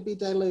have to be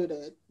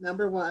diluted.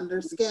 Number one,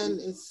 their skin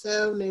is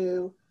so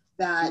new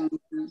that,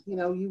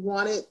 you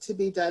want it to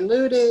be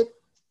diluted.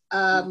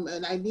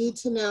 And I need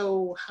to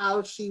know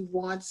how she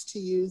wants to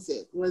use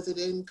it. Was it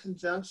in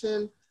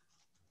conjunction,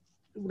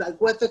 like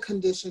what the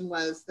condition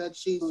was that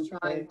she's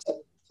trying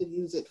to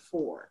use it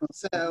for?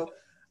 So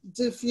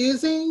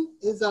diffusing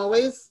is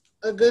always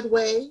a good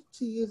way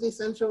to use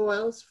essential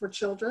oils for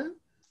children.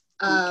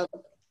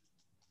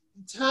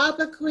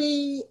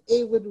 Topically,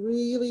 it would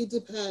really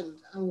depend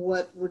on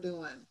what we're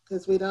doing,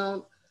 because we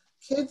don't,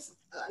 kids,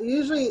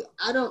 usually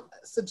I don't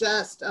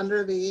suggest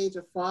under the age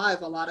of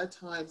 5 a lot of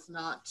times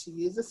not to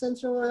use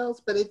essential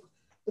oils, but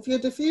if you're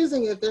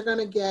diffusing it, they're going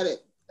to get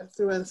it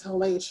through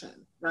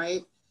inhalation,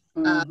 right?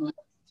 To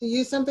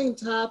use something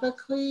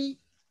topically,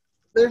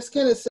 their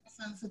skin is so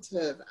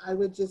sensitive. I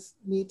would just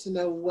need to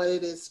know what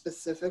it is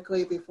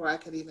specifically before I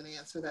could even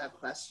answer that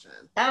question.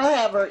 I'll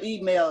have her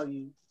email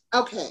you.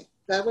 Okay,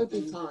 that would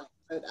be fine.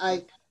 But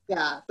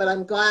but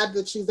I'm glad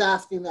that she's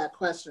asking that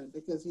question,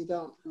 because you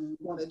don't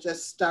want to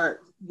just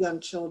start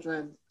young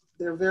children.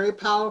 They're very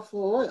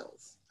powerful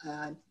oils,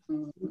 and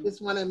you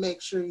just want to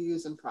make sure you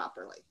use them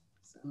properly.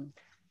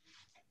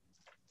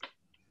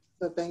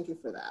 So thank you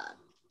for that.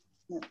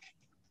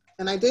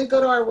 And I did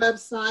go to our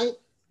website.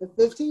 The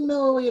 15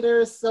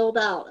 milliliters sold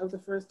out of the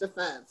First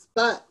Defense,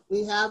 but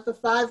we have the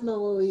 5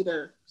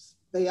 milliliters.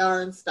 They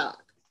are in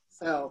stock.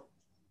 So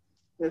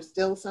there's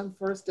still some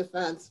First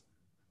Defense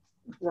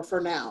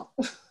for now.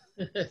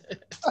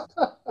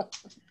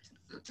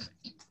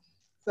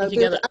 So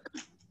you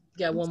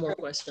got one more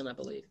question, I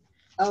believe.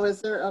 Oh,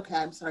 is there? Okay,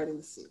 I'm sorry, I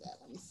didn't see that.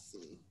 Let me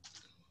see.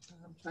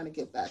 I'm trying to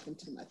get back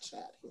into my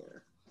chat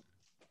here.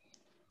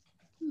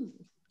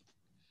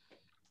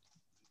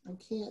 I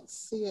can't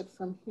see it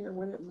from here.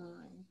 What am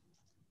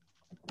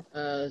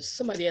I?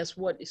 Somebody asked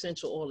what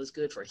essential oil is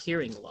good for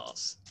hearing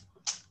loss.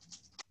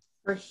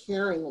 For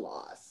hearing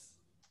loss.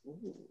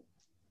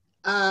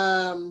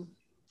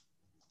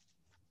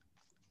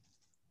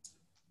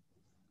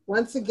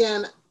 Once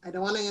again, I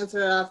don't want to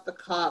answer it off the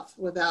cuff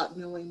without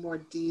knowing more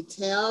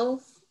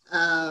details,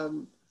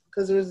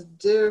 because there's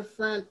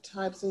different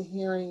types of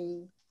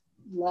hearing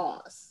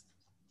loss.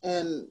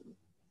 And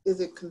is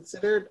it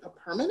considered a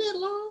permanent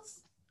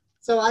loss?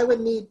 So I would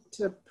need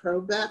to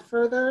probe that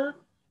further.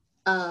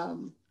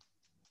 Can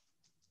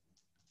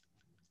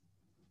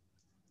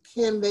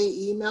they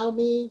email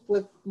me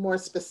with more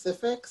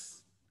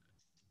specifics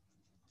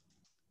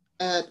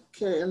at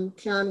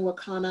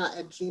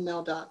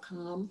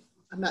karenwakana@gmail.com?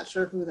 I'm not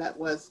sure who that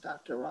was,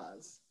 Dr.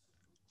 Roz,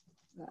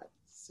 that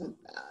sent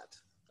that.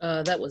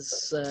 That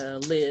was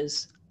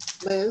Liz.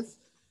 Liz?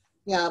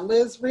 Yeah,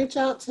 Liz, reach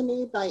out to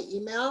me by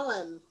email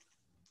and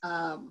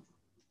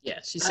yeah,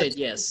 she said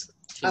yes,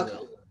 she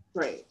will.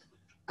 Great.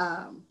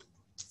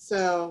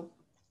 So,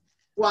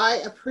 well,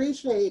 I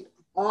appreciate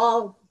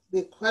all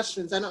the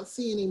questions. I don't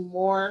see any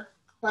more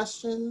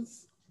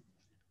questions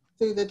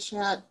through the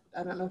chat.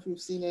 I don't know if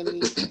you've seen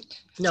any.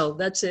 No,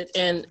 that's it.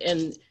 And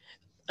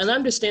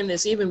understand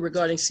this, even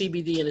regarding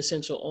CBD and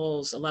essential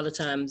oils, a lot of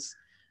times,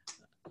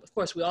 of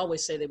course, we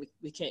always say that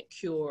we can't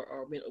cure,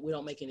 or we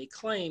don't make any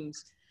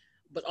claims,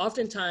 but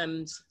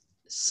oftentimes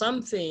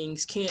some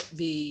things can't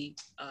be,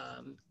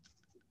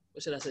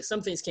 what should I say?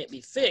 Some things can't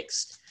be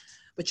fixed,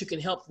 but you can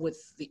help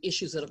with the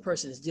issues that a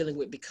person is dealing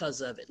with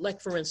because of it.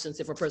 Like, for instance,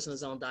 if a person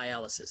is on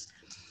dialysis,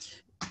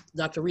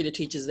 Dr. Rita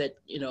teaches that,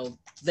 you know,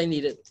 they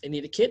need a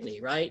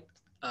kidney, right?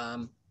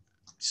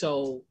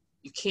 So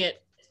you can't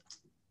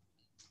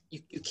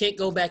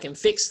go back and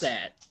fix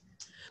that,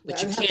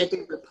 but you can't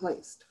be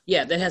replaced.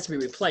 Yeah, that has to be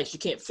replaced. You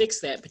can't fix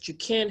that, but you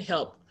can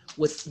help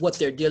with what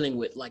they're dealing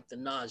with, like the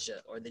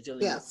nausea, or they're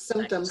dealing with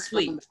symptoms,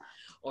 sleep,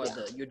 or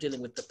you're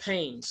dealing with the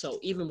pain. So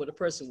even with a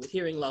person with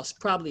hearing loss,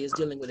 probably is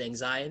dealing with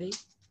anxiety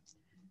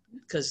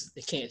because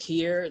they can't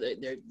hear.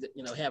 They're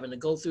having to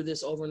go through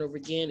this over and over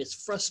again.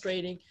 It's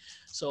frustrating.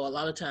 So a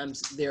lot of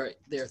times there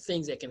are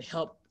things that can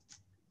help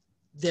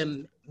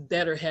them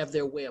better have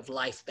their way of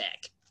life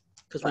back.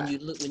 Because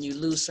when you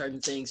lose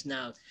certain things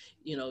now,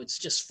 it's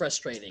just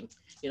frustrating.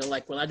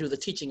 Like when I do the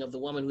teaching of the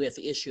woman who had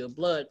the issue of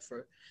blood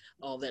for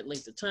all that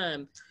length of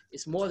time,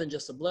 it's more than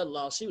just a blood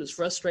loss. She was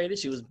frustrated.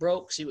 She was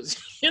broke. She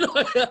was,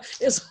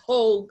 it's a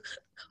whole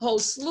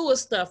slew of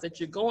stuff that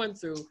you're going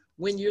through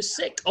when you're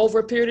sick over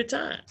a period of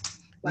time,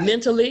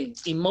 mentally,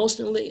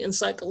 emotionally, and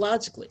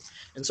psychologically.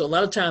 And so a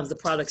lot of times the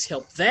products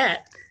help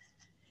that,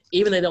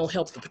 even they don't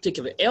help the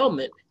particular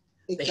ailment.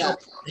 They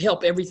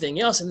help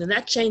everything else, and then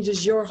that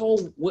changes your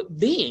whole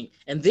being.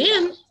 And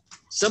then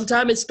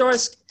sometimes it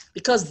starts,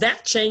 because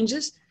that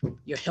changes,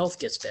 your health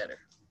gets better.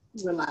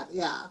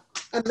 Yeah,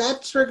 and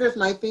that triggers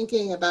my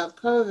thinking about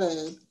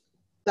COVID,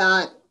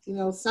 that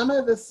some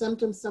of the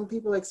symptoms some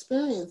people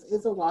experience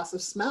is a loss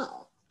of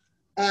smell.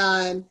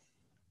 And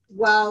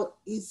while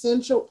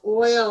essential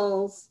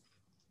oils,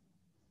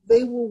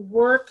 they will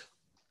work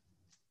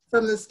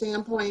from the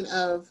standpoint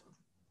of,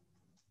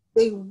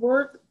 they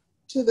work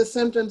to the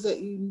symptoms that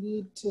you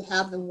need to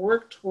have them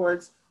work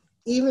towards,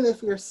 even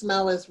if your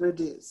smell is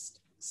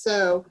reduced.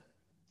 So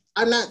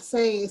I'm not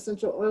saying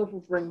essential oils will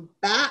bring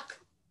back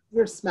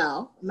your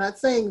smell. I'm not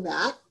saying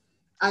that.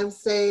 I'm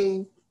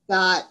saying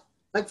that,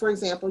 like, for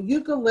example,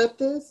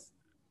 eucalyptus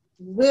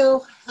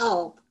will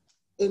help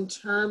in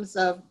terms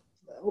of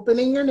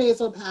opening your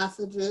nasal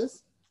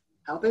passages,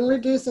 helping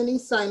reduce any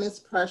sinus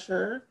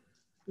pressure,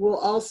 will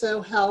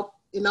also help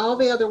in all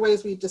the other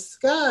ways we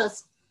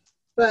discussed.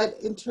 But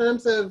in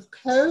terms of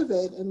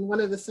COVID and one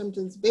of the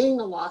symptoms being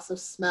a loss of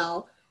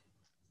smell,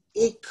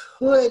 it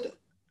could,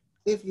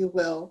 if you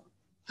will,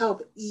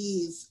 help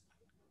ease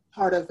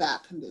part of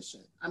that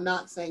condition. I'm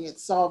not saying it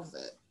solves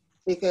it,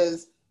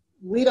 because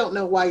we don't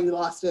know why you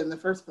lost it in the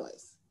first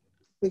place,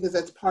 because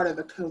that's part of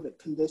the COVID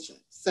condition.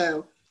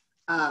 So,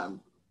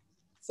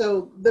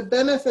 so the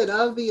benefit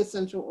of the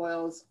essential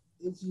oils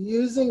is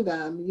using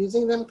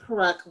them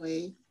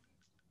correctly,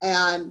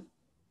 and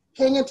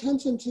paying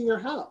attention to your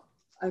health.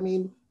 I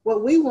mean,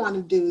 what we want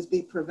to do is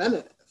be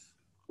preventative.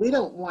 We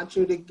don't want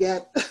you to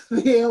get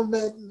the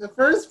ailment in the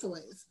first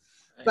place.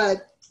 Right. But,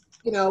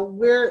 you know,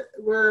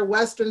 we're a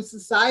Western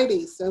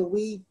society, so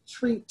we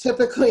treat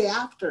typically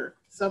after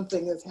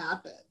something has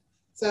happened.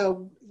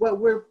 So what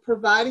we're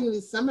providing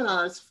these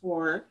seminars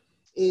for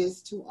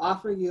is to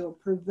offer you a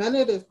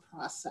preventative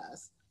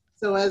process.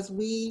 So as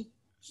we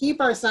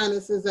keep our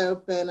sinuses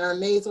open, our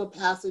nasal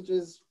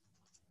passages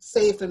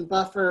safe and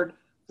buffered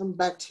from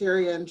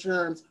bacteria and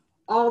germs,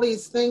 all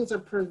these things are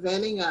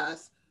preventing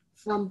us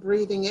from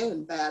breathing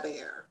in bad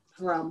air,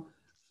 from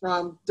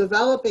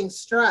developing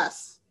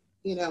stress,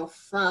 you know,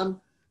 from,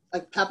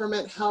 like,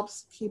 peppermint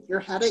helps keep your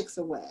headaches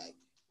away.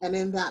 And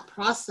in that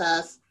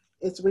process,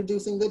 it's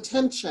reducing the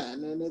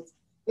tension, and it's,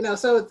 you know,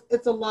 so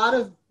it's a lot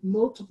of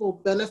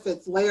multiple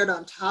benefits layered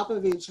on top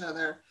of each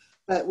other,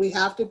 but we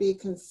have to be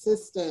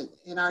consistent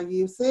in our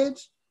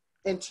usage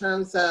in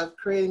terms of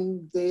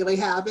creating daily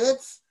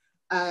habits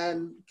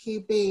and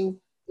keeping,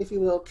 if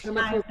you will,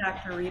 chemical. I'm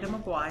Dr. Rita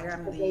McGuire.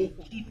 I'm the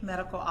Chief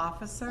Medical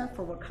Officer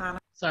for Wakana.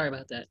 Sorry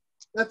about that.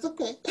 That's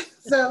okay.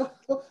 So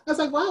I was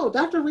like, wow,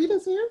 Dr.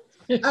 Rita's here?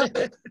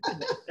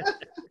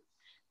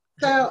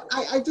 So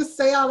I just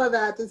say all of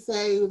that to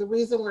say the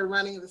reason we're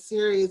running the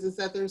series is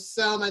that there's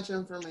so much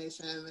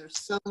information. There's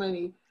so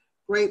many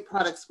great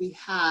products we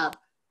have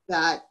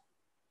that,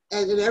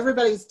 and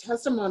everybody's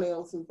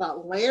testimonials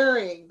about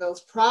layering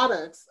those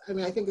products. I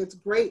mean, I think it's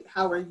great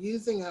how we're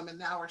using them, and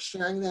now we're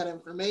sharing that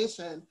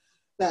information,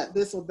 that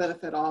this will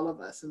benefit all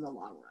of us in the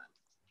long run.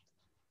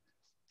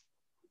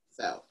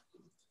 So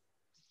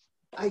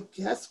I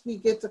guess we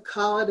get to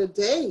call it a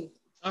day.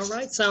 All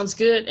right, sounds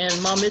good.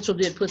 And Mom Mitchell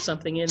did put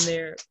something in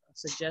there, a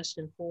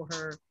suggestion for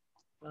her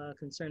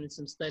concerning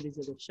some studies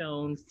that have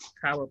shown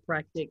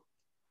chiropractic.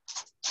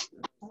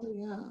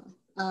 Oh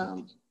yeah.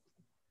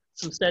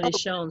 Some studies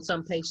shown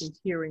some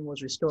patients' hearing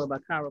was restored by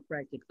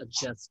chiropractic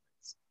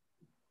adjustments.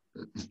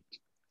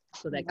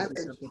 So that could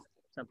be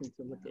something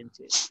to look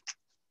into.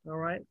 All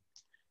right.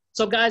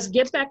 So guys,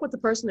 get back with the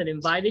person that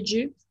invited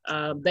you.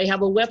 They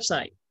have a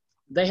website.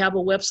 They have a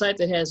website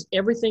that has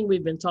everything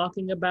we've been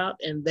talking about,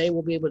 and they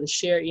will be able to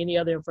share any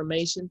other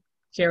information.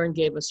 Karen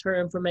gave us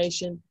her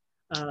information.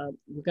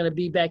 We're going to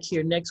be back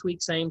here next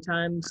week, same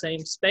time,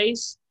 same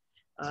space,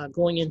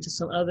 going into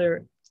some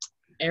other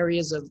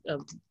areas of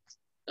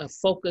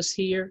focus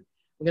here.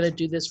 We're going to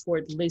do this for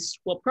at least,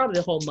 well, probably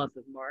the whole month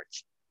of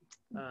March,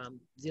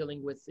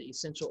 dealing with the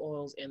essential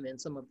oils and then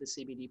some of the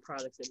CBD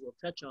products that we'll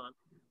touch on,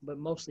 but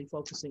mostly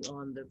focusing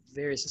on the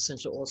various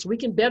essential oils so we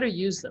can better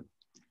use them.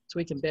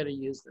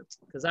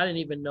 Because I didn't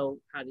even know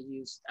how to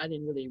use, I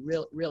didn't really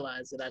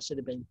realize that I should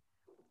have been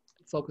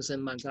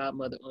focusing my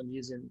godmother on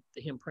using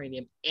the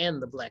hempranium and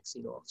the black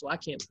seed oil. So I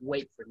can't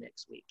wait for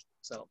next week.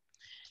 So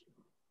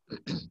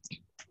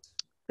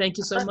thank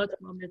you so much,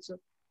 Mom Mitchell.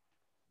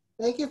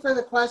 Thank you for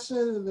the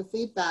questions and the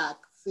feedback.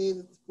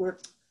 See, we're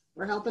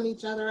helping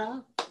each other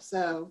out.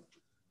 So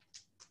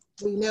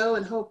we know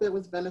and hope it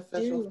was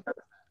beneficial.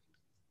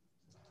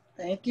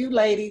 Thank you,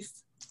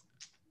 ladies.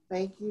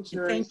 Thank you,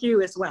 Joyce. Thank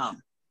you as well.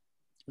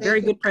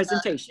 Very good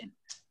presentation.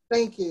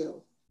 Thank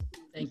you.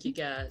 Thank you,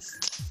 guys.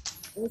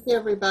 Thank you,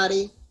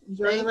 everybody.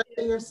 Enjoy the rest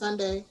of your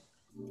Sunday.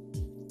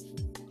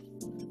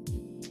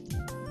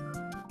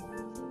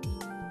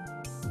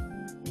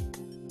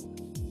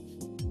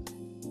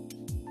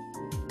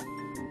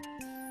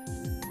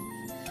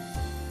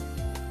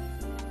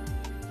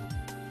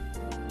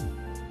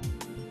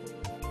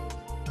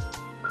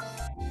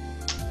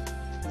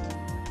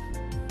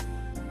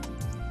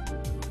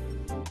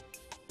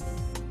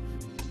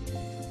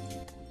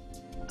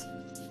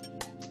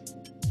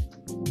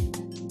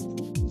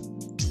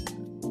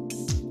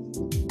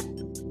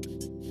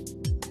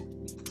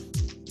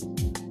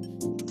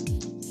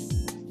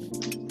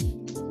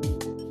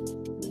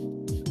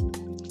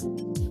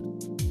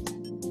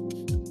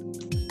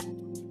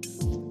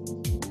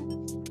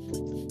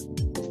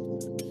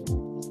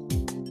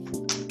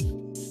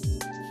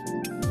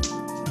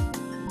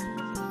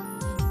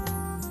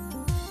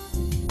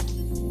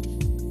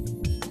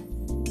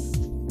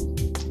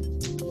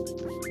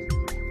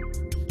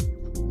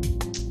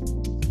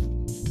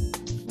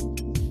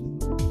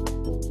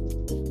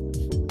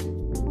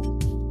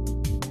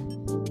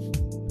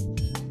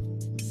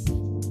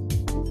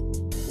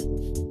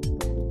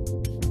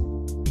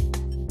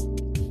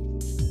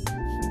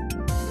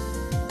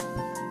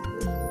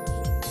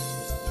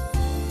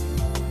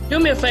 Do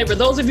me a favor,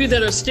 those of you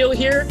that are still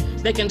here,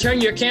 they can turn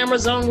your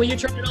cameras on when you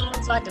turn it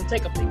on so I can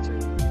take a picture.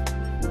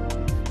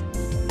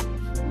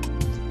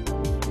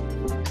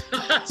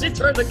 She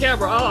turned the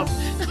camera off.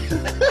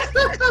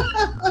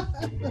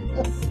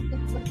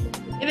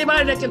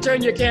 Anybody that can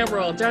turn your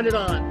camera on, turn it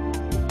on.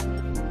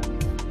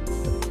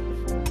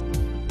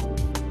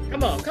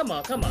 Come on, come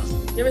on, come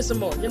on. Give me some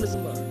more, give me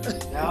some more.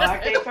 No, I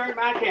can't turn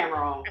my camera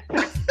on.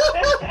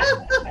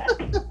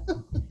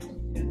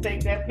 Just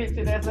take that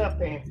picture that's up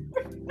there.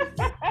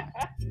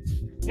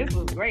 This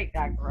was great,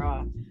 Dr.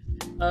 Ron.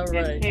 All right.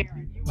 And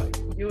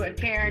Karen, you and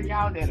Karen,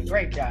 y'all did a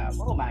great job.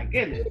 Oh my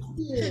goodness.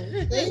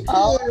 Thank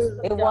Oh, you.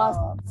 it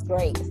was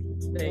great.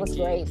 It was Thank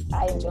you. great.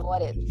 I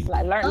enjoyed it.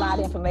 I learned a lot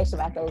of information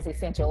about those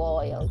essential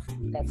oils.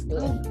 That's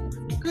good.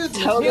 Good.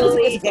 The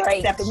music is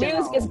great. The exceptional.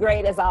 music is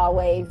great as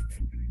always.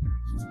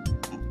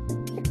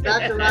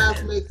 Dr.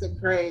 Ross makes it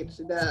great.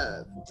 She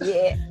does.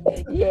 Yeah.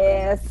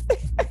 Yes.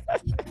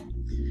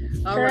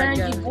 All right, Karen,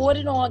 guys. you brought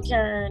it on,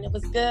 Karen. It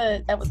was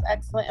good. That was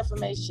excellent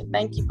information.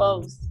 Thank you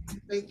both.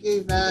 Thank you,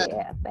 Yvette.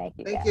 Yeah. Thank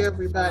you. Thank guys. you,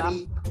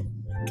 everybody.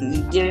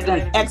 You did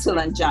an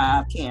excellent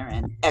job,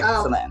 Karen.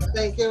 Excellent. Oh,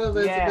 thank you,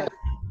 Elizabeth.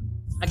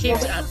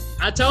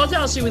 I told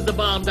y'all she was the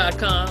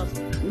bomb.com.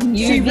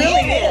 She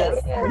really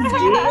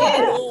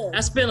is.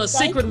 That's been a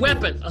secret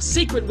weapon,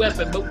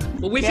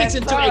 but we Yes,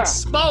 fixing sir. to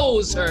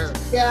expose her.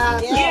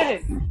 Yeah. Get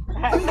it.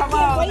 Come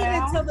on Wait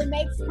now. until the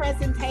next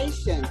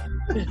presentation.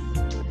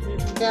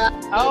 Yeah.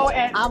 Oh,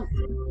 and I'm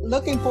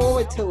looking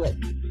forward to it.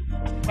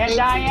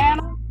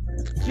 Diana,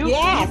 you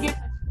Yes.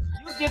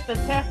 you get the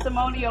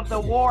testimony of the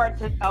award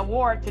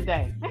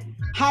today.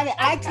 Honey,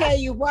 I tell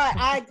you what,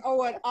 I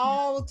owe it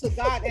all to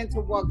God and to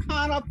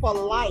Wakanda for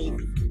life.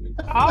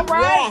 All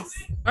right. Yes.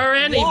 Her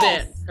and Yes.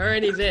 Yvette. Her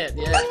and Yvette,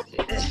 yeah.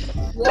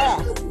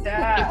 Yes.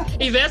 Yeah.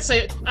 Yvette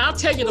said, I'll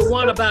tell you the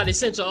one about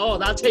essential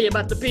oils. I'll tell you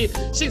about the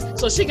people.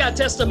 So she got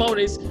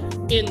testimonies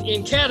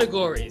in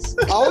categories.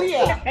 Oh,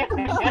 yeah.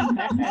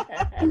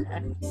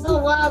 Oh,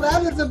 wow.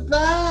 That is a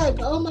bag.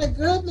 Oh, my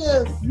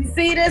goodness. You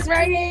see this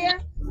right here?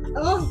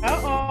 Oh,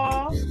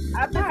 Uh-oh.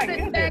 I've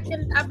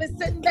been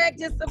sitting back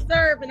just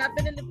observing. I've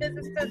been in the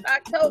business since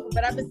October,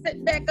 but I've been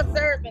sitting back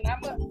observing.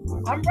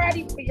 I'm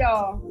ready for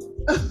y'all.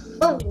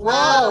 oh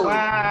wow.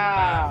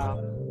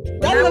 Wow.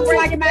 That I'm looks like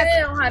breaking my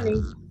down,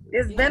 honey.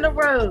 It's been a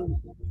road.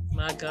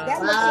 My God.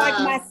 that looks like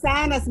my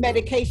sinus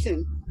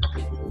medication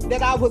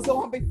that I was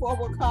on before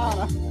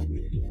Wakanda.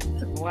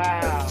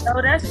 Wow.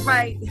 Oh, that's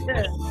right.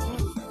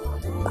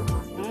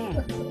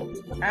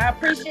 I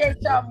appreciate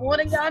y'all more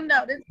than y'all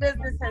know. This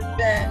company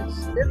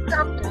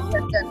has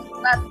been a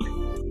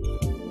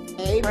blessing.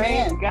 Amen.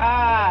 Praise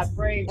God.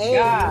 Praise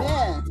God.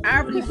 Amen. I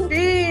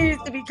refuse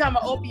to become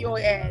an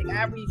opioid addict.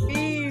 I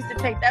refuse to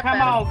take that Come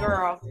medicine. on,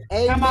 girl.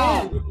 Amen. Come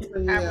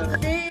on. I Yeah.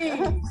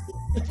 refuse.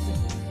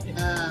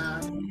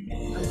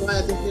 I'm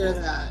glad to hear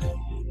that.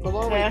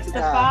 Glory to God.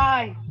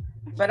 Testify.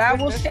 But I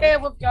will share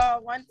with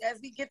y'all as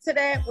we get to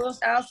that.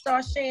 I'll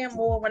start sharing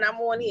more when I'm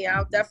on here.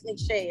 I'll definitely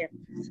share.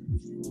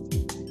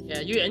 Yeah,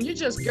 you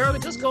just go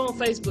on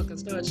Facebook and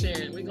start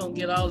sharing. We're gonna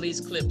get all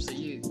these clips of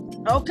you.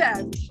 Okay.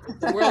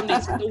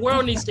 The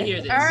world needs to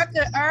hear this.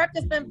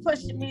 Erica's been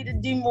pushing me to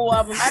do more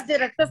of them. I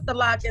did a crystal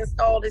lock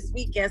install this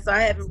weekend, so I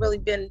haven't really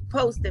been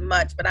posting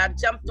much, but I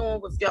jumped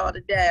on with y'all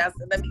today. I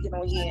said, let me get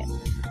on here.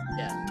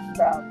 Yeah.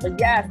 So, but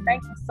yes,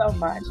 thank you so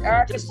much.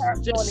 Erica's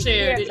Just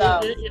share.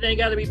 It ain't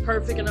got to be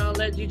perfect and all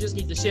that. You just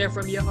need to share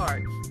from your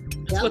heart.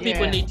 That's what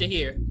people need to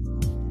hear.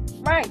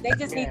 Right. They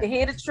just need to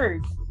hear the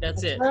truth.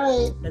 That's it.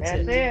 Right. That's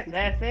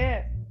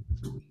it.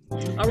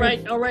 All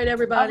right,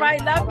 everybody. All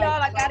right, love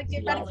y'all. I gotta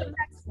get ready for the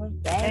next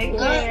one. Take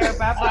care.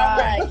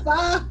 Bye-bye.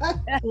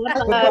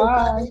 Bye.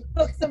 Bye.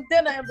 Cook some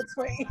dinner in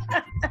between.